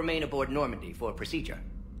need you to remain aboard Normandy for procedure.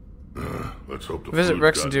 Let's hope the Visit food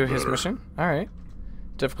Rex got and do his better. mission. Alright.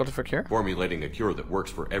 Difficulty for cure? Formulating a cure that works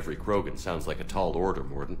for every Krogan sounds like a tall order,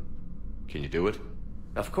 Morton. Can you do it?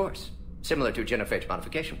 Of course. Similar to Genophage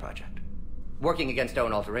modification project. Working against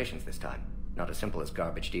own alterations this time. Not as simple as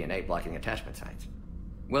garbage DNA blocking attachment sites.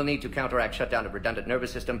 We'll need to counteract shutdown of redundant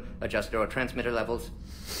nervous system, adjust neurotransmitter levels.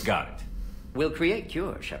 Got it. We'll create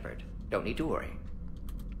cure, Shepard. Don't need to worry.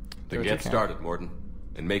 Then get started, Morton.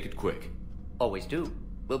 And make it quick. Always do.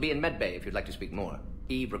 We'll be in medbay if you'd like to speak more.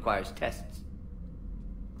 Eve requires tests.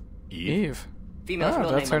 Eve? Female's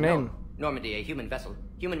real that's her unknown. name. Normandy, a human vessel.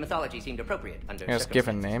 Human mythology seemed appropriate under Yes,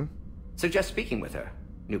 given name. Suggest speaking with her.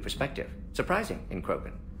 New perspective. Surprising in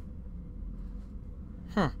Krogan.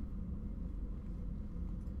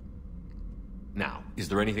 Now, is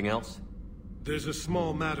there anything else? There's a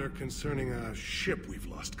small matter concerning a ship we've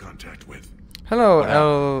lost contact with. Hello,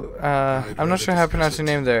 I'm not sure how to pronounce your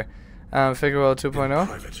name there. Figural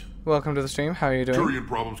 2.0. Welcome to the stream. How are you doing? Turian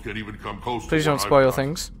problems can't even come close. Please don't spoil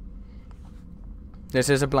things. This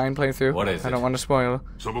is a blind playthrough. What is I it? don't want to spoil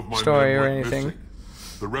Some of my story men or went anything. missing.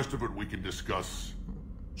 The rest of it we can discuss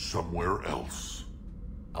somewhere else.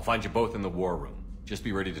 I'll find you both in the war room. Just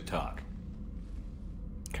be ready to talk.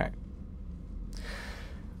 Okay.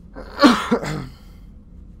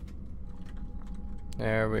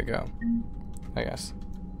 There we go. I guess.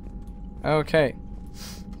 Okay.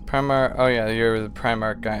 Primarch. Oh yeah, you're the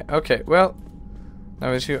Primarch guy. Okay, well. That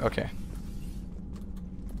was you? Okay.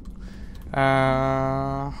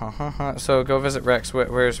 So go visit Rex.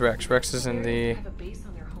 Where's Rex? Rex is in the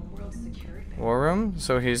war room,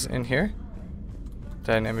 so he's in here.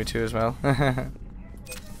 Died in ME2 as well.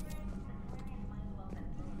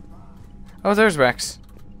 Oh, there's Rex.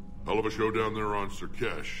 Hell of a show down there on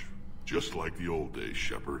Sirkesh. Just like the old days,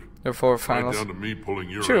 Shepard. Before finals. Right down to me pulling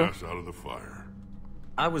your True. ass out of the fire.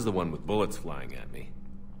 I was the one with bullets flying at me.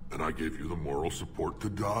 And I gave you the moral support to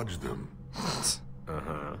dodge them.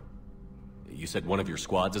 Uh-huh. You said one of your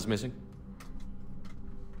squads is missing?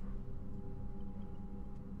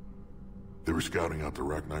 They were scouting out the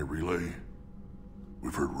Rachni relay.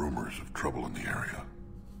 We've heard rumors of trouble in the area.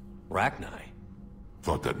 Rachni?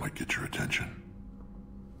 Thought that might get your attention.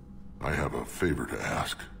 I have a favor to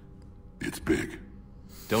ask. It's big.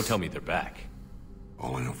 Don't tell me they're back.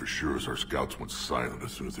 All I know for sure is our scouts went silent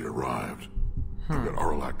as soon as they arrived. I've got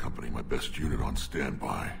Aralak Company, my best unit, on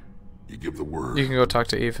standby. You give the word. You can go talk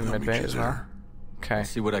to Eve in I'll mid-bay meet you as well. there. Okay.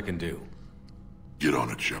 See what I can do. Get on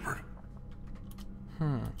it, Shepard.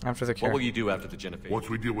 After the cure. What will you do after the Genophage? Once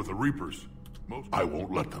we deal with the Reapers, I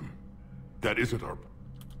won't let them. That isn't our...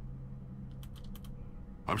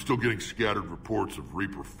 I'm still getting scattered reports of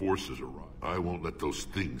Reaper forces arrive. I won't let those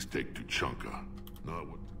things take Tachunka.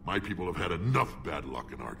 No, my people have had enough bad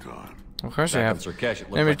luck in our time. Of course they have. Sirkesh, it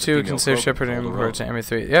looked like the ME2 female can save Krogan Shepard and pulled her import to own.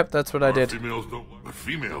 ME3. Yep, that's what I did. Females don't like... But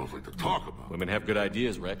females like to talk about. Women have good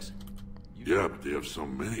ideas, Rex. Yeah, but they have so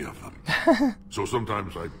many of them. So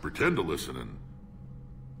sometimes I pretend to listen and...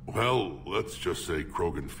 Well, let's just say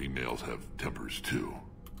Krogan females have tempers too.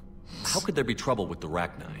 How could there be trouble with the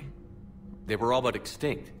Rachni? They were all but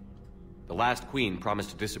extinct. The last queen promised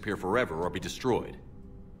to disappear forever or be destroyed.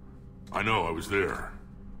 I know, I was there.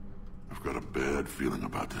 I've got a bad feeling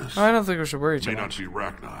about this. I don't think we should worry too May not much. be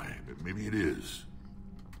Rachni, but maybe it is.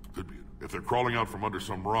 Could be. If they're crawling out from under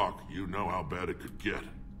some rock, you know how bad it could get.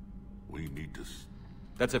 We need to...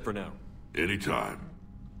 That's it for now. Anytime.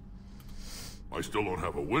 I still don't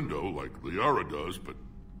have a window like Liara does, but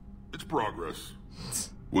it's progress.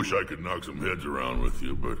 Wish I could knock some heads around with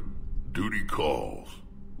you, but duty calls.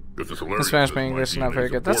 If this The Spanish, my English is not very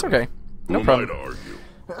good. That's okay. No problem.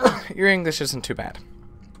 Your English isn't too bad.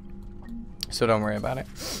 So don't worry about it.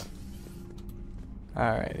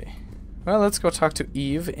 Alrighty. Well, let's go talk to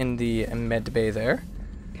Eve in the med bay there.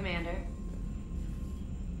 Commander.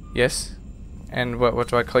 Yes? And what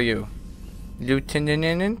do I call you?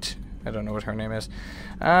 Lieutenant? I don't know what her name is.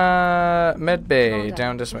 Med bay, Commander,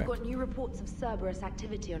 down this way. We've got new reports of Cerberus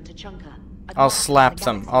activity on Tachunka. I'll slap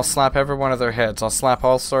them. I'll slap every one of their heads. I'll slap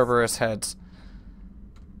all Cerberus heads.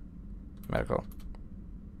 Medical.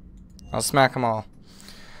 I'll smack them all.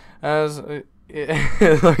 As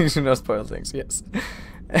As long as you don't spoil things, yes.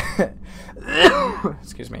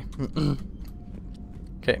 Excuse me.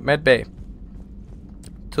 Okay, med bay.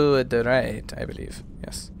 To the right, I believe.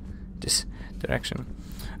 Yes. This direction.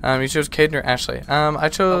 You chose Caden or Ashley? I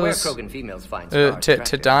chose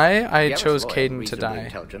to die. I chose Caden to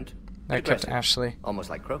die. I kept Ashley. Almost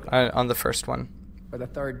like Krogan. On the first one. For the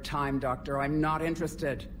third time, Doctor, I'm not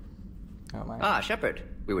interested. Oh my. Ah, Shepard.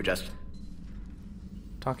 We were just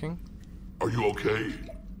talking. Are you okay?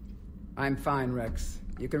 I'm fine, Rex.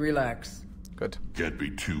 You can relax. Good. Can't be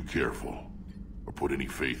too careful, or put any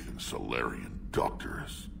faith in Solarian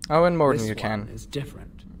doctors. Oh, and Morden, this you can. Is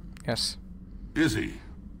different. Yes. Is he?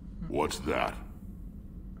 What's that?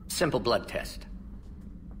 Simple blood test.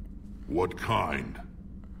 What kind?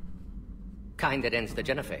 Kind that ends the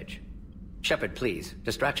genophage. Shepard, please.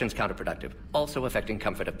 Distraction's counterproductive, also affecting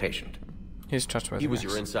comfort of patient. He's trustworthy. He was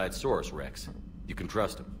your inside source, Rex. You can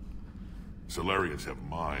trust him. Solarians have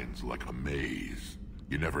minds like a maze.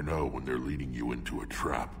 You never know when they're leading you into a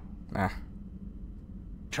trap.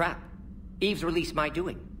 Trap? Eve's release my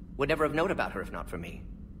doing. Would never have known about her if not for me.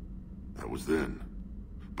 That was then.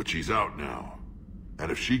 But she's out now.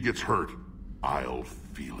 And if she gets hurt, I'll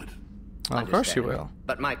feel it. Well, of course you will.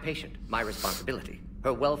 But my patient, my responsibility.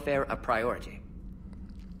 Her welfare a priority.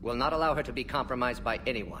 Will not allow her to be compromised by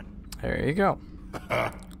anyone. There you go.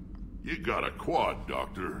 You got a quad,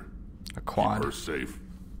 Doctor. A quad. Keep her safe.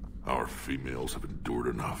 Our females have endured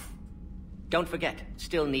enough. Don't forget,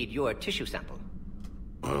 still need your tissue sample.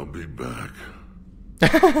 I'll be back.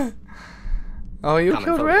 Oh, you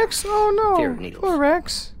killed Rex? Oh no. Poor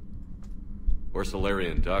Rex. Or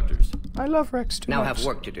Solarian doctors. I love Rex too now much. Have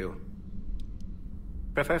work to do.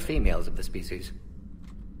 Prefer females of the species.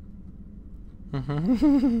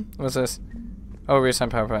 What's this? Oh, reassign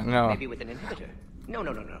power plant. No. Maybe with an inhibitor. No.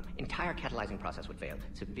 Entire catalyzing process would fail.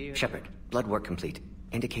 Severe. Shepard, blood work complete.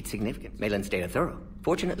 Indicates significance. Malin's data thorough.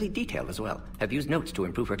 Fortunately detailed as well. Have used notes to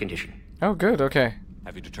improve her condition. Oh, good. Okay.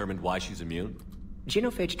 Have you determined why she's immune?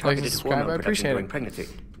 Genophage targeted hormone production during pregnancy.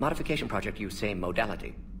 Modification project used same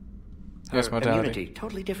modality. Yes, modality. Immunity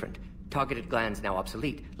totally different. Targeted glands now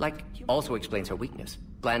obsolete. Like, also explains her weakness.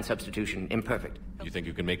 Gland substitution imperfect. You think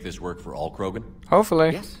you can make this work for all Krogan?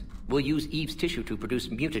 Hopefully. Yes. We'll use Eve's tissue to produce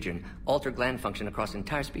mutagen, alter gland function across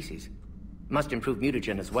entire species. Must improve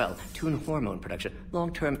mutagen as well, tune hormone production,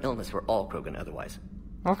 long-term illness for all Krogan otherwise.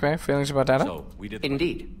 Okay, feelings about that? So, we did.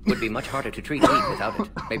 Indeed. Would be much harder to treat Eve without it.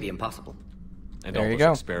 Maybe impossible. And all those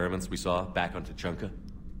experiments we saw back on Tachunka?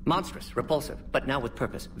 Monstrous, repulsive, but now with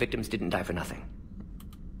purpose. Victims didn't die for nothing.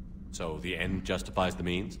 So the end justifies the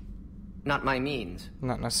means? Not my means.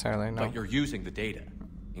 Not necessarily, no. But you're using the data,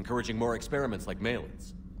 encouraging more experiments like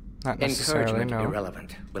Malin's. Not necessarily, encouragement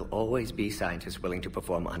irrelevant. Will always be scientists willing to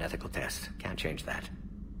perform unethical tests. Can't change that.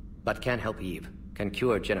 But can help Eve. Can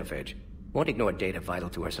cure genophage. Won't ignore data vital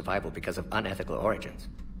to her survival because of unethical origins.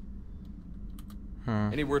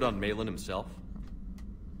 Any word on Malin himself?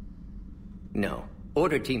 No.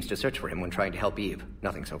 Ordered teams to search for him when trying to help Eve.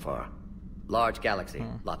 Nothing so far. Large galaxy.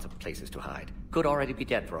 Lots of places to hide. Could already be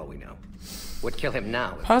dead for all we know. Would kill him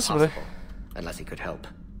now if possibly. Possible. Unless he could help.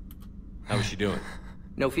 How is she doing?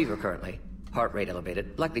 No fever currently. Heart rate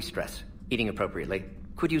elevated. Likely stress. Eating appropriately.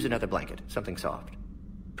 Could use another blanket. Something soft.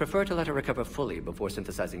 Prefer to let her recover fully before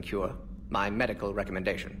synthesizing cure. My medical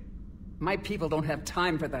recommendation. My people don't have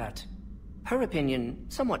time for that. Her opinion,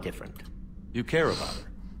 somewhat different. You care about her?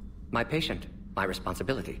 My patient. My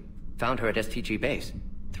responsibility. Found her at STG base.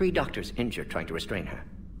 3 doctors injured trying to restrain her.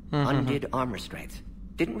 Undid arm restraints.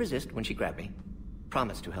 Didn't resist when she grabbed me.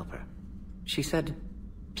 Promised to help her. She said,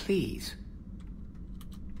 please.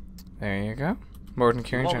 There you go. Morden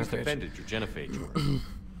curing You've always genophage. defended your genophage work.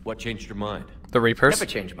 What changed your mind? The Reapers? Never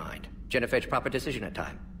change mind. Genophage proper decision at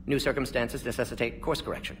time. New circumstances necessitate course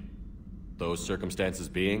correction. Those circumstances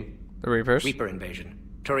being? The Reapers? Reaper invasion.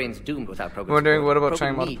 Turians doomed without program. Wondering what about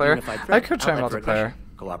trying multiplayer? I could try multiplayer.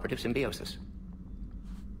 Cooperative symbiosis.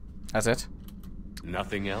 That's it?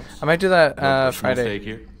 Nothing else? I might do that no Friday.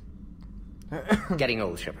 Here? Getting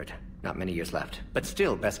old, Shepard. Not many years left. But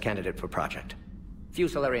still best candidate for project. Few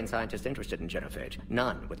Solarian scientists interested in genophage.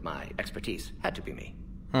 None with my expertise. Had to be me.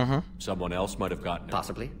 Someone else might have gotten it.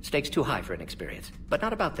 Possibly. Stakes too high for inexperience. But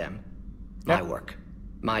not about them. My work.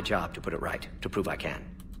 My job to put it right. To prove I can.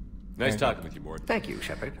 Nice talking with you, Morden. Thank you,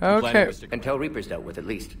 Shepard. Okay. Until Reaper's dealt with at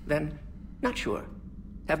least. Then, not sure.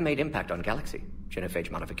 Haven't made impact on Galaxy.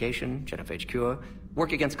 Genophage modification, genophage cure,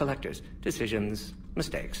 work against collectors, decisions,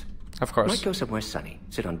 mistakes. Of course. Might go somewhere sunny.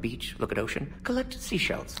 Sit on beach, look at ocean, collect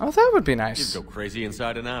seashells. Oh, that would be nice. You'd go crazy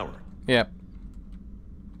inside an hour. Yep.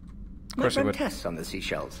 Of course Might it run would. tests on the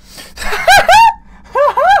seashells.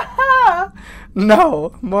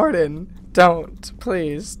 No, Morden, don't.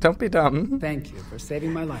 Please, don't be dumb. Thank you for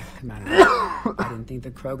saving my life, Commander. I didn't think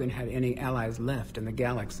the Krogan had any allies left in the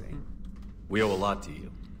galaxy. We owe a lot to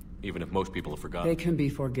you, even if most people have forgotten. They can be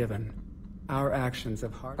forgiven. Our actions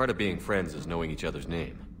have Part of being friends is knowing each other's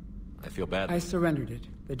name. I feel bad. I surrendered it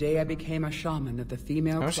the day I became a shaman of the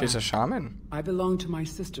female clan. She's a shaman. I belong to my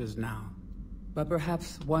sisters now. But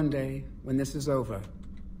perhaps one day, when this is over,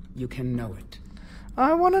 you can know it.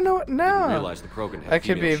 I want to know it now. Realize the Krogan have I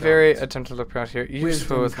could be very attentive to look out here.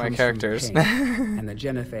 Useful with my characters. And the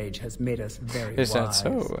genophage has made us very wise. Is that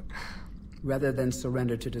so? Rather than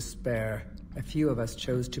surrender to despair, a few of us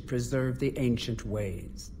chose to preserve the ancient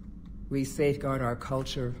ways. We safeguard our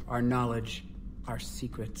culture, our knowledge, our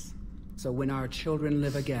secrets. So when our children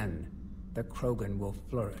live again, the Krogan will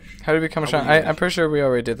flourish. How do we become a shaman? I'm pretty sure we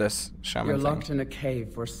already did this shaman You're thing. locked in a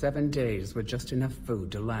cave for 7 days with just enough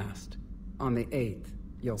food to last. On the 8th,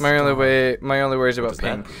 you'll My only worry is about does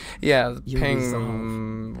that ping. prove? Yeah, You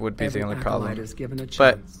ping would be the only problem. Is given a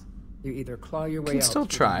But chance. You either claw your way can out still through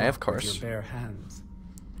the try, rock of course. with your bare hands,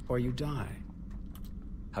 or you die.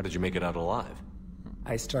 How did you make it out alive?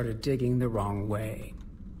 I started digging the wrong way.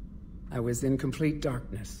 I was in complete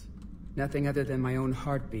darkness. Nothing other than my own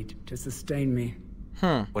heartbeat to sustain me.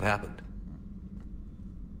 What happened?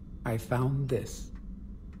 I found this.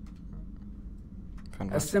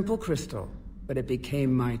 A simple crystal, but it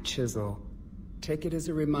became my chisel. Take it as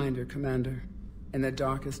a reminder, Commander. In the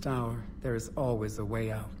darkest hour, there is always a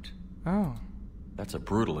way out. Oh. That's a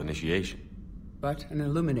brutal initiation. But an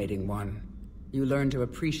illuminating one. You learn to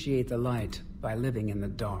appreciate the light by living in the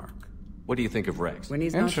dark. What do you think of Rex? When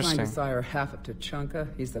he's not trying to sire half of Tachunka,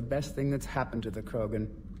 he's the best thing that's happened to the Krogan.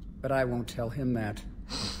 But I won't tell him that.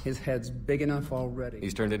 His head's big enough already.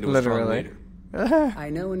 He's turned into a strong leader. I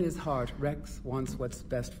know in his heart Rex wants what's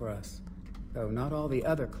best for us. Though not all the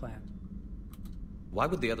other clans. Why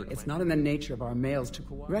would the other It's not in the nature of our males to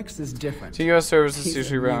cooperate. Rex is different. So US service is He's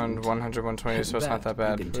usually a around mutant. 100, 120, so it's not that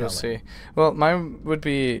That you bad. can We'll tell see. Well, mine would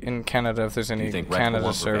be in Canada if there's Do any you think Rex will Canada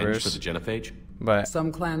want revenge servers. for the genophage? But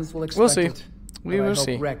some clans will expect we'll see. it. We but will I hope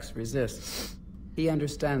see. Rex resists. He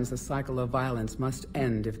understands the cycle of violence must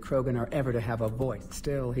end if Krogan are ever to have a voice.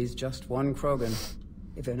 Still, he's just one Krogan.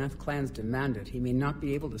 If enough clans demand it, he may not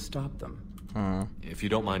be able to stop them. If you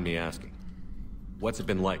don't mind me asking, what's it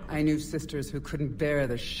been like? I knew sisters who couldn't bear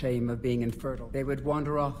the shame of being infertile. They would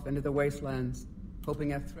wander off into the wastelands,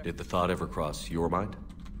 hoping at threat. Did the thought ever cross your mind?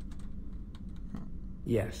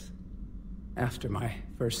 Yes. After my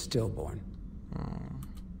first stillborn.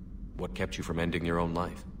 What kept you from ending your own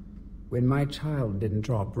life? When my child didn't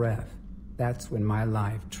draw breath, that's when my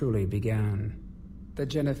life truly began. The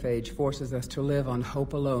genophage forces us to live on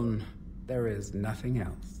hope alone. There is nothing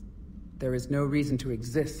else. There is no reason to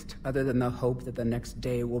exist other than the hope that the next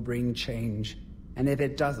day will bring change. And if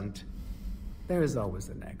it doesn't, there is always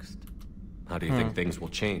the next. How do you think things will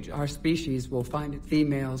change? Our species will find it.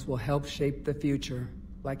 Females will help shape the future,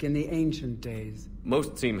 like in the ancient days.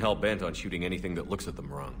 Most seem hell-bent on shooting anything that looks at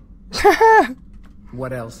them wrong.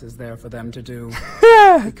 What else is there for them to do?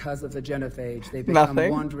 Because of the genophage, they become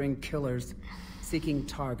Nothing. wandering killers, seeking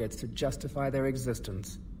targets to justify their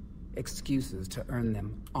existence, excuses to earn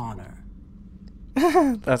them honor.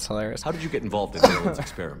 That's hilarious. How did you get involved in Malin's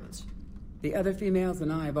experiments? The other females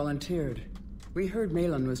and I volunteered. We heard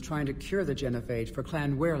Malin was trying to cure the genophage for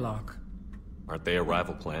Clan Weirlock. Aren't they a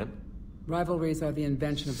rival clan? Rivalries are the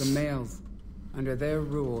invention of the males. Under their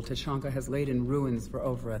rule, Tachunka has laid in ruins for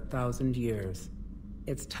over 1,000 years.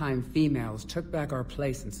 It's time females took back our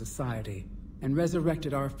place in society and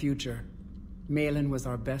resurrected our future. Malin was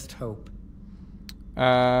our best hope.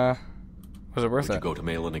 Was it worth Would it? you go to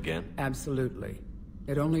Malin again? Absolutely.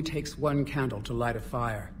 It only takes one candle to light a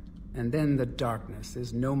fire, and then the darkness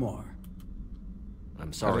is no more.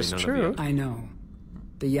 I'm sorry, is none true. of you. I know.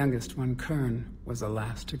 The youngest one, Kern, was the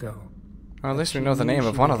last to go. Well, at least we She know the knew name she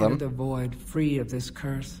of one would of them. enter the void free of this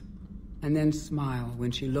curse, and then smile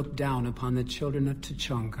when she looked down upon the children of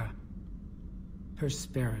Tachunka. Her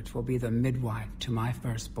spirit will be the midwife to my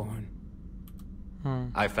firstborn.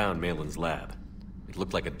 I found Malin's lab. It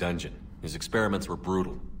looked like a dungeon. His experiments were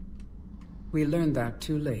brutal. We learned that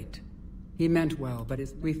too late. He meant well, but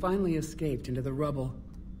we finally escaped into the rubble.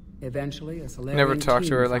 Eventually, a Solarian Never talked to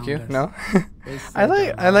team her like you? found us. No? They I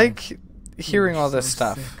saved our like lives. hearing We were all this so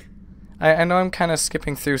stuff. sick. I know I'm kind of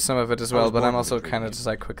skipping through some of it as I well, was but born I'm with also a kind of dream. just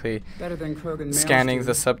like quickly Better than Krogan males scanning do.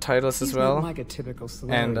 the subtitles as He's well. not like a typical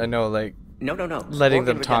Solarian. And I know like No. letting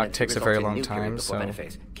them Organ talk redundancy takes a results very in long new period time, before so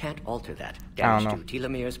metaphase. Can't alter that. I don't Damage know. to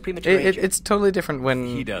telomeres, premature aging. It's totally different when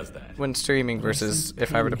He does that. when streaming versus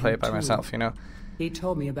if I were to play it by myself, you know. He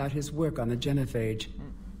told me about his work on the genophage.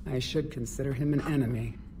 I should consider him an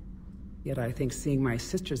enemy. Yet I think seeing my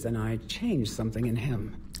sisters and I changed something in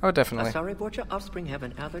him. Oh, definitely. Sorry, but your offspring have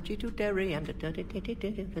an allergy to dairy and...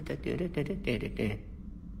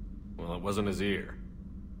 Well, it wasn't his ear.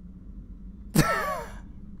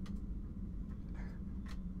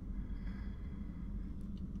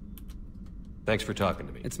 Thanks for talking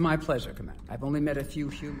to me. It's my pleasure, Commander. I've only met a few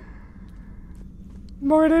humans.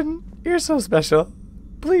 Morden, you're so special.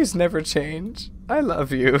 Please never change. I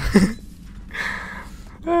love you.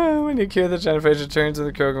 When you cure the genophage, it turns and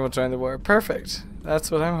the Krogan will join the war. Perfect. That's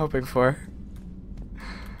what I'm hoping for.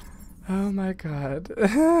 Oh my god.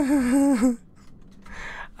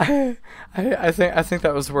 I think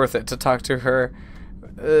that was worth it to talk to her.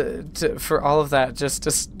 For all of that,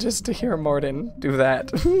 just to hear Morden do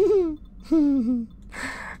that.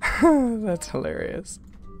 That's hilarious.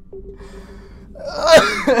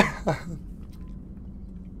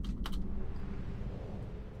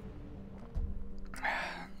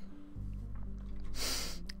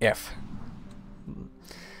 If.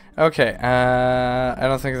 Okay, I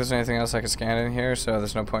don't think there's anything else I can scan in here, so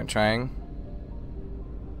there's no point trying.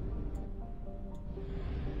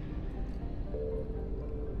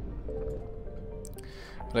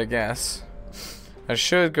 But I guess I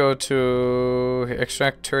should go to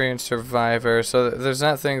extract Turian survivor. So there's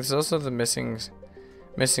that thing. There's also the missing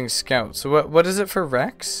scout. So what is it for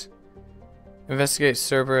Rex? Investigate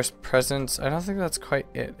Cerberus presence. I don't think that's quite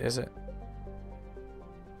it, is it?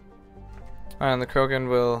 And the Krogan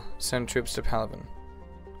will send troops to Palaven.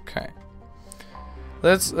 Okay.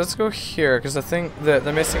 Let's go here, because I think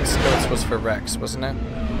the missing scouts was for Rex, wasn't it?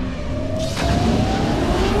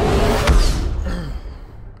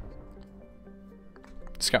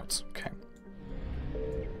 Scouts, okay.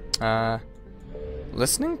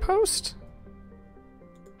 Listening post?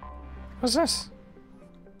 What's this?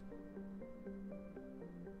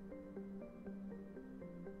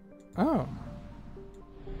 Oh.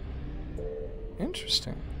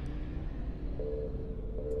 Interesting.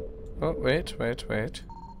 Oh, wait.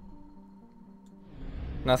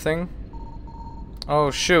 Nothing? Oh,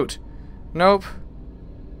 shoot. Nope.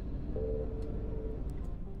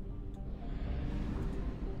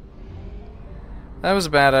 That was a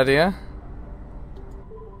bad idea.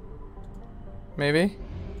 Maybe?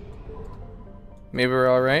 Maybe we're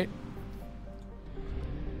alright?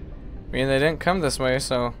 I mean, they didn't come this way,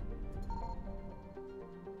 so...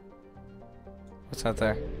 What's that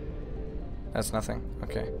there? That's nothing.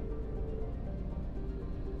 Okay.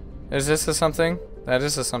 Is this a something? That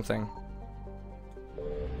is a something.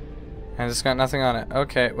 And it's got nothing on it.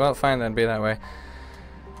 Okay, well, fine then, be that way.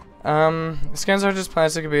 Scans are just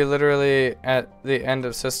plastic. Could be literally at the end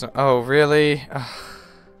of system. Oh, really?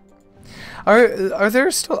 Are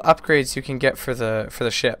there still upgrades you can get for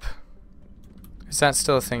the ship? Is that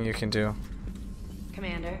still a thing you can do?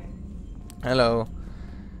 Commander. Hello.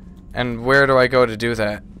 And where do I go to do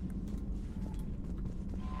that?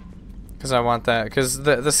 Because I want that. Because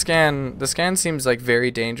the scan seems like very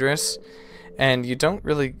dangerous, and you don't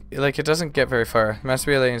really like it. Doesn't get very far. Mass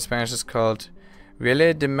relay in Spanish is called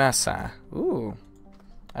relay de masa. Ooh,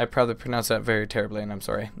 I probably pronounced that very terribly, and I'm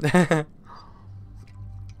sorry. Okay,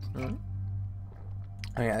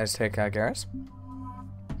 let's take Garrus.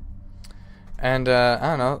 And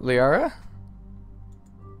I don't know, Liara.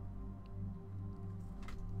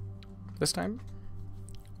 This time.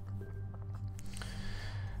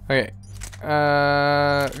 Okay.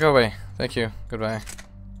 Go away. Thank you. Goodbye.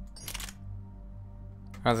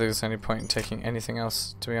 I don't think there's any point in taking anything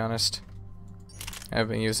else, to be honest. I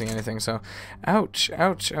haven't been using anything, so... Ouch!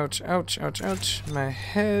 Ouch! Ouch! Ouch! Ouch! Ouch! My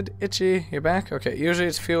head itchy. You're back? Okay. Usually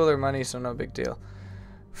it's fuel or money, so no big deal.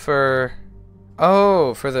 For...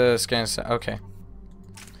 Oh! For the scan set. Okay.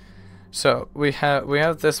 So, we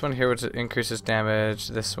have this one here, which increases damage.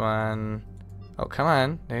 This one... Oh, come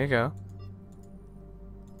on. There you go.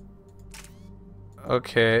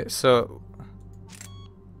 Okay, so...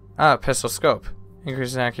 Ah, pistol scope.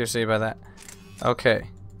 Increases accuracy by that. Okay.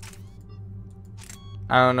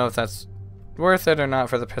 I don't know if that's worth it or not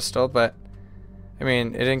for the pistol, but... I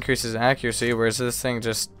mean, it increases accuracy, whereas this thing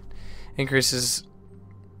just increases...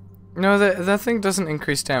 No, that thing doesn't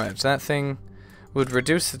increase damage. That thing would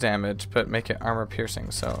reduce the damage, but make it armor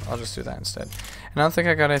piercing, so I'll just do that instead. And I don't think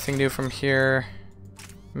I got anything new from here.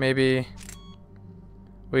 Maybe...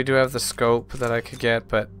 We do have the scope that I could get,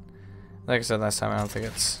 but... Like I said last time, I don't think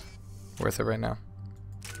it's worth it right now.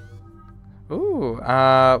 Ooh,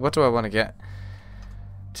 what do I want to get?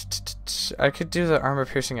 I could do the armor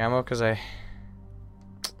piercing ammo, because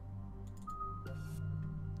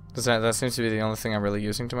that seems to be the only thing I'm really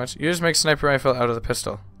using too much. You just make sniper rifle out of the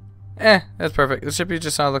pistol. That's perfect. The ship you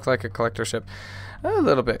just saw looked like a collector ship. A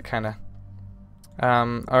little bit, kind of.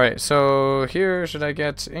 Alright, so here, should I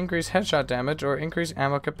get increased headshot damage or increased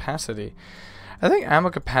ammo capacity? I think ammo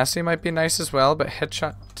capacity might be nice as well, but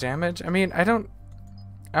headshot damage? I mean, I don't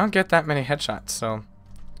get that many headshots, so...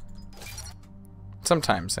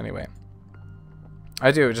 Sometimes, anyway.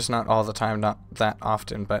 I do, just not all the time, not that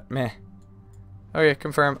often, but meh. Okay,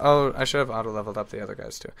 confirm. Oh, I should have auto-leveled up the other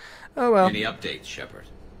guys, too. Oh, well. Any updates, Shepard?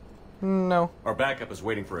 No. Our backup is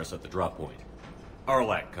waiting for us at the drop point.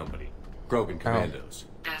 Arlac Company. Krogan Commandos.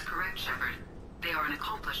 That's correct, Shepard. They are an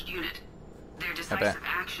accomplished unit. Their decisive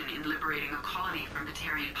action in liberating a colony from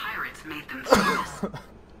Batarian pirates made them famous.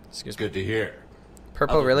 Excuse me. Good to hear.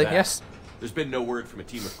 Purple, Other really? than that, Yes. There's been no word from a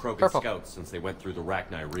team of Krogan scouts since they went through the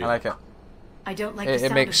Rachni River. I like it. I don't like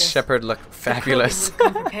It makes Shepard look fabulous. The Krogan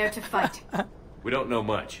will come prepared to fight. We don't know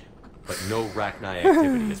much, but no Rachni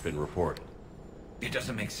activity has been reported. It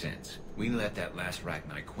doesn't make sense. We let that last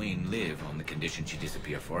Rachni Queen live on the condition she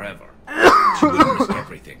disappear forever. She would risk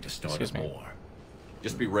everything to start a war.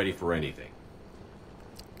 Just be ready for anything.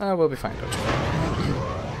 We'll be fine, don't you?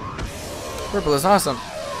 Purple is awesome.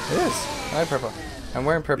 It is. I like purple. I'm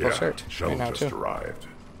wearing purple shirt Shuttle right now, just too. arrived.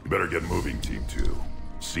 You better get moving, Team 2.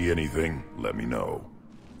 See anything, let me know.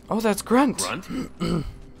 Oh, that's Grunt. Grunt?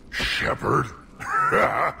 Shepard?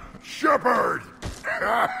 Shepard!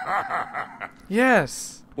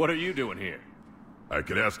 Yes. What are you doing here? I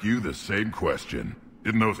could ask you the same question.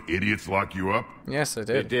 Didn't those idiots lock you up? Yes, I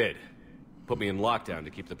They did. did. Put me in lockdown to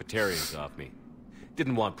keep the Batarians off me.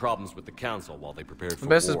 Didn't want problems with the Council while they prepared for The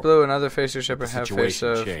best war. is blue, and other faces Shepard The have face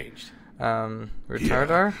situation of changed.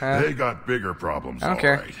 retardar. They got bigger problems. I don't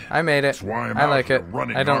care. Right. I made it. That's why I'm I out like here it.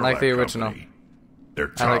 running I don't like the Arlac original. Company. They're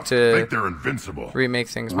tough. I like to think they're invincible. remake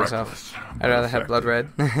things myself. Reckless, I'd rather have blood red.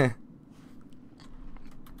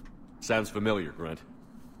 Sounds familiar, Grunt.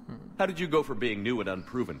 How did you go from being new and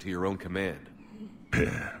unproven to your own command?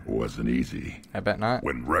 Wasn't easy. I bet not.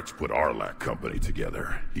 When Rex put Arlac Company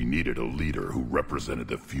together, he needed a leader who represented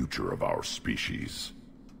the future of our species.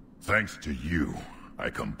 Thanks to you, I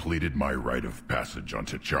completed my rite of passage on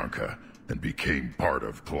Tachunka and became part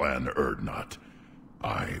of Clan Urdnot.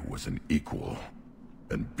 I was an equal,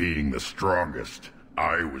 and being the strongest,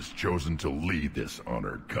 I was chosen to lead this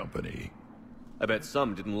honored company. I bet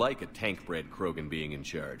some didn't like a tank-bred Krogan being in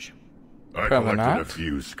charge. I Probably collected not. a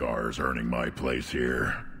few scars earning my place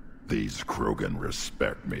here. These Krogan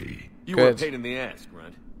respect me. You were a pain in the ass,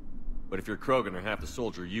 Grunt. But if your Krogan are half the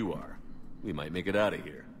soldier you are, we might make it out of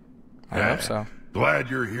here. I hope so. Glad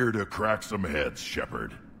you're here to crack some heads,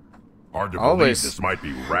 Shepard. Hard to Always. believe this might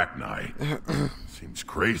be Rachni. Seems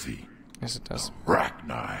crazy. Yes, it does.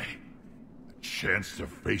 Rachni. A chance to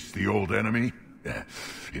face the old enemy?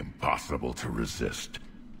 Impossible to resist.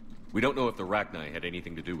 We don't know if the Rachni had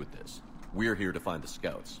anything to do with this. We're here to find the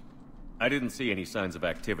scouts. I didn't see any signs of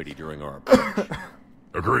activity during our approach.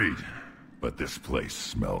 Agreed. But this place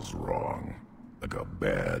smells wrong. Like a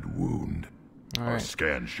bad wound. All Our right.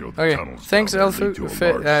 scans show the Okay, tunnels thanks, down there lead to a large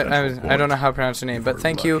central I don't point. know how to pronounce your name, but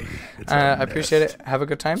thank you. It's a I appreciate nest. it. Have a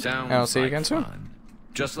good time, and I'll see you again soon. Fun.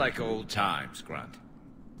 Just like old times, Grunt.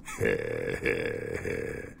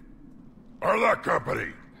 Arlac Company,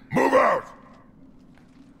 move out!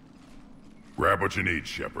 Grab what you need,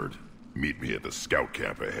 Shepard. Meet me at the scout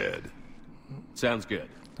camp ahead. Sounds good.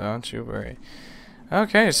 Don't you worry.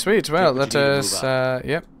 Okay, sweet. Well, let us.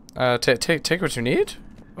 Yep. Take what you need.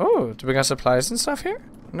 Oh, do we got supplies and stuff here?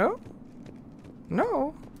 No.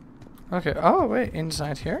 No. Okay. Oh wait,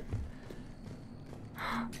 inside here.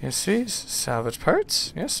 Yes, please. Salvage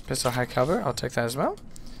parts. Yes, pistol high caliber. I'll take that as well.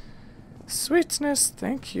 Sweetness.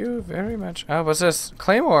 Thank you very much. Oh, what's this?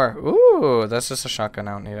 Claymore. Ooh, that's just a shotgun.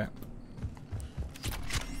 I don't need it.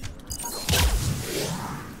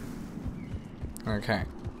 Okay.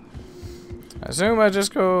 I assume I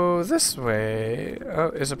just go this way. Oh,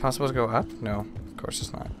 is it possible to go up? No, of course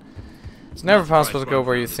it's not. It's never possible to go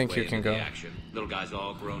where you think you can go. Little guy's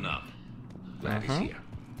all grown up. Glad he's here.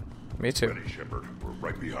 Me too. Ready, Shepard. We're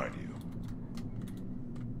right behind you.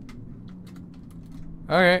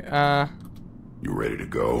 Okay, You ready to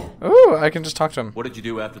go? ooh, I can just talk to him. What did you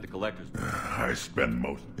do after the collectors? I spent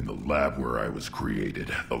most in the lab where I was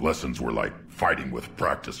created. The lessons were like fighting with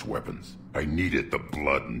practice weapons. I needed the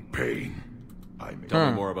blood and pain. Tell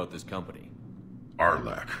me more about this company.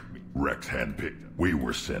 Arlac. Rex handpicked. We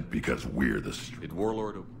were sent because we're the Did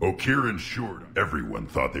Warlord... Okir ensured everyone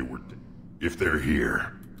thought they were... If they're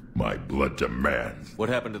here, my blood demands. What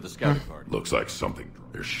happened to the scouting party? Looks like something.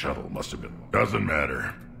 Their shuttle must have been... Doesn't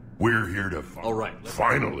matter. We're here to... All right.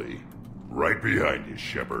 Finally. Right behind you,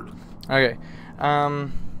 Shepard. Okay,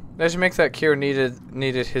 They should make that Kira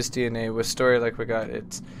needed his DNA with story like we got.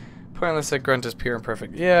 It's pointless that Grunt is pure and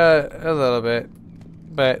perfect. Yeah, a little bit.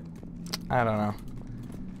 But, I don't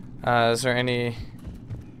know. Is there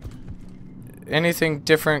anything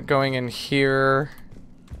different going in here?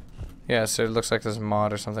 Yeah, so it looks like there's a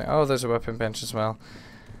mod or something. Oh, there's a weapon bench as well.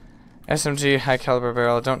 SMG, high caliber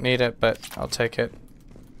barrel. I don't need it, but I'll take it.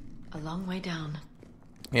 A long way down.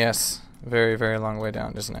 Yes, very, very long way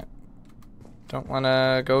down, isn't it? Don't want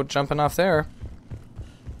to go jumping off there.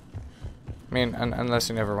 I mean, unless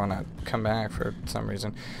you never want to come back for some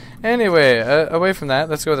reason. Anyway, away from that,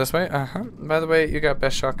 let's go this way. By the way, you got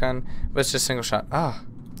best shotgun, but it's just single shot. Ah.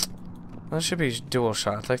 Well, it should be dual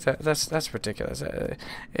shot. Like that. That's ridiculous.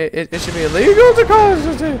 It should be illegal to call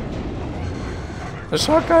it a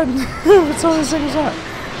shotgun. It's only a single shot.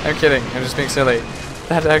 I'm kidding. I'm just being silly.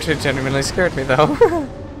 That actually genuinely scared me, though.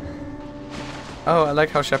 Oh, I like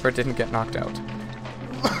how Shepard didn't get knocked out.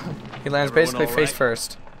 He lands basically face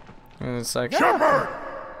first. And it's like, Shepard!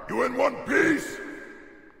 You in one piece?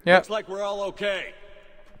 Yep. Looks like we're all okay.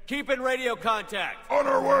 Keep in radio contact. On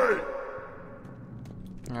our way.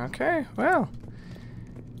 Okay, well.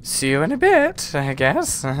 See you in a bit, I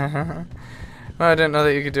guess. Well, I didn't know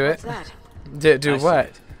that you could do it. What's that? Do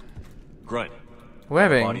what? Grunt.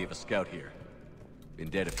 Webbing. Body of a scout here. Been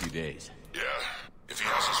dead a few days. Yeah. If he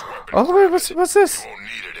has his weapon. Oh wait, what's this? He won't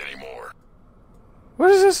need it anymore. What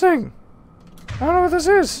is this thing? I don't know what this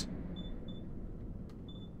is.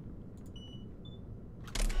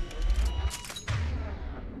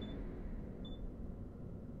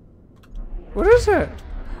 What is it?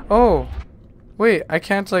 Oh, wait, I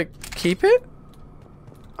can't, like, keep it?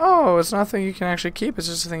 Oh, it's not a thing you can actually keep. It's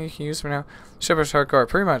just a thing you can use for now. Shepard's hardcore,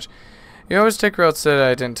 pretty much. You always take routes that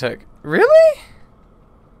I didn't take. Really?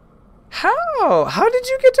 How? How did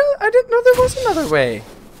you get to... I didn't know there was another way.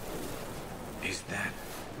 Is that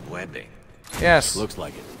webbing? Yes. Looks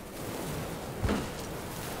like it.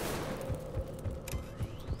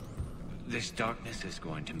 This darkness is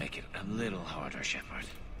going to make it a little harder, Shepard.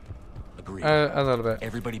 Agreed. A little bit.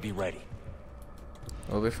 Everybody be ready.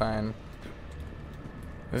 We'll be fine.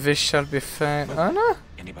 We shall be fine. Oh no!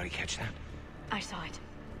 Anybody catch that? I saw it.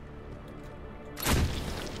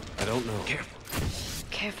 I don't know. Careful.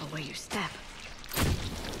 Careful where you step.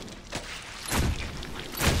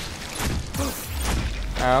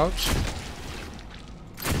 Ouch.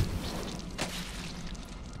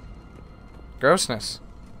 Grossness.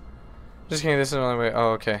 Just kidding, this is the only way.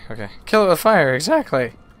 Oh, okay, okay. Kill it with fire,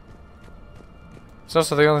 exactly. It's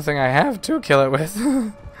also the only thing I have to kill it with.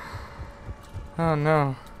 Oh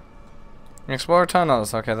no. Explore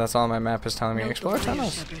tunnels. Okay, that's all my map is telling me. Explore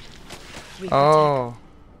tunnels. Oh.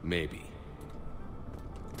 Maybe.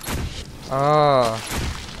 Oh.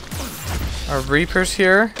 Are Reapers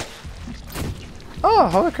here? Oh,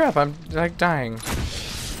 holy crap, I'm like dying.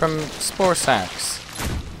 From spore sacks.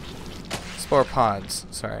 Spore pods,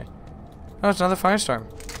 sorry. Oh, it's another firestorm.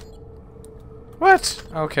 What?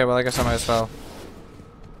 Okay, well I guess I might as well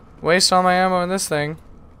waste all my ammo in this thing.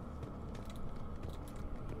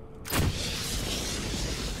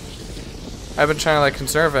 I've been trying to like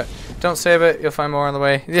conserve it. Don't save it, you'll find more on the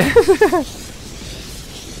way. Yeah.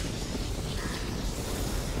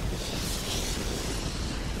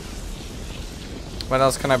 What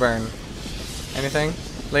else can I burn? Anything?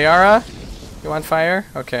 Liara? You want fire?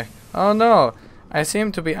 Okay. Oh no! I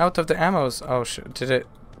seem to be out of the ammos. Oh shit, did it?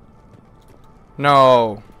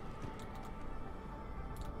 No.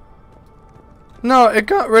 No, it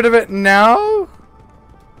got rid of it now?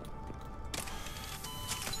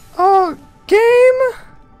 Oh, game?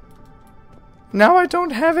 Now I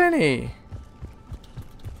don't have any.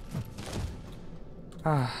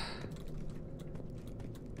 Ah.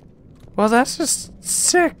 Well, that's just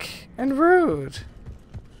sick and rude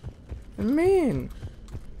and mean.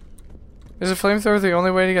 Is a flamethrower the only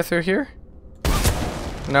way to get through here?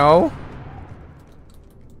 No.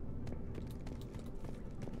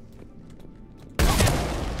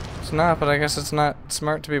 It's not, but I guess it's not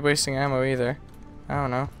smart to be wasting ammo either. I don't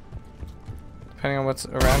know. Depending on what's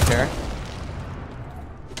around here.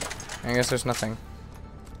 I guess there's nothing.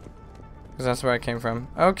 Because that's where I came from.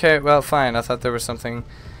 Okay, well, fine. I thought there was something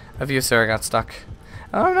of use there. I got stuck.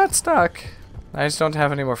 Oh, I'm not stuck. I just don't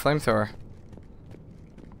have any more flamethrower.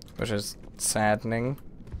 Which is saddening.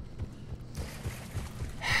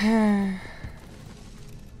 Well,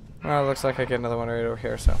 it looks like I get another one right over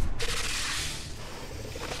here, so.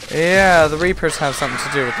 Yeah, the Reapers have something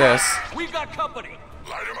to do with this. We've got company.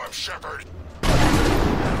 Light him up, Shepard.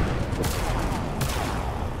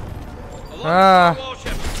 Ah.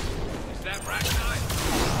 Is that rack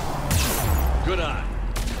nine? Good eye.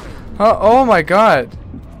 Oh my god.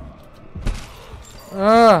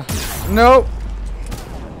 No.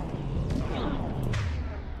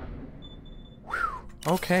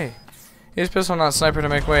 Okay. Use pistol, not sniper to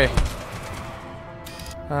make way.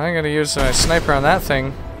 I'm gonna use a sniper on that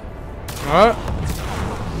thing. What?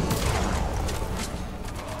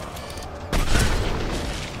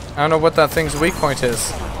 I don't know what that thing's weak point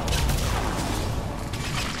is.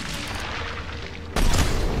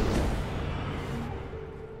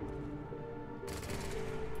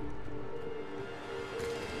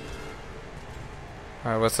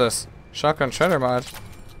 Alright, what's this? Shotgun shredder mod.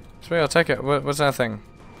 Sweet, I'll take it. What's that thing?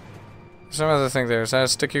 There's some other thing there. Is that a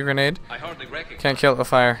sticky grenade? I hardly recognize. Can't kill it with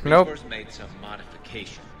fire. Nope. Reapers made some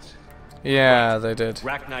modifications. Yeah, they did.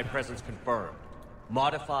 Rachni presence confirmed.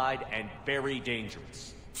 Modified and very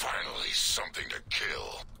dangerous. Finally, something to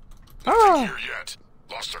kill. Oh. Nothing here yet.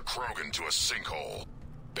 Lost a Krogan to a sinkhole.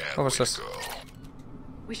 Bad What was way this? to go.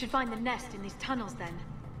 We should find the nest in these tunnels then.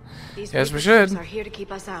 These Yes, we Reaper should. are here to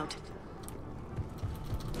keep us out.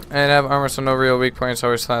 And have armor, so no real weak points.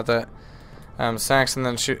 Always thought that. Sacks and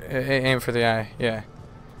then shoot. Aim for the eye. Yeah.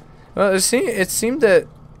 Well, it seemed that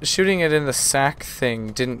shooting it in the sack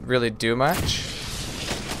thing didn't really do much.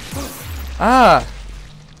 Ah!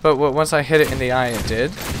 But once I hit it in the eye, it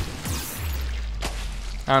did.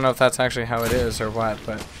 I don't know if that's actually how it is or what,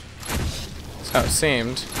 but that's how it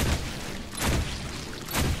seemed.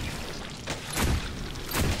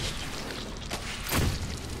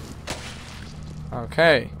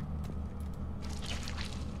 Okay.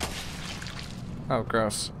 Oh,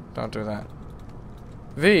 gross. Don't do that.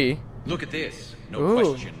 V? Look at this. No Ooh.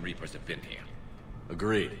 question Reapers have been here.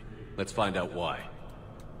 Agreed. Let's find out why.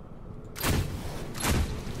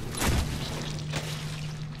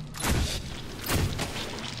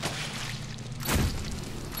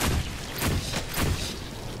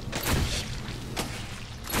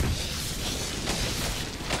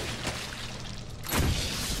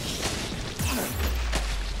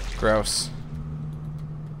 Gross.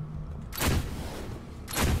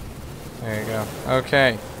 There you go.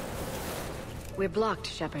 Okay. We're blocked,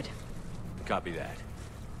 Shepard. Copy that.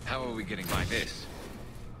 How are we getting by this?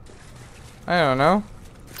 I don't know.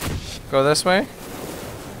 Go this way?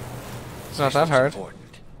 It's not that hard.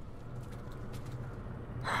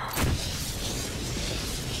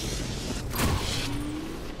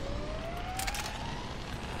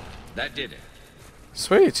 That did it.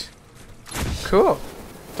 Sweet. Cool.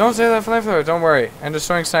 Don't say that flamethrower, don't worry. And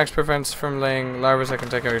destroying stacks prevents from laying larvae that can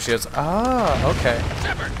take out your shields. Ah, okay.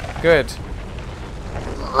 Good.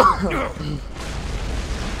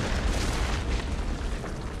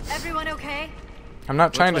 Everyone okay? I'm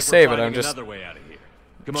not trying to save it, I'm just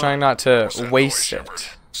trying not to waste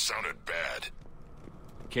it. Sounded bad.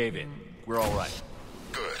 Cave in. We're all right.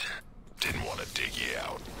 Good. Didn't want to dig you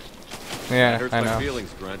out. Yeah, Hurts I my know.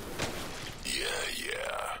 feelings, Grunt. Yeah.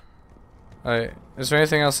 Alright, is there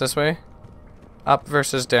anything else this way? Up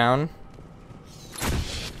versus down?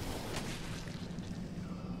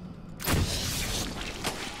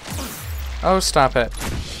 Oh, stop it.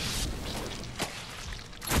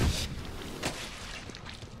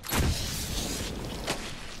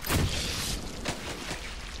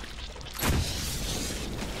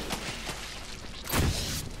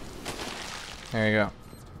 There you go.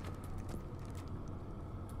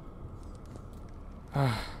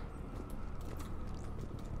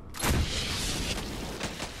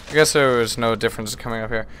 I guess there was no difference coming up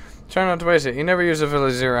here. Try not to waste it. You never use a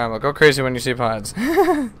village zero ammo. Go crazy when you see pods.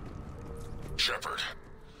 Shepard,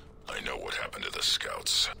 I know what happened to the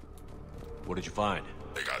scouts. What did you find?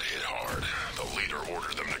 They got hit hard. The leader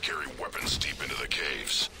ordered them to carry weapons deep into the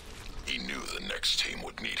caves. He knew the next team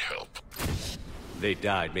would need help. They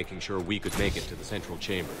died making sure we could make it to the central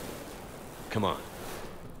chamber. Come on.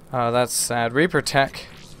 Oh, that's sad. Reaper tech.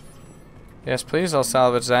 Yes, please, I'll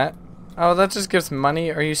salvage that. Oh, that just gives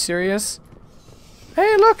money? Are you serious?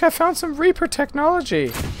 Hey, look, I found some Reaper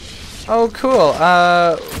technology. Oh, cool.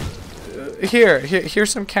 Here's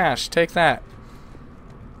some cash. Take that.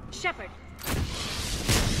 Shepard.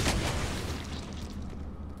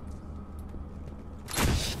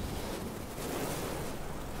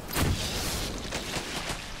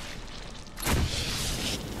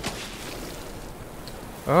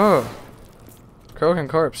 Oh. Krogan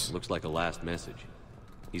corpse. Looks like a last message.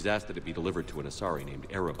 He's asked that it be delivered to an Asari named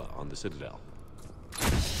Erebba on the Citadel.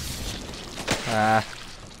 Ah.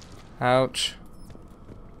 Ouch.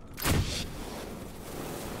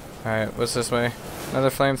 Alright, what's this way? Another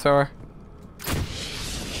flamethrower?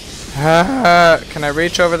 Ah, can I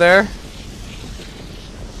reach over there?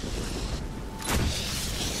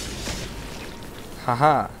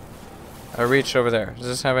 Haha. I reached over there. Does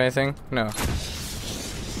this have anything? No.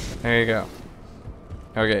 There you go.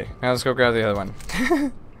 Okay, now let's go grab the other one.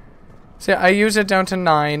 See, I use it down to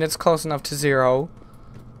 9. It's close enough to 0.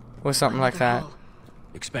 With something like that.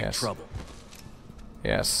 Expect trouble.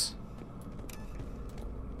 Yes.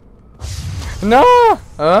 No!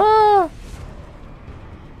 Ah!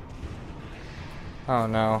 Oh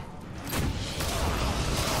no.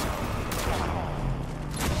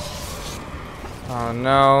 Oh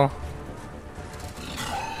no.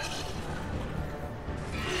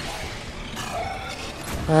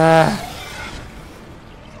 Ah.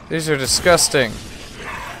 These are disgusting.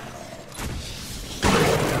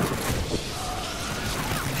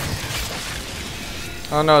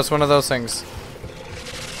 Oh no, it's one of those things.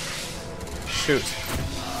 Shoot.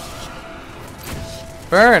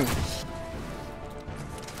 Burn!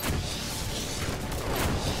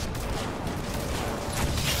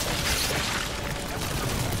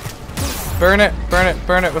 Burn it, burn it,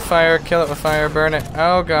 burn it with fire, kill it with fire, burn it.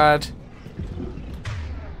 Oh god.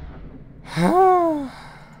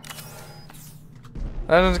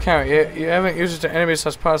 That doesn't count. You haven't used it to enemies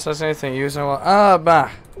such process anything. Use it well. Ah, bah.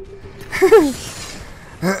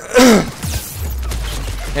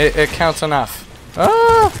 It counts enough.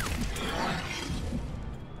 Ah!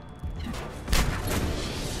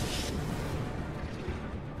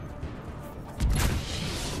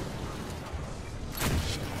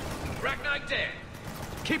 Dragonite dead.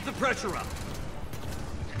 Keep the pressure up.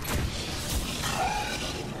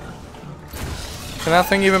 Can that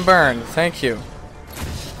thing even burn? Thank you.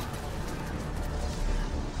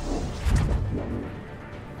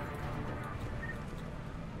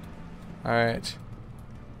 Alright.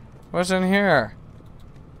 What's in here?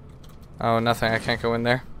 Oh, nothing. I can't go in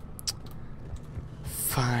there.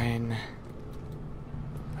 Fine.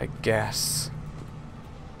 I guess.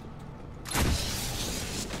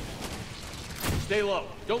 Stay low.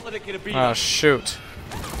 Don't let it get a beat. Oh, shoot.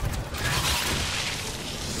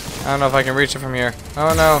 I don't know if I can reach it from here.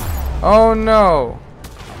 Oh, no. Oh, no.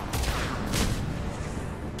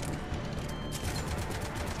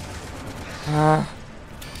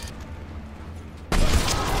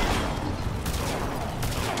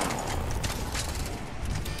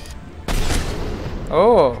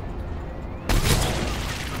 Oh.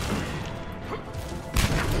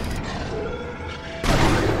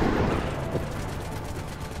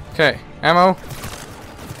 Okay, ammo.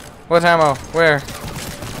 What ammo? Where?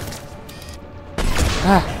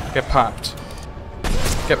 Ah, get popped.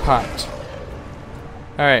 Get popped.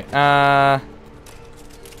 Alright,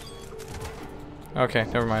 okay,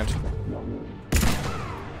 never mind.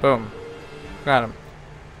 Boom. Got him.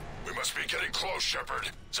 We must be getting close,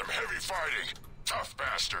 Shepard. Some heavy fighting. Tough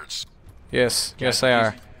bastards. Yes, yes they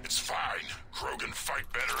are. It's fine. Krogan fight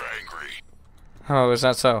better angry. Oh, is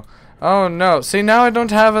that so? Oh no, see now I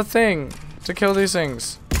don't have a thing to kill these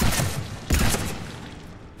things.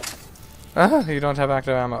 Ah, you don't have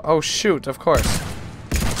active ammo. Oh shoot, of course.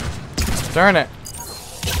 Darn it.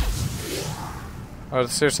 Oh,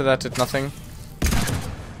 seriously, that did nothing?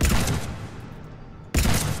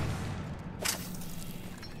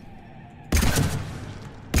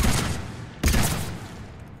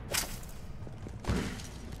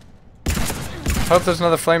 Hope there's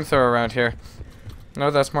another flamethrower around here.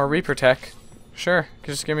 No, that's more Reaper tech. Sure,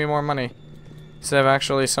 just give me more money. Instead of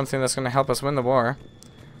actually something that's going to help us win the war.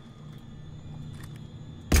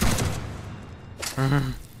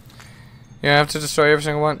 You have to destroy every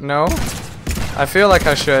single one? No? I feel like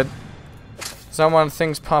I should. Because I don't want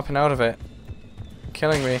things popping out of it.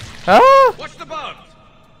 Killing me. Ah! Watch the bugs!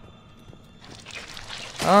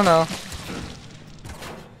 Oh no.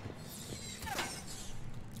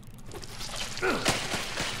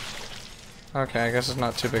 Okay, I guess it's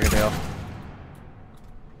not too big a deal.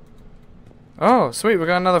 Oh, sweet, we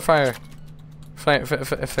got another fire.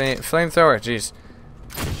 Flamethrower, jeez.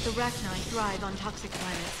 The Rachni thrive on toxic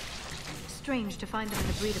planets. Strange to find them in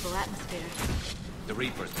a breathable atmosphere. The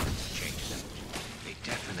Reapers must have changed them. They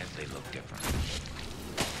definitely look different.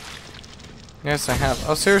 Yes, I have.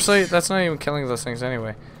 Oh, seriously? That's not even killing those things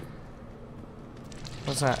anyway.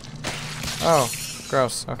 What's that? Oh,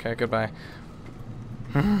 gross. Okay, goodbye.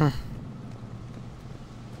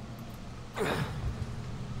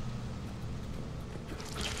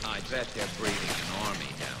 I bet they're breeding an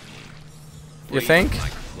army down here. You think?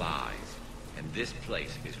 Like flies, and this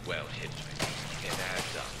place is well hidden. It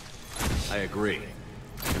adds up. I agree.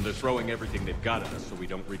 And they're throwing everything they've got at us so we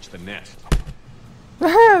don't reach the nest.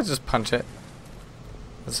 Just punch it.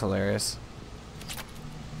 That's hilarious.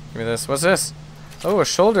 Give me this. What's this? Oh, a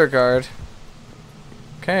shoulder guard.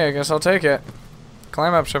 Okay, I guess I'll take it.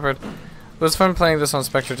 Climb up, Shepard. It was fun playing this on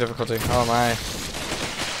Spectre difficulty. Oh my.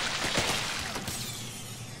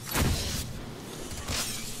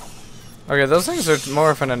 Okay, those things are more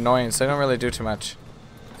of an annoyance. They don't really do too much.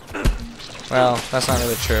 Well, that's not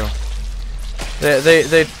really true.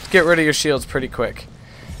 They get rid of your shields pretty quick.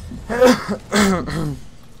 Let's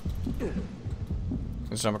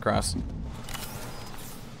jump across.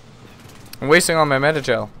 I'm wasting all my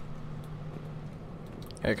metagel.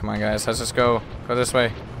 Okay, come on, guys. Let's just go. Go this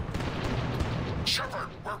way. Shepard,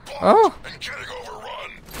 we're blocked and getting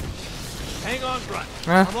overrun. Hang on, Grunt.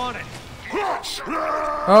 I'm on it.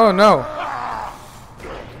 Oh no.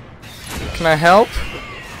 Can I help?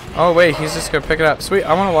 Oh wait, he's just gonna pick it up. Sweet,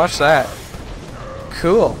 I wanna watch that.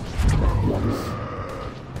 Cool.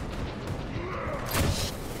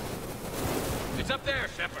 It's up there,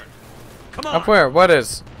 Shepard. Come on. Up where? What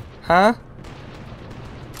is? Huh?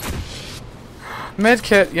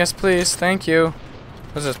 Medkit, yes please, thank you.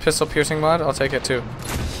 What's this, pistol piercing mod? I'll take it too.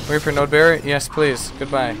 Reaper node bearer? Yes please,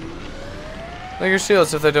 goodbye. Look at your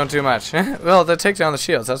shields if they don't do much. Well, they take down the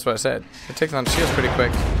shields, that's what I said. They take down the shields pretty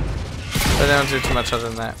quick. But they don't do too much other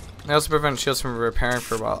than that. They also prevent shields from repairing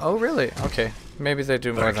for a while. Oh really? Okay. Maybe they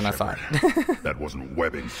do more than I thought. That wasn't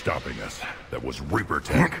webbing stopping us. That was Reaper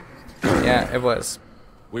tech. Yeah, it was.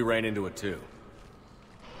 We ran into it too.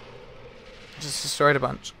 Just destroyed a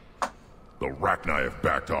bunch. The Rachni have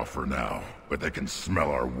backed off for now, but they can smell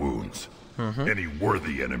our wounds. Any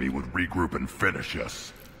worthy enemy would regroup and finish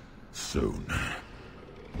us. Soon.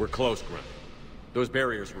 We're close, Grunt. Those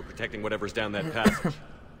barriers were protecting whatever's down that passage.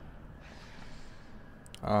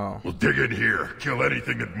 Oh. We'll dig in here, kill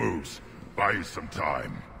anything that moves. Buy you some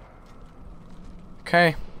time.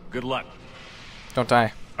 Okay. Good luck. Don't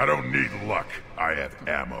die. I don't need luck. I have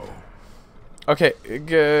ammo. Okay,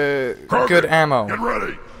 good ammo. Get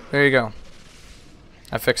ready. There you go.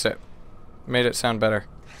 I fixed it. Made it sound better.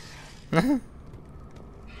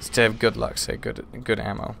 Instead of good luck, say good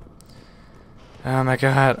ammo. Oh my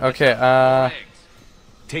god. Okay,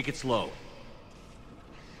 take it slow.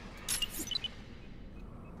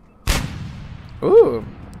 Ooh.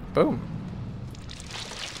 Boom.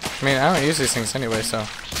 I mean, I don't use these things anyway, so.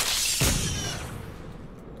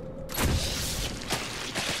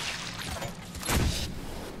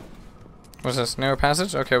 What's this? Narrow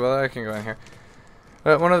passage? Okay, well I can go in here.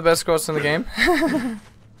 One of the best quotes in the game.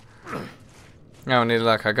 No, need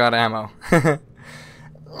luck. I got ammo.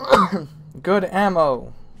 Good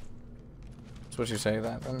ammo. That's what you say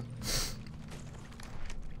that then.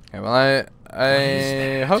 Okay, well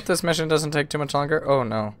I hope this mission doesn't take too much longer. Oh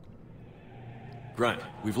no. Grunt,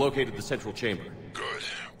 we've located the central chamber. Good.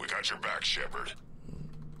 We got your back, Shepard.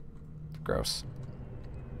 Gross.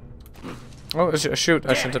 Oh shoot!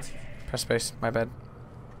 I should have pressed space. My bad.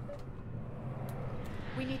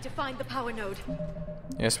 We need to find the power node.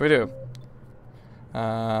 Yes, we do.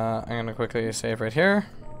 I'm gonna quickly save right here.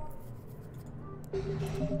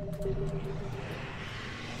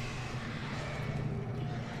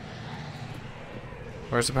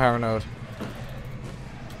 Where's the power node?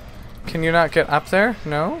 Can you not get up there?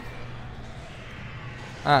 No?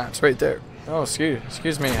 Ah, it's right there. Oh,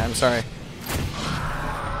 excuse me. I'm sorry.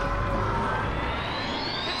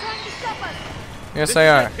 Yes, they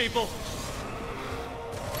are. People.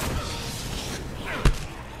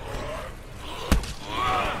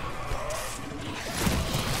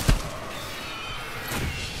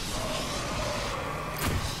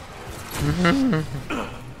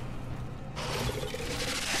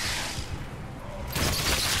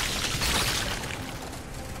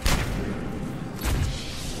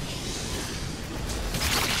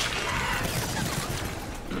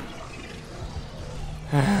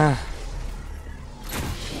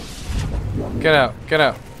 Get out, get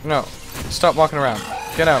out. No, stop walking around.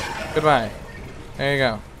 Get out, goodbye. There you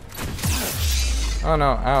go. Oh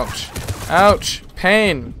no, ouch. Ouch,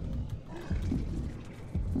 pain.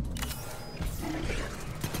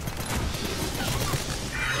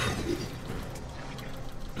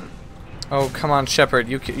 Oh, come on, Shepard.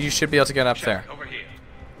 You should be able to get up there. Over here.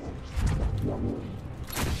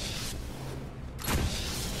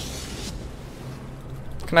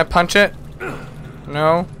 Can I punch it?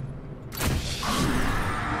 No.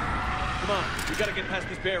 Come on, we gotta get past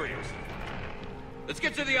these barriers. Let's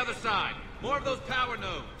get to the other side. More of those power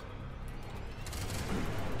nodes.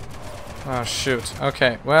 Oh shoot.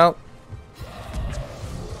 Okay, well.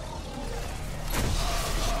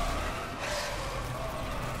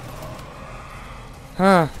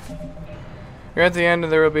 Huh. You're at the end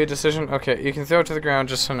and there will be a decision. Okay, you can throw it to the ground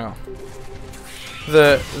just so no.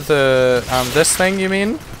 This thing you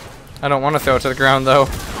mean? I don't want to throw it to the ground though.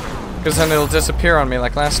 Because then it'll disappear on me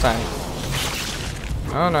like last time.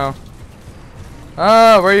 Oh no.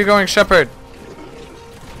 Oh, where are you going, Shepard?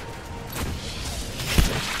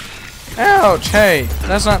 Ouch, hey,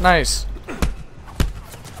 that's not nice.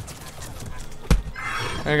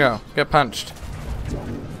 There you go. Get punched.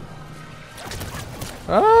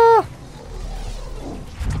 Ah!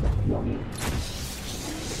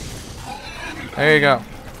 There you go.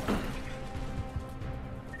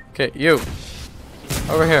 Okay, you.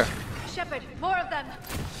 Over here. Shepard, more of them.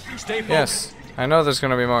 Stay focused. Yes, I know there's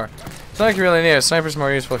gonna be more. It's not like you really need it. Sniper's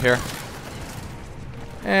more useful here.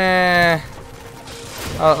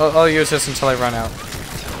 I'll use this until I run out.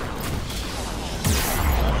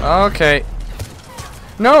 Okay.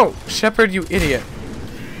 No! Shepard, you idiot.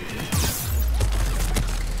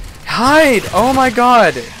 Hide! Oh my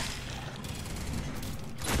god!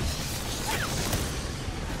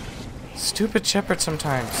 Stupid Shepard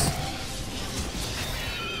sometimes.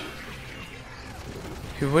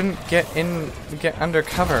 He wouldn't get under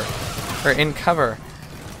cover. Or in cover.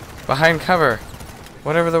 Behind cover.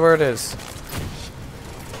 Whatever the word is.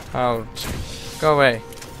 Oh, go away.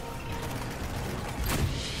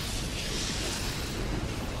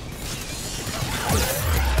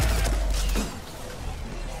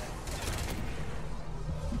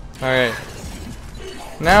 Alright.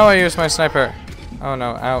 Now I use my sniper. Oh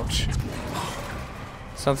no, ouch.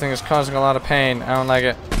 Something is causing a lot of pain. I don't like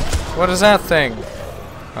it. What is that thing?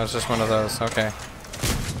 Oh, it's just one of those. Okay.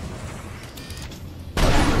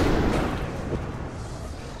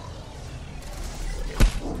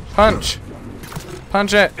 Punch!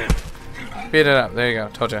 Punch it! Beat it up. There you go.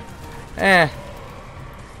 Told you. I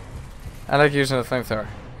like using the flamethrower.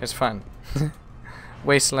 It's fun.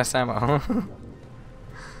 Waste less ammo.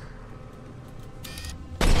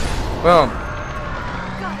 Boom.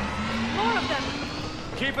 More of them.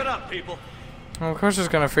 Keep it up, people. Well, of course there's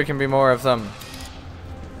gonna freaking be more of them.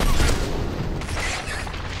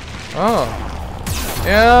 Oh.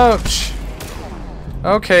 Ouch.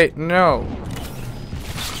 Okay, no.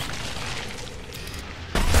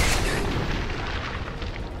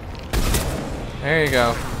 There you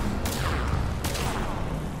go.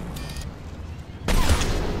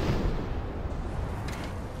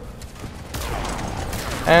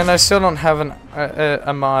 And I still don't have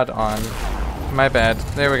a mod on. My bad.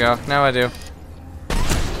 There we go. Now I do.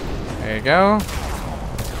 There you go.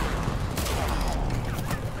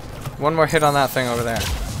 One more hit on that thing over there.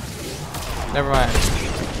 Never mind.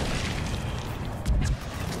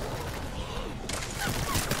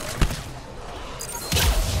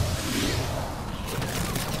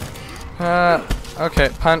 Okay,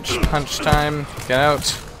 punch time. Get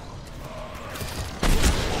out.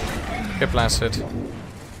 Get blasted.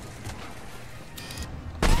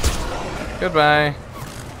 Goodbye.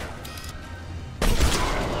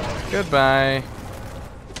 Goodbye.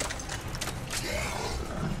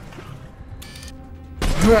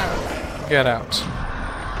 Get out.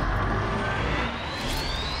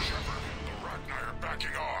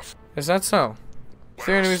 Is that so?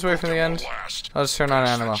 3 enemies away from the end? I'll just turn on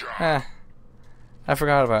animal. I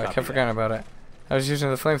forgot about it. I kept forgetting about it. I was using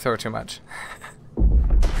the flamethrower too much.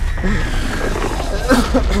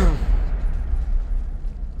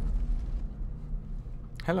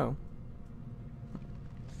 Hello.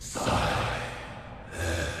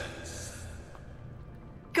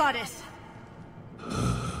 Goddess.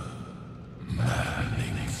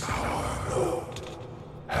 Maddening's power road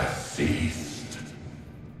has ceased.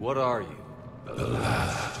 What are you? The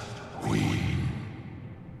last queen.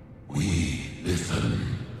 We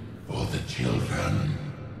listen for the children.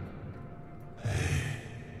 They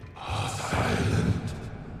are silent.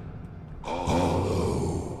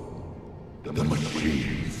 Although the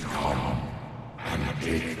machines come and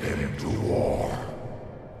take them to war,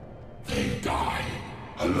 they die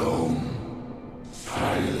alone,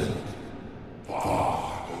 silent,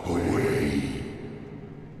 far away.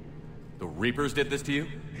 The Reapers did this to you?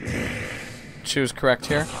 Choose correct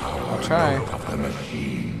here. I'll try. Of the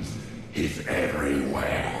machines is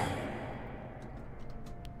everywhere.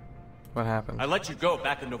 What happened? I let you go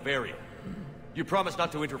back in Novaria. You promised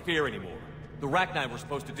not to interfere anymore. The Rachni were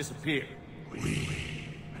supposed to disappear. We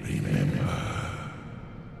remember.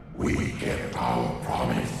 We kept our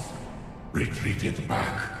promise. Retreated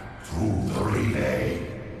back through the relay.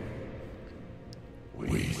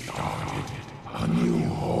 We started a new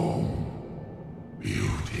home.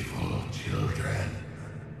 Beautiful children.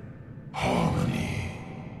 Harmony.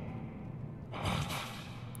 But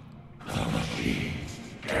the machines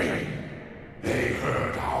came. They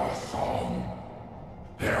heard our song.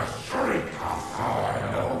 Their shriek of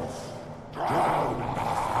our notes drowned us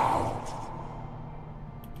out.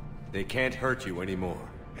 They can't hurt you anymore.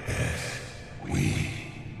 Yes, we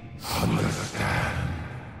understand.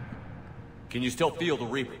 Can you still feel the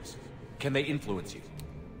Reapers? Can they influence you?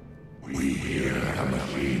 We hear the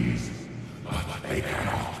machines, but they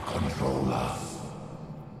cannot control us.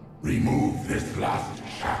 Remove this last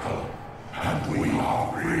shackle, and we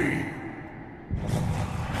are free.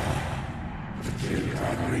 They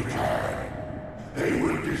can return. They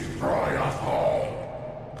will destroy us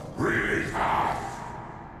all. Release us!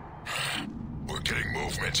 We're getting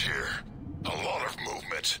movement here. A lot of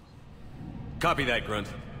movement. Copy that, Grunt.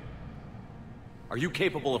 Are you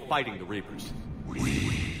capable of fighting the Reapers? We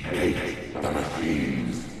hate the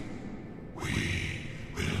machines. We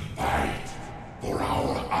will fight for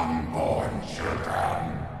our unborn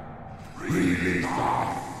children. Release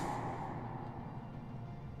us!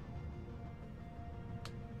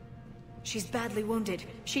 She's badly wounded.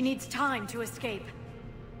 She needs time to escape.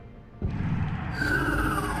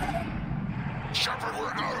 Shepard,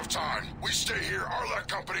 we're out of time. We stay here, Arlec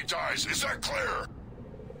Company dies. Is that clear?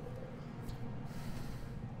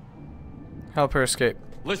 Help her escape.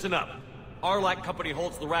 Listen up. Arlec Company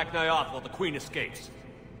holds the Rachni off while the Queen escapes.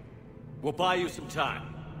 We'll buy you some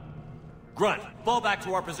time. Grunt, fall back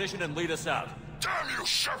to our position and lead us out. Damn you,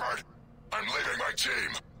 Shepard! I'm leaving my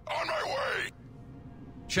team. On my way!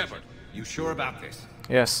 Shepard, you sure about this?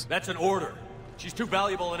 Yes. That's an order. She's too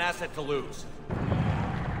valuable an asset to lose.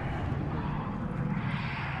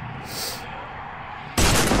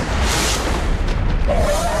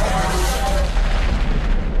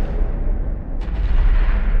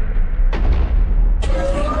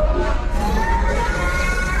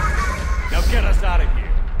 Now get us out of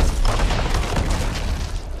here.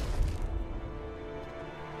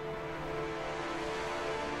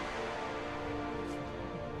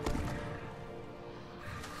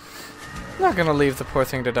 Not gonna leave the poor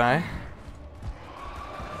thing to die.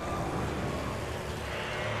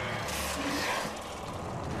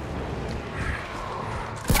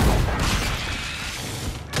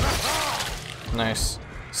 Nice.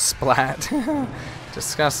 Splat.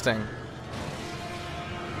 Disgusting.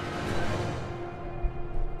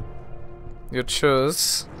 You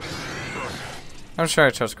chose. I'm sure I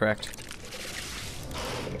chose correct.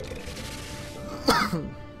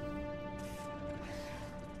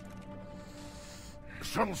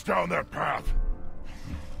 Shuttle's down that path.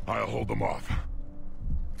 I'll hold them off.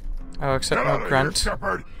 Oh, except no Grunt.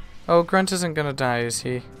 Shepard. Oh, Grunt isn't gonna die, is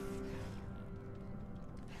he?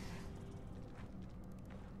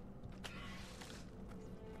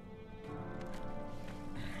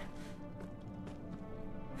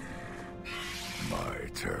 My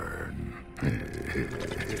turn.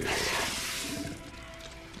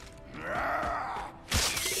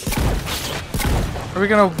 Are we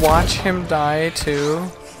gonna watch him die too?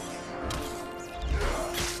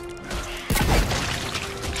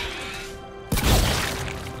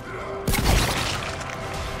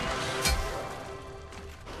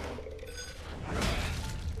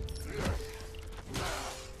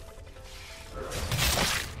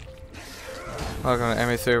 Welcome to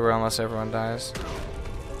ME3 where almost everyone dies.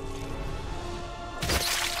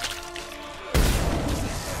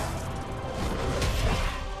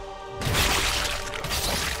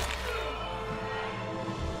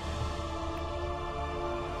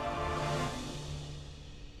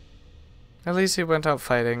 At least he went out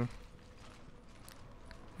fighting.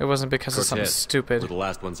 It wasn't because of something stupid. We're the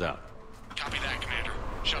last ones out. Copy that, Commander.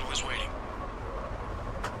 Shuttle is waiting.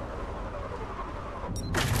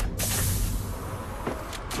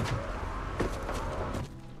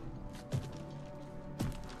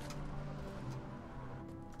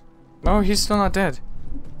 Oh, he's still not dead.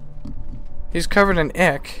 He's covered in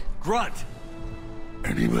ick. Grunt!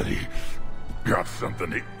 Anybody got something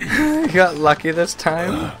to eat? He got lucky this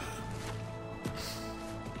time.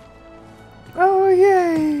 Oh,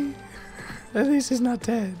 yay! At least he's not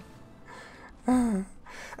dead. I'm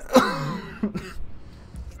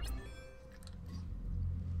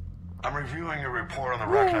reviewing your report on the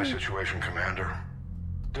Rachni situation, Commander.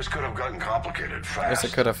 This could have gotten complicated fast.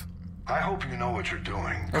 Yes, it could have. I hope you know what you're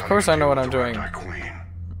doing. Of course I know what I'm doing. Queen.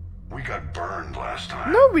 We got burned last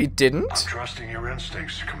time. No, we didn't. I'm trusting your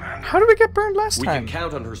instincts, Commander. How did we get burned last time? We can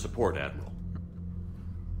count on her support, Admiral.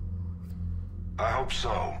 I hope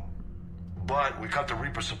so. But we cut the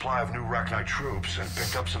Reaper supply of new Rachni troops and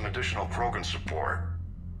picked up some additional Krogan support.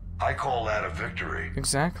 I call that a victory.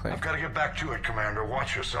 Exactly. I've got to get back to it, Commander.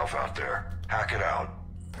 Watch yourself out there. Hack it out.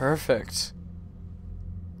 Perfect.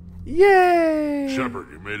 Yay!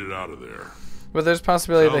 Shepard, you made it out of there. But there's a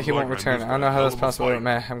possibility that Sounds he won't like return. I I don't know how that's missed a possible. fight.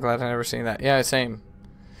 Meh, I'm glad I never seen that. Yeah, same.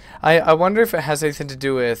 I wonder if it has anything to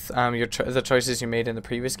do with the choices you made in the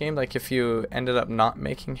previous game. Like if you ended up not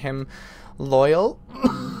making him loyal.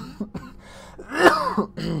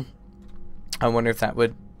 I wonder if that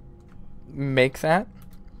would make that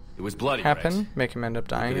It was bloody, happen. Rex. Make him end up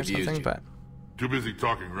dying or abused something. you. But Too busy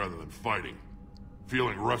talking rather than fighting.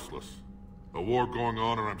 feeling restless. A war going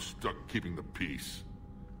on and I'm stuck keeping the peace.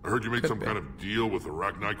 I heard you made some kind of deal with the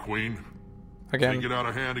Rachni Queen. Again. If they get out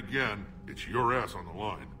of hand again, it's your ass on the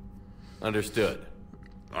line. Understood.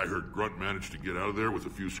 I heard Grunt managed to get out of there with a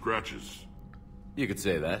few scratches. You could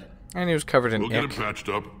say that. And he was covered in We'll get ick. him patched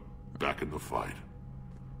up, back in the fight.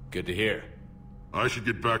 Good to hear. I should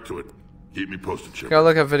get back to it. Keep me posted, Shepard. Go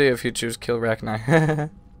look at video if you choose kill Rachni.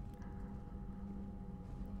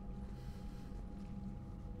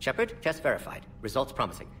 Shepard, test verified. Results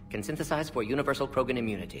promising. Can synthesize for universal Krogan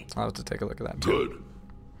immunity. I'll have to take a look at that too. Good.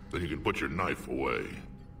 Then you can put your knife away.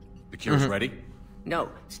 The cure's ready? No,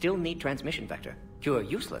 still need transmission vector. Cure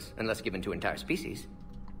useless unless given to entire species.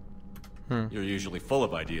 You're usually full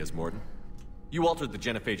of ideas, Mordin. You altered the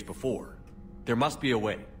genophage before. There must be a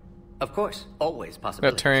way. Of course, always possible.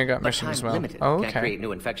 Turian got mission as well. Limited. Oh, okay. Can't create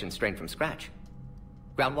new infections strained from scratch.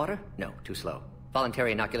 Groundwater? No, too slow.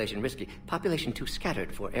 Voluntary inoculation risky. Population too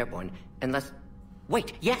scattered for airborne. Unless...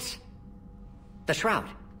 Wait, yes! The Shroud.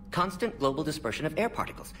 Constant global dispersion of air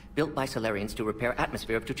particles, built by Solarians to repair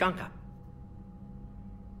atmosphere of Tachunka.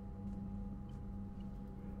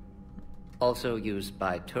 Also used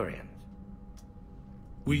by Turians.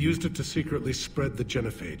 We used it to secretly spread the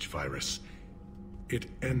genophage virus. It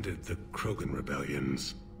ended the Krogan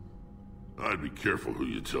rebellions. I'd be careful who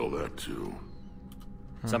you tell that to.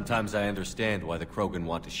 Sometimes I understand why the Krogan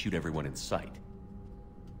want to shoot everyone in sight.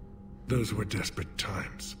 Those were desperate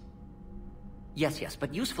times. Yes,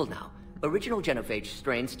 but useful now. Original genophage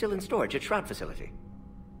strain still in storage at Shroud facility.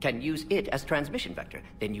 Can use it as transmission vector,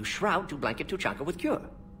 then use Shroud to blanket Tachunka with cure.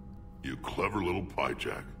 You clever little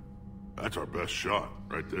piejack. That's our best shot,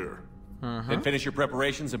 right there. Then finish your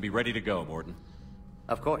preparations and be ready to go, Mordin.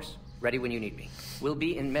 Of course. Ready when you need me. We'll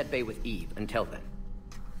be in medbay with Eve until then.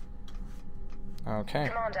 Okay.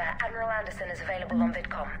 Commander, Admiral Anderson is available on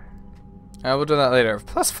VidCom. We'll do that later.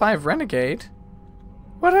 +5 Renegade?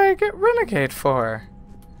 What did I get Renegade for?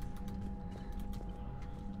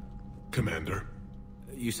 Commander.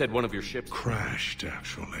 You said one of your ships... crashed,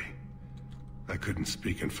 actually. I couldn't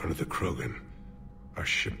speak in front of the Krogan. Our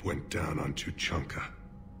ship went down on Tachunka.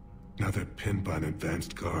 Now they're pinned by an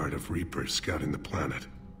advanced guard of Reapers scouting the planet.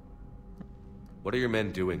 What are your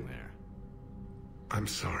men doing there? I'm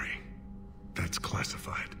sorry. That's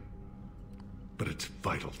classified. But it's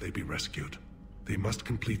vital they be rescued. They must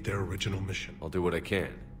complete their original mission. I'll do what I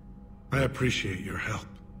can. I appreciate your help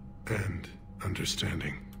and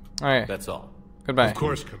understanding. Alright. That's all. Goodbye. Of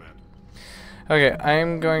course, Commander. Okay,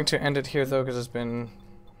 I'm going to end it here though because it's been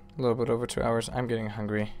a little bit over 2 hours. I'm getting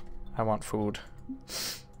hungry. I want food.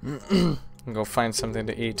 Go find something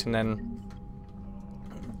to eat and then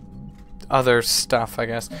other stuff, I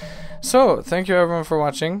guess. So, thank you everyone for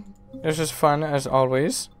watching. This was fun as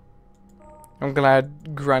always. I'm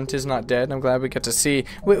glad Grunt is not dead. I'm glad we get to see.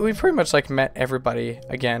 We pretty much like met everybody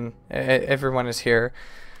again. Everyone is here.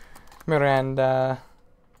 Miranda,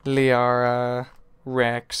 Liara,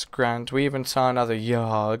 Rex, Grunt. We even saw another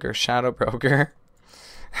Yogg or Shadow Broker.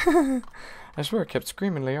 I swear I kept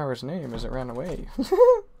screaming Liara's name as it ran away.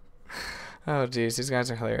 Oh jeez, these guys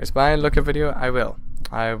are hilarious. But I look at video, I will.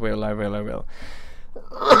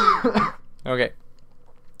 Okay.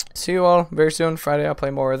 See you all very soon. Friday I'll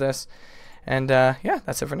play more of this. And yeah,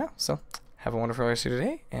 that's it for now. So have a wonderful rest of your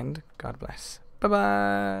day and God bless.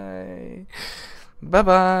 Bye-bye.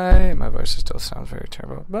 Bye-bye. My voice still sounds very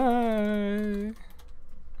terrible. Bye.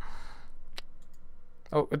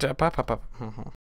 Oh, bye.